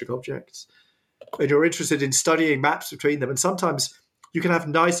geometric objects, and you're interested in studying maps between them. And sometimes you can have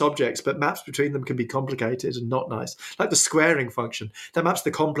nice objects, but maps between them can be complicated and not nice, like the squaring function that maps the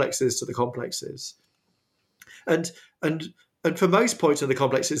complexes to the complexes, and for most points in the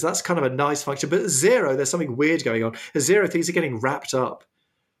complexes, that's kind of a nice function. But at zero, there's something weird going on. At zero, things are getting wrapped up.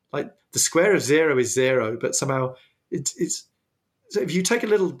 Like the square of zero is zero, but somehow it's so if you take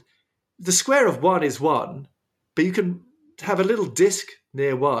the square of 1 is 1, but you can have a little disk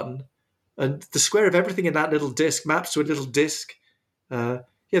near 1, and the square of everything in that little disk maps to a little disk. The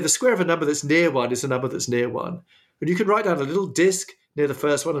square of a number that's near 1 is a number that's near 1. And you can write down a little disk near the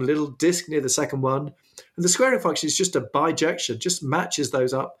first one, a little disk near the second one. And the squaring function is just a bijection, just matches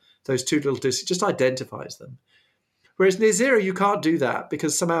those up, those two little disks, just identifies them. Whereas near zero, you can't do that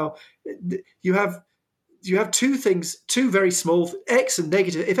because somehow you have two things, two very small, x and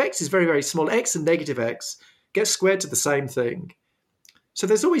negative. If x is very, very small, x and negative x get squared to the same thing. So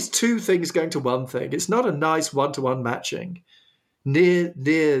there's always two things going to one thing. It's not a nice one-to-one matching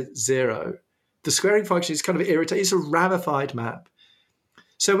near zero. The squaring function is kind of irritating. It's a ramified map.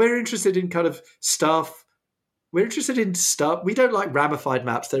 So we're interested in kind of stuff. We're interested in stuff. We don't like ramified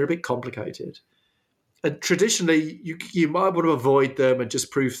maps. They're a bit complicated. And traditionally, you might want to avoid them and just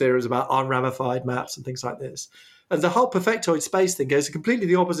prove theorems about unramified maps and things like this. And the whole perfectoid space thing goes in completely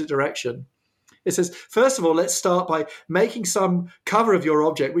the opposite direction. It says, first of all, let's start by making some cover of your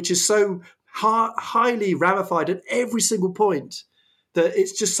object, which is so highly ramified at every single point that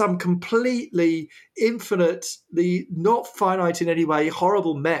it's just some completely infinitely not finite in any way,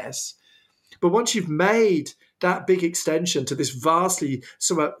 horrible mess. But once you've made that big extension to this vastly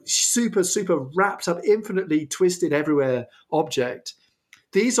super, super wrapped up, infinitely twisted everywhere object,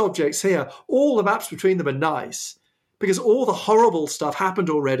 these objects here, all the maps between them are nice because all the horrible stuff happened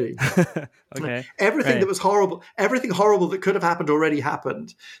already. Okay. Everything that was horrible, everything horrible that could have happened already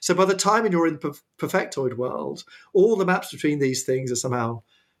happened. So by the time you're in the perfectoid world, all the maps between these things are somehow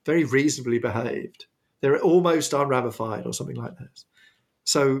very reasonably behaved. They're almost unramified or something like this.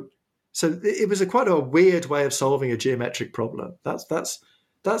 So it was quite a weird way of solving a geometric problem. That's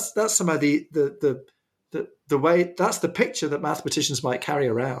somehow the way, that's the picture that mathematicians might carry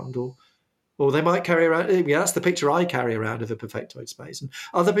around, or they might carry around. Yeah, that's the picture I carry around of a perfectoid space, and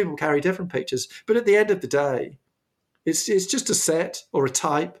other people carry different pictures. But at the end of the day, it's just a set or a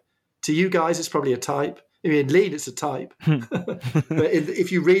type. To you guys, it's probably a type. I mean, in Lean, it's a type. But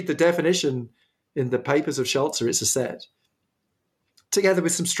if you read the definition in the papers of Scholzer, it's a set, together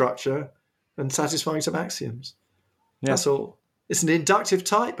with some structure and satisfying some axioms. Yeah. That's all. It's an inductive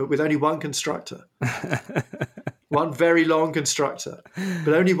type, but with only one constructor. One very long constructor,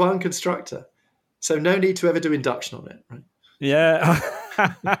 but only one constructor. So no need to ever do induction on it, right? Yeah.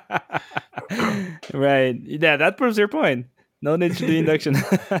 Right. Yeah, that proves your point. No need to do induction.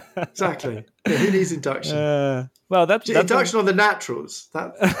 Exactly. Yeah, who needs induction? Well, that's induction on the naturals.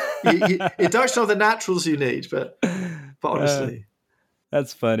 Induction on the naturals you need, but honestly.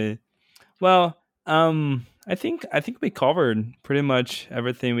 That's funny. Well, I think we covered pretty much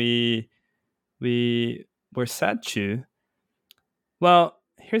everything we were set to. Well,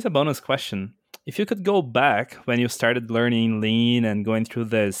 here's a bonus question. If you could go back when you started learning Lean and going through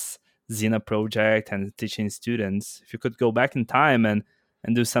this Xena project and teaching students, if you could go back in time and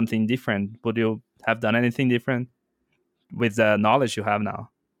do something different, would you have done anything different with the knowledge you have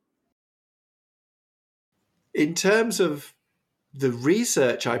now? In terms of the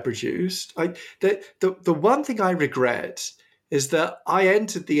research I produced, the one thing I regret is that I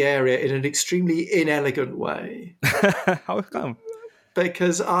entered the area in an extremely inelegant way. How come?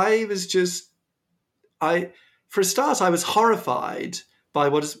 Because I was for a start, I was horrified by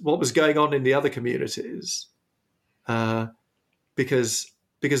what was going on in the other communities, because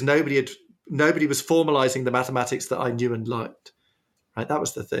nobody was formalizing the mathematics that I knew and liked. Right, that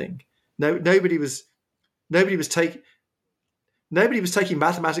was the thing. Nobody was taking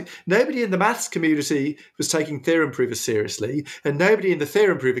mathematics. Nobody in the maths community was taking theorem provers seriously, and nobody in the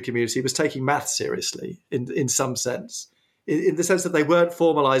theorem prover community was taking maths seriously in some sense. In the sense that they weren't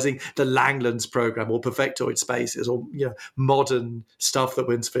formalizing the Langlands program or perfectoid spaces or modern stuff that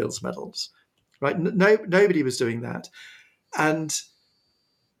wins Fields medals, right? Nobody was doing that, and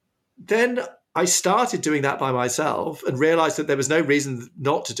then I started doing that by myself and realized that there was no reason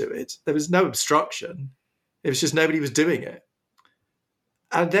not to do it. There was no obstruction. It was just nobody was doing it,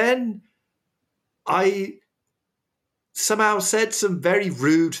 and then I somehow said some very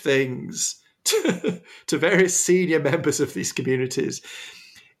rude things to various senior members of these communities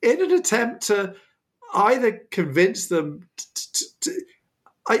in an attempt to either convince them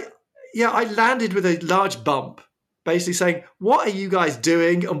I landed with a large bump, basically saying, what are you guys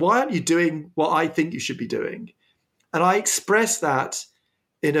doing and why aren't you doing what I think you should be doing? And I expressed that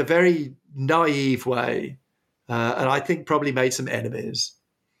in a very naive way, and I think probably made some enemies.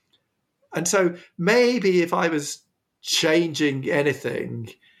 And so maybe if I was changing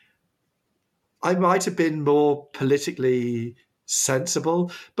anything, I might have been more politically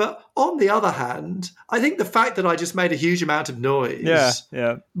sensible. But on the other hand, I think the fact that I just made a huge amount of noise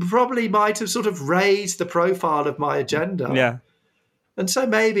probably might have sort of raised the profile of my agenda. Yeah. And so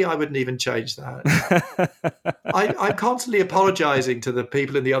maybe I wouldn't even change that. I'm constantly apologizing to the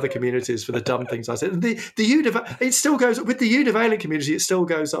people in the other communities for the dumb things I said. And it still goes with the univalent community. It still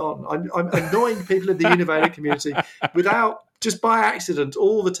goes on. I'm annoying people in the univalent community just by accident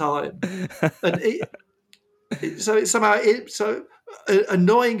all the time. And so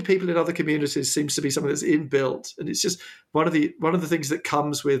annoying people in other communities seems to be something that's inbuilt, and it's just one of the things that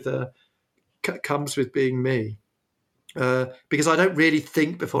comes with being me. Because I don't really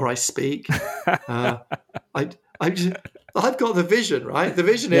think before I speak. I've got the vision, right? The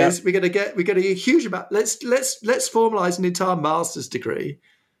vision is we're going to get a huge amount. Let's formalize an entire master's degree,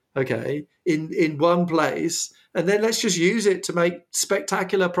 okay, in one place And then let's just use it to make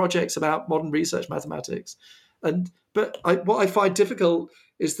spectacular projects about modern research mathematics. But what I find difficult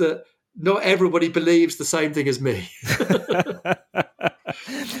is that not everybody believes the same thing as me.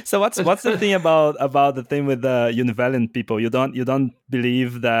 So what's the thing about the thing with the univalent people? You don't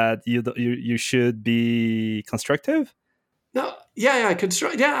believe that you should be constructive? No, yeah,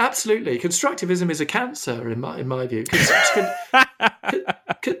 absolutely. Constructivism is a cancer in my view.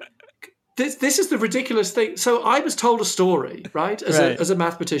 This is the ridiculous thing. So I was told a story, right? As a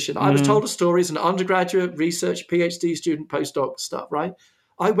mathematician, I was told a story as an undergraduate research, PhD student, postdoc stuff, right?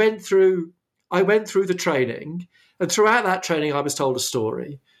 I went through the training, and throughout that training, I was told a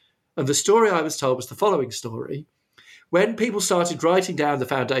story. And the story I was told was the following story. When people started writing down the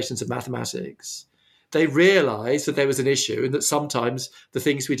foundations of mathematics, they realized that there was an issue and that sometimes the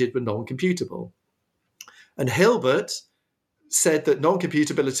things we did were non-computable. And Hilbert said that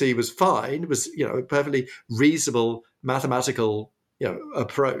non-computability was fine, was a perfectly reasonable mathematical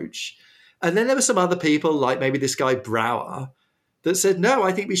approach. And then there were some other people, like maybe this guy Brouwer, that said, no,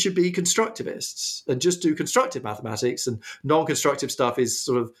 I think we should be constructivists and just do constructive mathematics, and non-constructive stuff is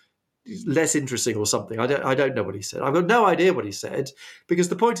sort of less interesting or something. I don't know what he said. I've got no idea what he said, because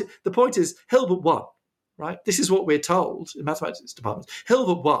the point is Hilbert won, right? This is what we're told in mathematics departments.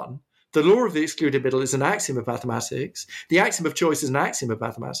 Hilbert won. The law of the excluded middle is an axiom of mathematics. The axiom of choice is an axiom of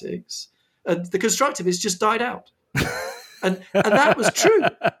mathematics. And the constructivists just died out. And that was true.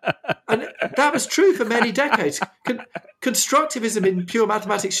 And that was true for many decades. Constructivism in pure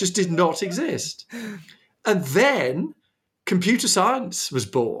mathematics just did not exist. And then computer science was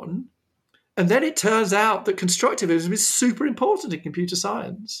born. And then it turns out that constructivism is super important in computer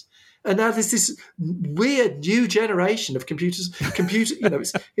science. And now there's this weird new generation of it's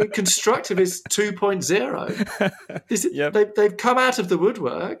constructivist 2.0. They've come out of the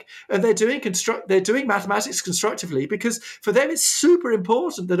woodwork, and they're doing mathematics constructively because for them it's super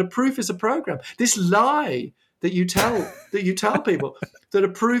important that a proof is a program. This lie that you tell people that a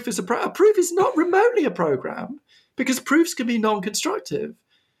proof is a proof is not remotely a program, because proofs can be non-constructive.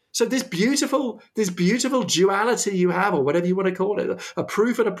 So this beautiful duality you have, or whatever you want to call it, a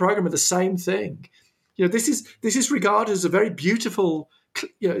proof and a program are the same thing. This is regarded as a very beautiful,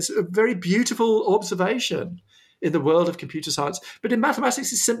 it's a very beautiful observation in the world of computer science. But in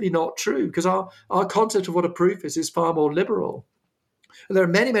mathematics, it's simply not true, because our concept of what a proof is far more liberal. And there are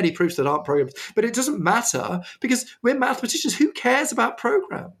many, many proofs that aren't programs, but it doesn't matter, because we're mathematicians. Who cares about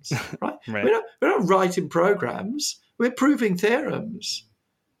programs, right? We're not writing programs. We're proving theorems.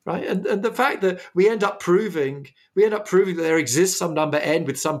 Right, and the fact that we end up proving that there exists some number n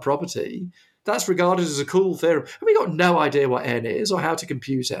with some property, that's regarded as a cool theorem. And we got no idea what n is or how to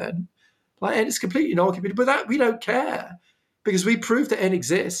compute n. Like, n is completely non-computable, but that we don't care, because we prove that n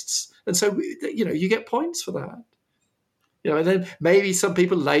exists, and so you get points for that. And then maybe some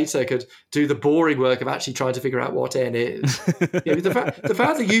people later could do the boring work of actually trying to figure out what n is. The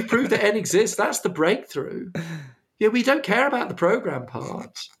fact that you prove that n exists, that's the breakthrough. We don't care about the program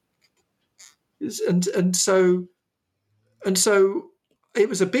part. And so it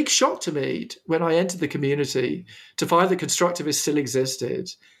was a big shock to me when I entered the community to find that constructivists still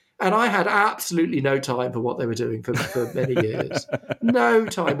existed. And I had absolutely no time for what they were doing for many years. No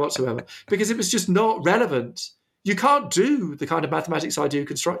time whatsoever, because it was just not relevant. You can't do the kind of mathematics I do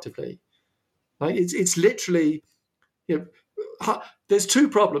constructively. Like it's literally, there's two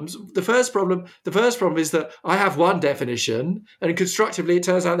problems. The first problem is that I have one definition, and constructively it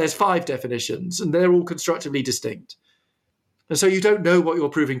turns out there's 5 definitions, and they're all constructively distinct. And so you don't know what you're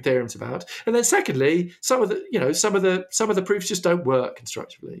proving theorems about. And then secondly, some of the proofs just don't work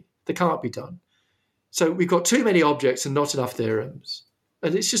constructively. They can't be done. So we've got too many objects and not enough theorems.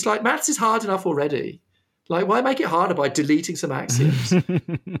 And it's just like, maths is hard enough already. Like, why make it harder by deleting some axioms?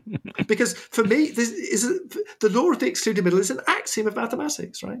 Because for me, the law of the excluded middle is an axiom of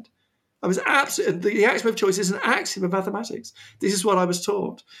mathematics, right? The axiom of choice is an axiom of mathematics. This is what I was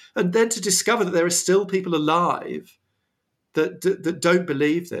taught. And then to discover that there are still people alive that don't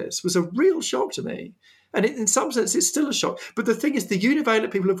believe this was a real shock to me. And in some sense, it's still a shock. But the thing is, the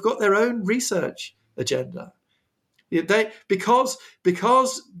univalent people have got their own research agenda. Because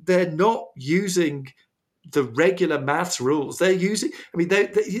they're not using the regular maths rules, they're using. I mean,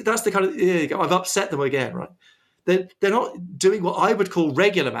 that's the kind of. I've upset them again, right? They're not doing what I would call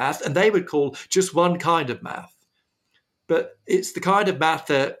regular math, and they would call just one kind of math. But it's the kind of math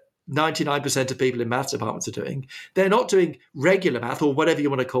that 99% of people in maths departments are doing. They're not doing regular math, or whatever you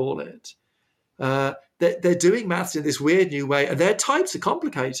want to call it. They're doing maths in this weird new way, and their types are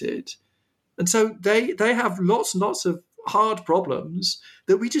complicated, and so they have lots and lots of hard problems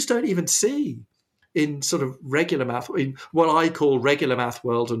that we just don't even see. in sort of regular math, in what I call regular math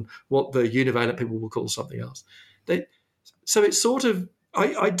world and what the univalent people will call something else. So it's sort of,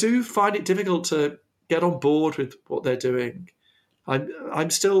 I do find it difficult to get on board with what they're doing. I'm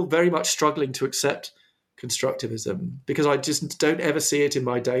still very much struggling to accept constructivism because I just don't ever see it in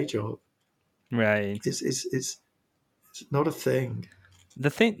my day job. Right. It's not a thing.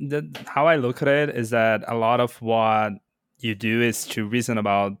 How I look at it is that a lot of what you do is to reason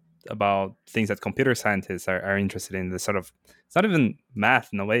about things that computer scientists are interested in. The sort of, it's not even math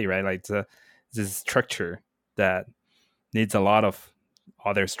in a way, right? Like this structure that needs a lot of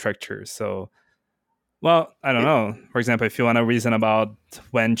other structures. So, well, I don't know. For example, if you want to reason about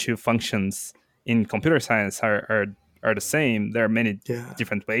when two functions in computer science are the same, there are many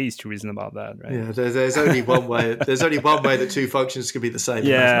different ways to reason about that, right? Yeah, there's only one way. There's only one way that two functions can be the same in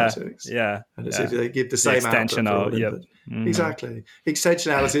mathematics. Yeah, and it's if they give the same extension output. Mm-hmm. Exactly.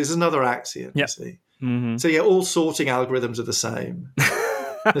 Extensionality is another axiom. You see. Mm-hmm. So all sorting algorithms are the same.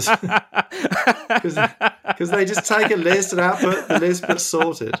 Because they just take a list and output the list but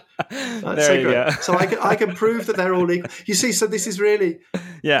sorted. That's there you go. So I can prove that they're all equal. You see, so this is really,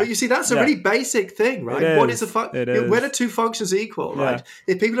 but you see, that's a really basic thing, right? What is when are two functions equal, right?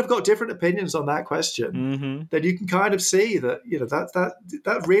 If people have got different opinions on that question, then you can kind of see that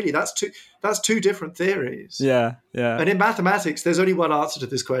that's two different theories. Yeah. And in mathematics, there's only one answer to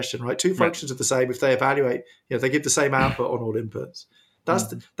this question, right? Two functions are the same if they evaluate, they give the same output on all inputs.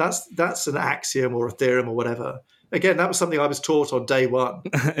 That's an axiom or a theorem or whatever. Again, that was something I was taught on day one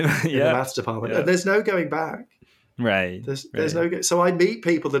in the maths department, and there's no going back. Right. There's no. So I meet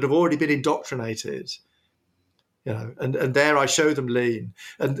people that have already been indoctrinated, and there I show them lean,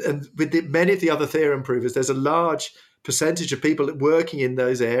 and with many of the other theorem provers, there's a large percentage of people working in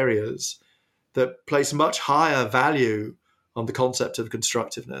those areas that place much higher value on the concept of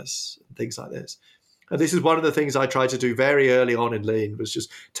constructiveness and things like this. And this is one of the things I tried to do very early on in Lean, was just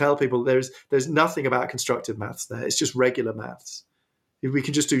tell people there's nothing about constructive maths there. It's just regular maths. We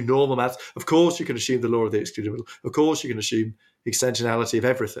can just do normal maths. Of course, you can assume the law of the excludable. Of course, you can assume extensionality of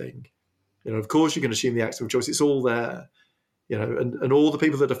everything. Of course, you can assume the axiom of choice. It's all there. And all the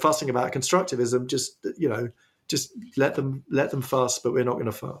people that are fussing about constructivism, just let them fuss, but we're not going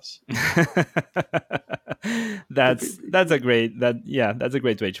to fuss. That's a great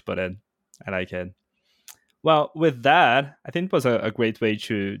way to put it. I like it. Well, with that, I think it was a great way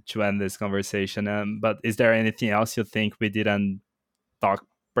to end this conversation. But is there anything else you think we didn't talk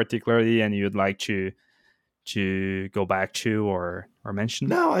particularly and you'd like to go back to or mention?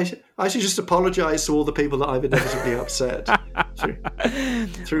 No, I should just apologize to all the people that I've inevitably upset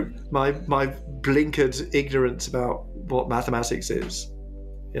through my blinkered ignorance about what mathematics is.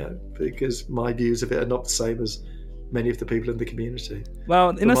 Because my views of it are not the same as many of the people in the community. Well,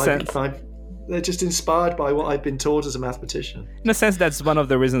 in a sense, they're just inspired by what I've been taught as a mathematician. In a sense, that's one of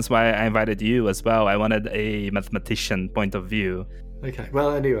the reasons why I invited you as well. I wanted a mathematician point of view. Okay.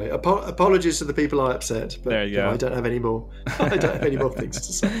 Well, anyway, apologies to the people I upset. But there you go. I don't have any more. I don't have any more things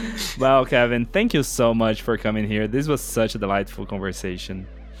to say. Well, Kevin, thank you so much for coming here. This was such a delightful conversation.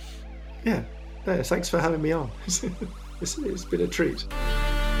 Yeah. Thanks for having me on. It's been a treat.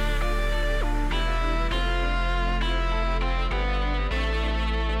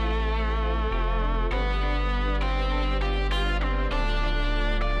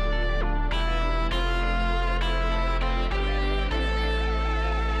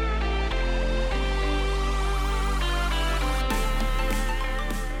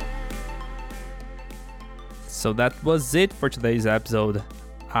 So that was it for today's episode.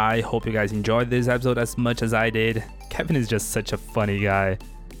 I hope you guys enjoyed this episode as much as I did. Kevin is just such a funny guy.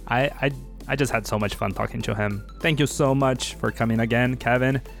 I just had so much fun talking to him. Thank you so much for coming again,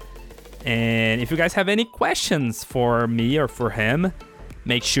 Kevin. And if you guys have any questions for me or for him,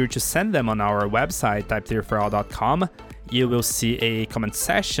 make sure to send them on our website, typetheoryforall.com. You will see a comment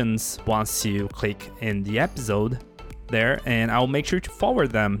sections once you click in the episode there, and I'll make sure to forward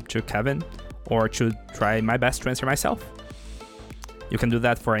them to Kevin or to try my best to answer myself. You can do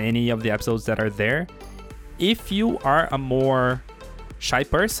that for any of the episodes that are there. If you are a more shy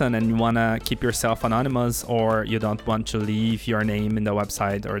person and you want to keep yourself anonymous, or you don't want to leave your name in the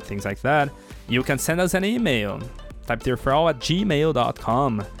website or things like that, you can send us an email,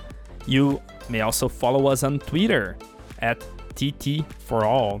 typetheoryforall@gmail.com. You may also follow us on Twitter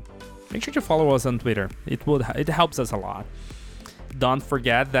 @TT4All. Make sure to follow us on Twitter. It helps us a lot. Don't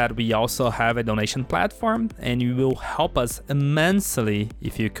forget that we also have a donation platform, and you will help us immensely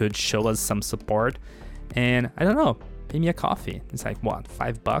if you could show us some support. And I don't know, pay me a coffee. It's like, what,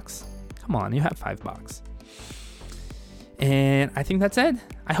 $5? Come on, you have $5. And I think that's it.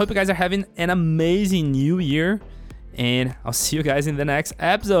 I hope you guys are having an amazing new year, and I'll see you guys in the next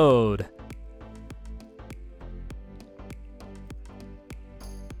episode.